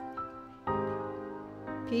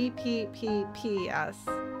 P.P.P.P.S.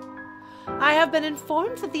 I have been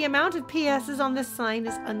informed that the amount of PS's on this sign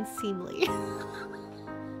is unseemly.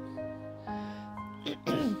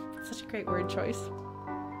 Such a great word choice.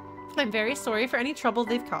 I'm very sorry for any trouble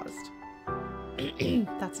they've caused.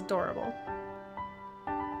 That's adorable.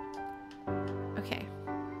 Okay.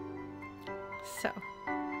 So.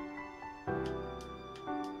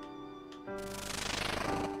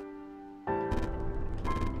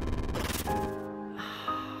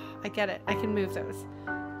 I get it. I can move those.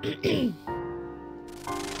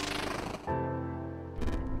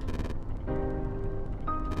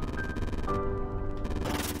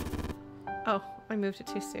 Oh, I moved it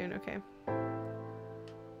too soon. Okay.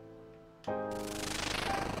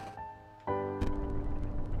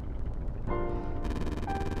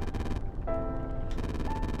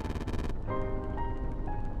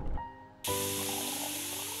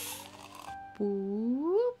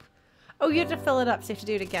 Boop. Oh, you have to fill it up, so you have to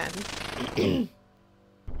do it again.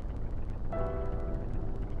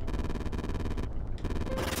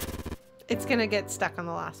 It's gonna get stuck on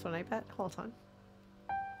the last one, I bet. Hold on.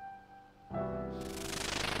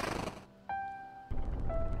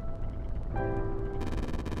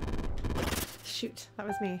 Shoot, that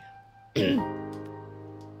was me.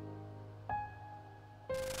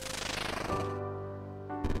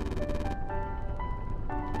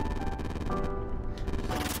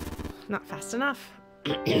 Not fast enough.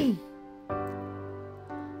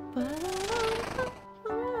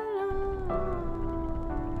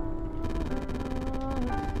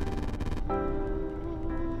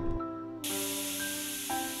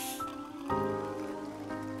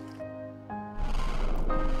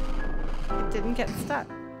 Didn't get stuck.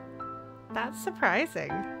 That's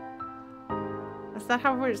surprising. Is that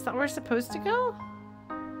how we're supposed to go?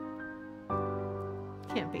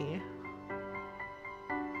 Can't be.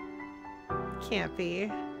 Can't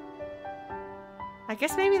be. I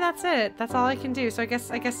guess maybe that's it. That's all I can do. So I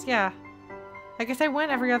guess yeah. I guess I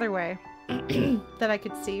went every other way that I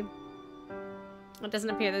could see. It doesn't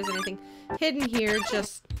appear there's anything hidden here,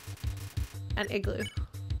 just an igloo.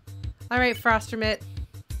 Alright, Frostermit.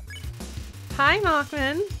 Hi,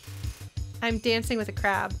 Mockman. I'm dancing with a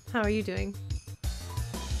crab. How are you doing?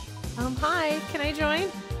 Hi. Can I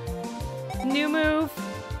join? New move.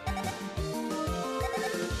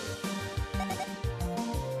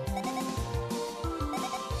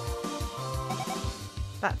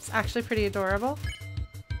 That's actually pretty adorable.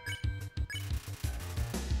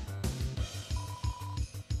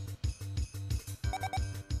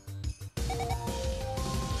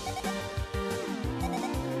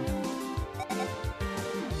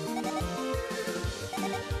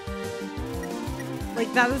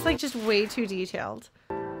 Like, that was like just way too detailed.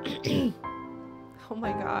 Oh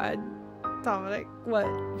my god. Dominic, what?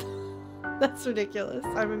 That's ridiculous.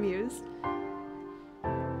 I'm amused.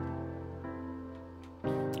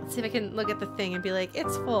 Let's see if I can look at the thing and be like,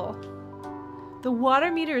 it's full. The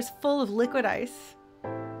water meter is full of liquid ice.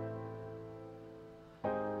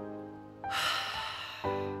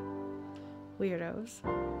 Weirdos.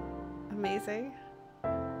 Amazing.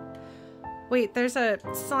 Wait, there's a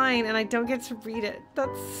sign and I don't get to read it.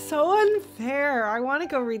 That's so unfair. I want to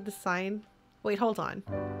go read the sign. Wait, hold on.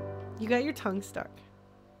 You got your tongue stuck.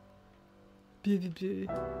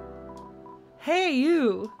 Hey,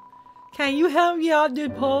 you! Can you help me out,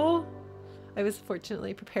 Paul? I was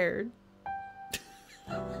fortunately prepared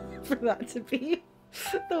for that to be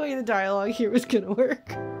the way the dialogue here was gonna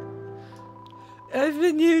work. I've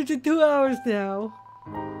been here for 2 hours now.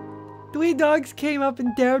 3 dogs came up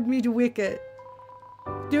and dared me to wicket.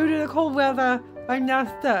 Due to the cold weather, I'm now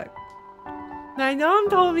stuck. I know I'm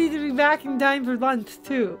told me to be back in time for lunch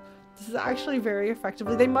too. This is actually very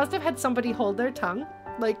effectively. They must have had somebody hold their tongue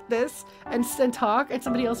like this and talk, and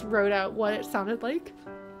somebody else wrote out what it sounded like.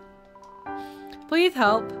 Please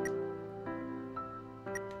help.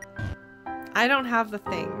 I don't have the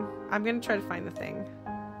thing. I'm gonna try to find the thing.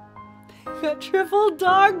 That triple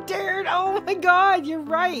dog dared. Oh my god, you're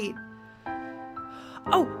right.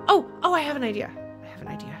 Oh, I have an idea. I have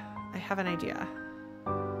an idea.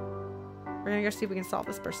 We're gonna go see if we can solve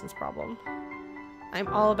this person's problem. I'm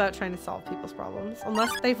all about trying to solve people's problems.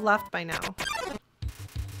 Unless they've left by now.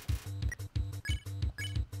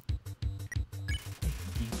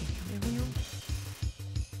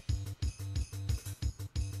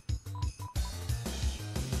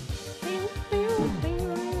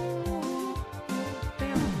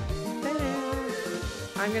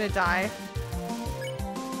 I'm gonna die.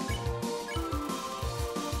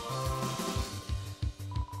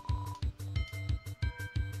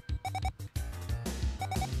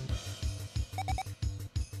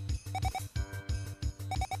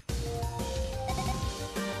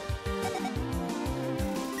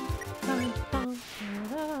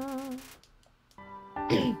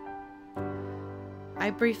 I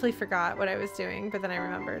briefly forgot what I was doing, but then I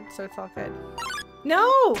remembered, so it's all good.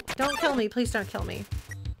 No! Don't kill me. Please don't kill me.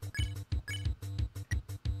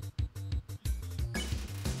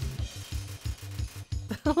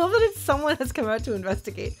 I love that someone has come out to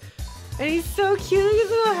investigate. And he's so cute. Look at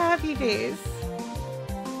his little happy face.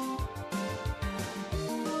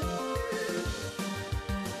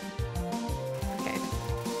 Okay.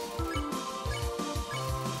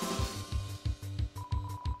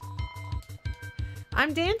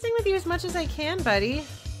 I'm dancing with you as much as I can, buddy.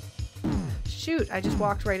 Shoot, I just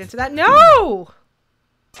walked right into that. No!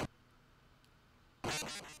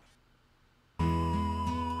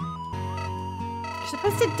 You're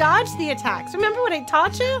supposed to dodge the attacks. Remember what I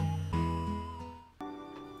taught you?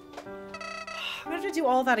 I'm gonna have to do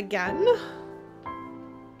all that again.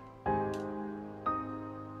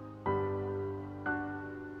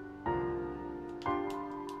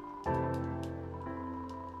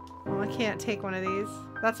 Well, I can't take one of these.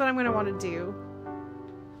 That's what I'm gonna want to do.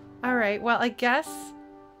 Alright, well, I guess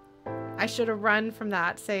I should have run from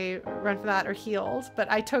that, run from that or healed, but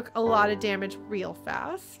I took a lot of damage real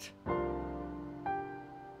fast. Oh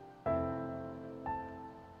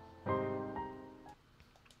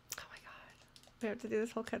my god. We have to do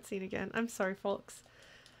this whole cutscene again. I'm sorry, folks.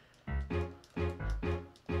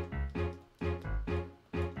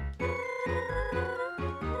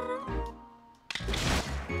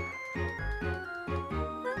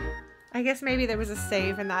 I guess maybe there was a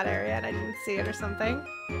save in that area and I didn't see it or something.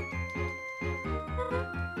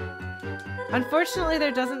 Unfortunately,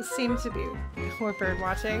 there doesn't seem to be more bird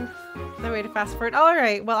watching. No way to fast forward.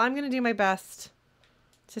 Alright, well, I'm gonna do my best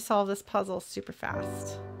to solve this puzzle super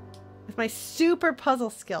fast. With my super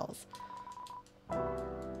puzzle skills.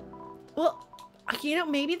 Well, you know,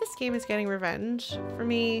 maybe this game is getting revenge for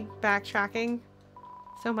me backtracking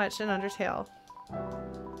so much in Undertale.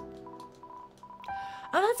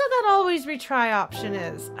 Oh, that's what that always retry option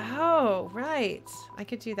is. Oh, right. I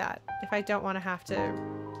could do that if I don't want to have to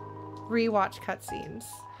rewatch cutscenes.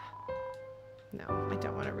 No, I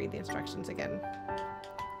don't want to read the instructions again.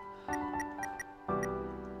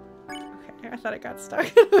 Okay, I thought I got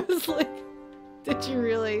stuck. I was like, did you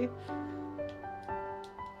really?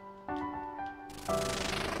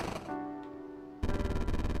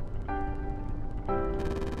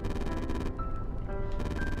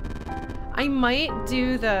 I might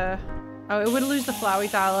do the... Oh, it would lose the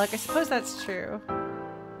Flowey dialogue. I suppose that's true.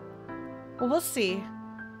 Well, we'll see.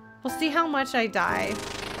 We'll see how much I die.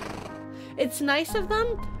 It's nice of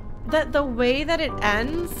them that the way that it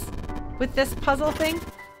ends with this puzzle thing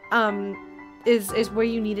is where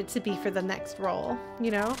you need it to be for the next roll, you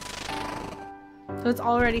know? So it's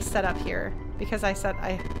already set up here because I said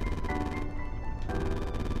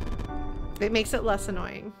it makes it less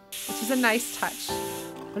annoying, which is a nice touch.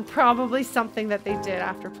 And probably something that they did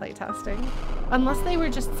after playtesting. Unless they were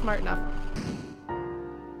just smart enough.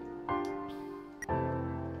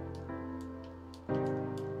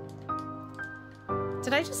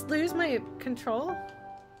 Did I just lose my control?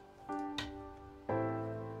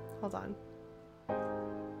 Hold on.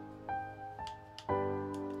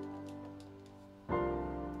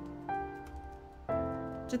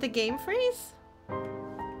 Did the game freeze?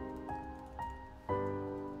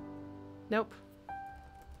 Nope.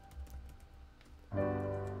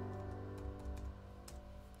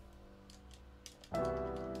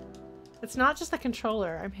 It's not just the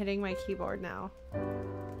controller. I'm hitting my keyboard now.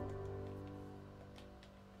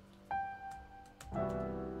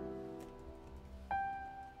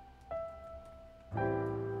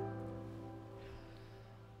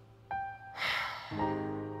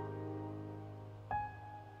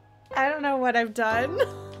 I don't know what I've done.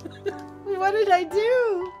 What did I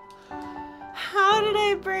do? How did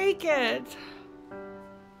I break it?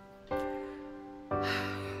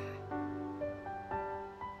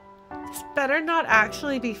 This better not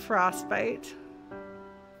actually be frostbite.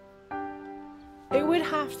 It would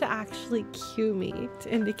have to actually cue me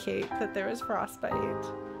to indicate that there was frostbite.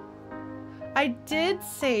 I did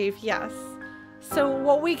save, yes. So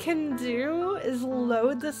what we can do is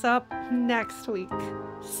load this up next week.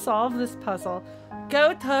 Solve this puzzle.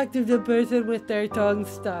 Go talk to the person with their tongue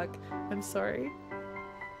stuck. I'm sorry.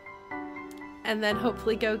 And then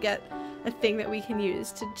hopefully go get a thing that we can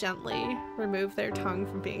use to gently remove their tongue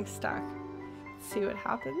from being stuck. See what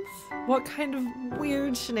happens. What kind of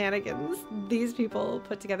weird shenanigans these people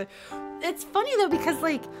put together. It's funny though, because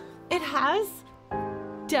like it has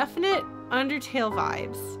definite Undertale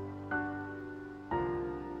vibes.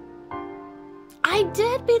 I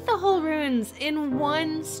did beat the whole ruins in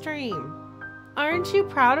one stream. Aren't you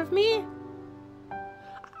proud of me?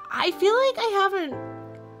 I feel like I haven't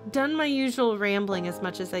done my usual rambling as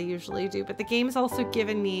much as I usually do, but the game's also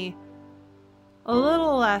given me a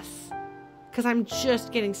little less because I'm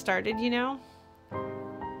just getting started, you know?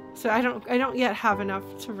 So I don't yet have enough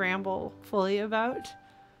to ramble fully about.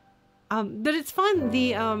 But it's fun.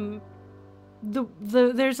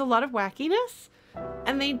 There's a lot of wackiness,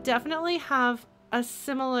 and they definitely have a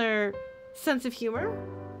similar sense of humor.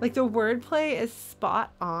 Like the wordplay is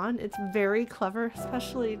spot on. It's very clever,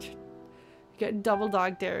 especially you get double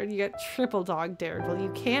dog dared, you get triple dog dared. Well,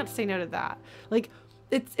 you can't say no to that. Like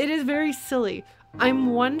it is very silly. I'm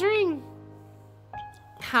wondering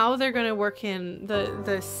how they're going to work in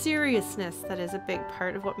the seriousness that is a big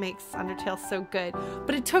part of what makes Undertale so good.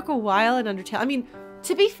 But it took a while in Undertale. I mean,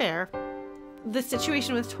 to be fair, the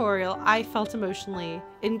situation with Toriel, I felt emotionally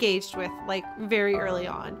engaged with like very early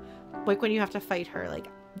on. Like when you have to fight her, like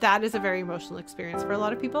that is a very emotional experience for a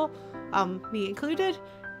lot of people, me included.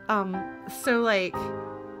 So like,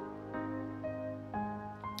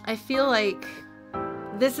 I feel like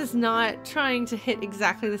this is not trying to hit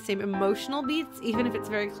exactly the same emotional beats, even if it's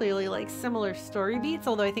very clearly like similar story beats,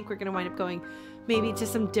 although I think we're going to wind up going maybe to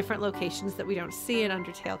some different locations that we don't see in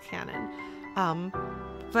Undertale canon.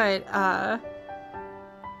 But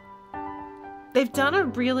they've done a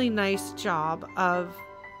really nice job of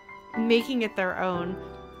making it their own.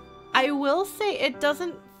 I will say it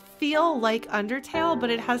doesn't feel like Undertale, but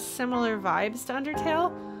it has similar vibes to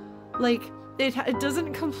Undertale. Like, it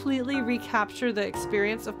doesn't completely recapture the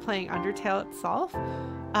experience of playing Undertale itself,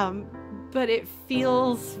 but it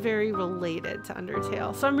feels very related to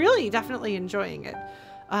Undertale. So I'm really definitely enjoying it.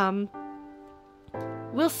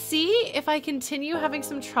 We'll see if I continue having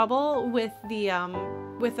some trouble with the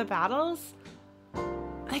battles.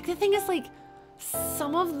 Like, the thing is, like,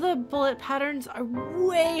 some of the bullet patterns are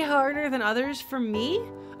way harder than others for me.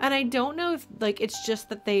 And I don't know if, like, it's just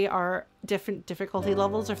that they are different difficulty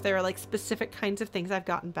levels, or if there are, like, specific kinds of things I've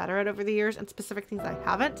gotten better at over the years and specific things I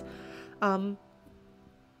haven't. But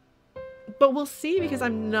we'll see, because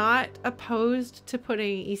I'm not opposed to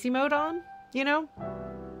putting easy mode on, you know?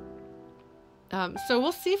 So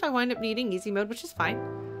we'll see if I wind up needing easy mode, which is fine.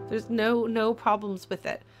 There's no problems with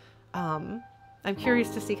it. I'm curious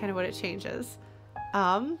to see kind of what it changes.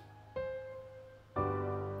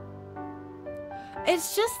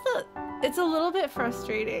 It's just that it's a little bit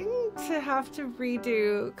frustrating to have to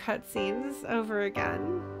redo cutscenes over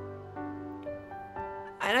again.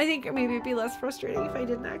 And I think maybe it'd be less frustrating if I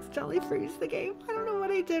didn't accidentally freeze the game. I don't know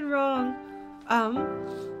what I did wrong.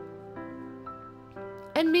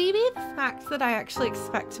 And maybe the fact that I actually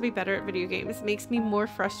expect to be better at video games makes me more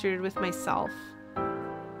frustrated with myself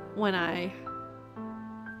when I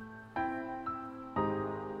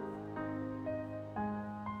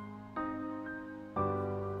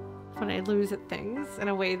lose at things in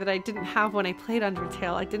a way that I didn't have when I played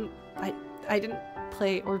Undertale. I didn't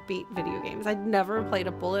play or beat video games. I'd never played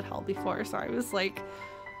a bullet hell before, so I was like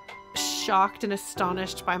shocked and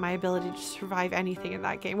astonished by my ability to survive anything in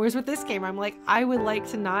that game. Whereas with this game, I'm like, I would like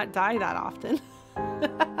to not die that often.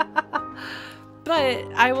 But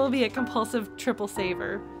I will be a compulsive triple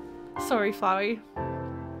saver. Sorry, Flowey,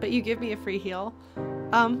 but you give me a free heal.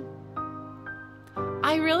 I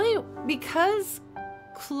really, because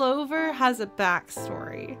Clover has a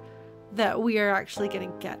backstory that we are actually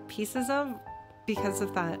going to get pieces of because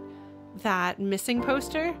of that missing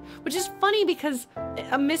poster, which is funny because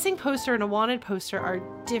a missing poster and a wanted poster are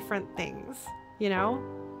different things, you know?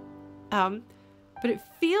 But it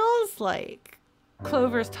feels like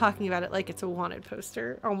Clover's talking about it like it's a wanted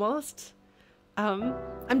poster almost. I'm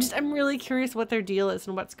really curious what their deal is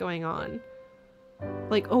and what's going on.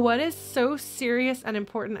 Like, what is so serious and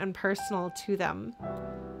important and personal to them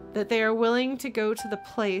that they are willing to go to the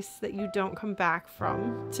place that you don't come back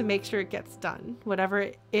from to make sure it gets done,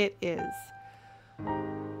 whatever it is.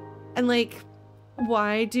 And like,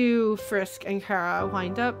 why do Frisk and Kara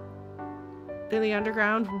wind up in the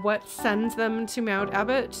underground? What sends them to Mount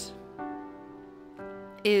Abbott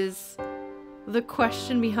is the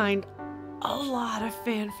question behind a lot of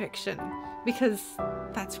fan fiction, because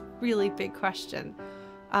that's really big question.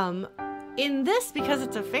 In this, because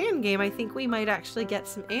it's a fan game, I think we might actually get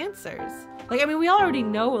some answers. Like, I mean, we already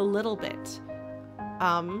know a little bit.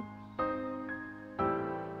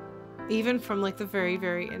 Even from like the very,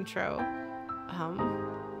 very intro.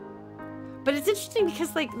 But it's interesting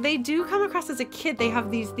because like they do come across as a kid. They have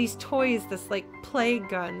these toys, this like play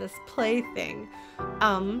gun, this play thing.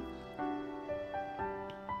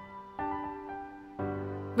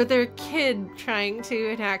 But they're a kid trying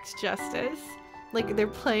to enact justice. Like, they're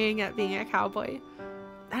playing at being a cowboy.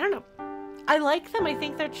 I don't know. I like them. I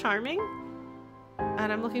think they're charming.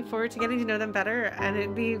 And I'm looking forward to getting to know them better. And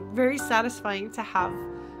it'd be very satisfying to have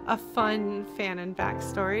a fun fan and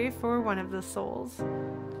backstory for one of the souls.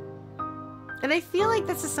 And I feel like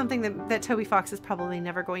this is something that Toby Fox is probably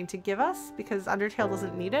never going to give us, because Undertale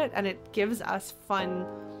doesn't need it. And it gives us fun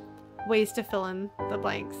ways to fill in the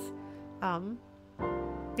blanks.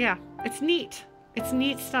 Yeah, it's neat. It's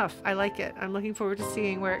neat stuff. I like it. I'm looking forward to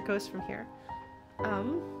seeing where it goes from here.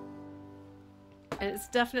 And it's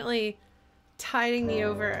definitely tiding me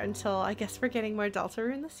over until I guess we're getting more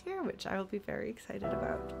Deltarune this year, which I will be very excited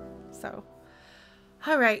about. So,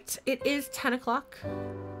 all right, it is 10 o'clock,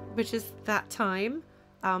 which is that time.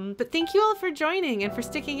 But thank you all for joining and for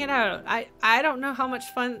sticking it out. I don't know how much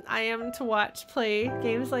fun I am to watch play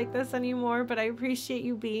games like this anymore, but I appreciate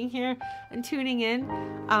you being here and tuning in.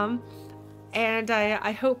 And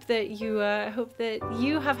I hope that you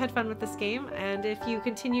have had fun with this game. And if you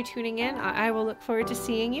continue tuning in, I will look forward to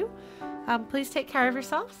seeing you. Please take care of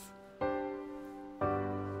yourselves.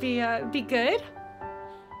 Be good.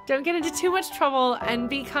 Don't get into too much trouble, and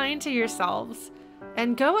be kind to yourselves.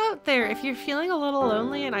 And go out there. If you're feeling a little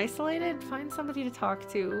lonely and isolated, find somebody to talk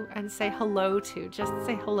to and say hello to. Just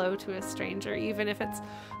say hello to a stranger, even if it's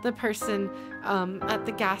the person at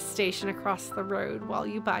the gas station across the road while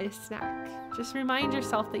you buy a snack. Just remind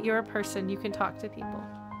yourself that you're a person. You can talk to people.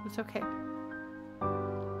 It's okay.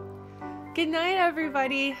 Good night,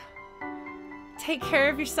 everybody. Take care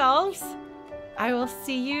of yourselves. I will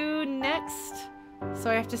see you next. So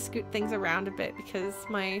I have to scoot things around a bit because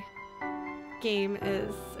my game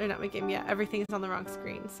is, or not my game yet, everything is on the wrong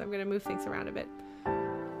screen, so I'm gonna move things around a bit.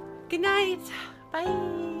 Good night.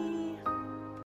 Bye.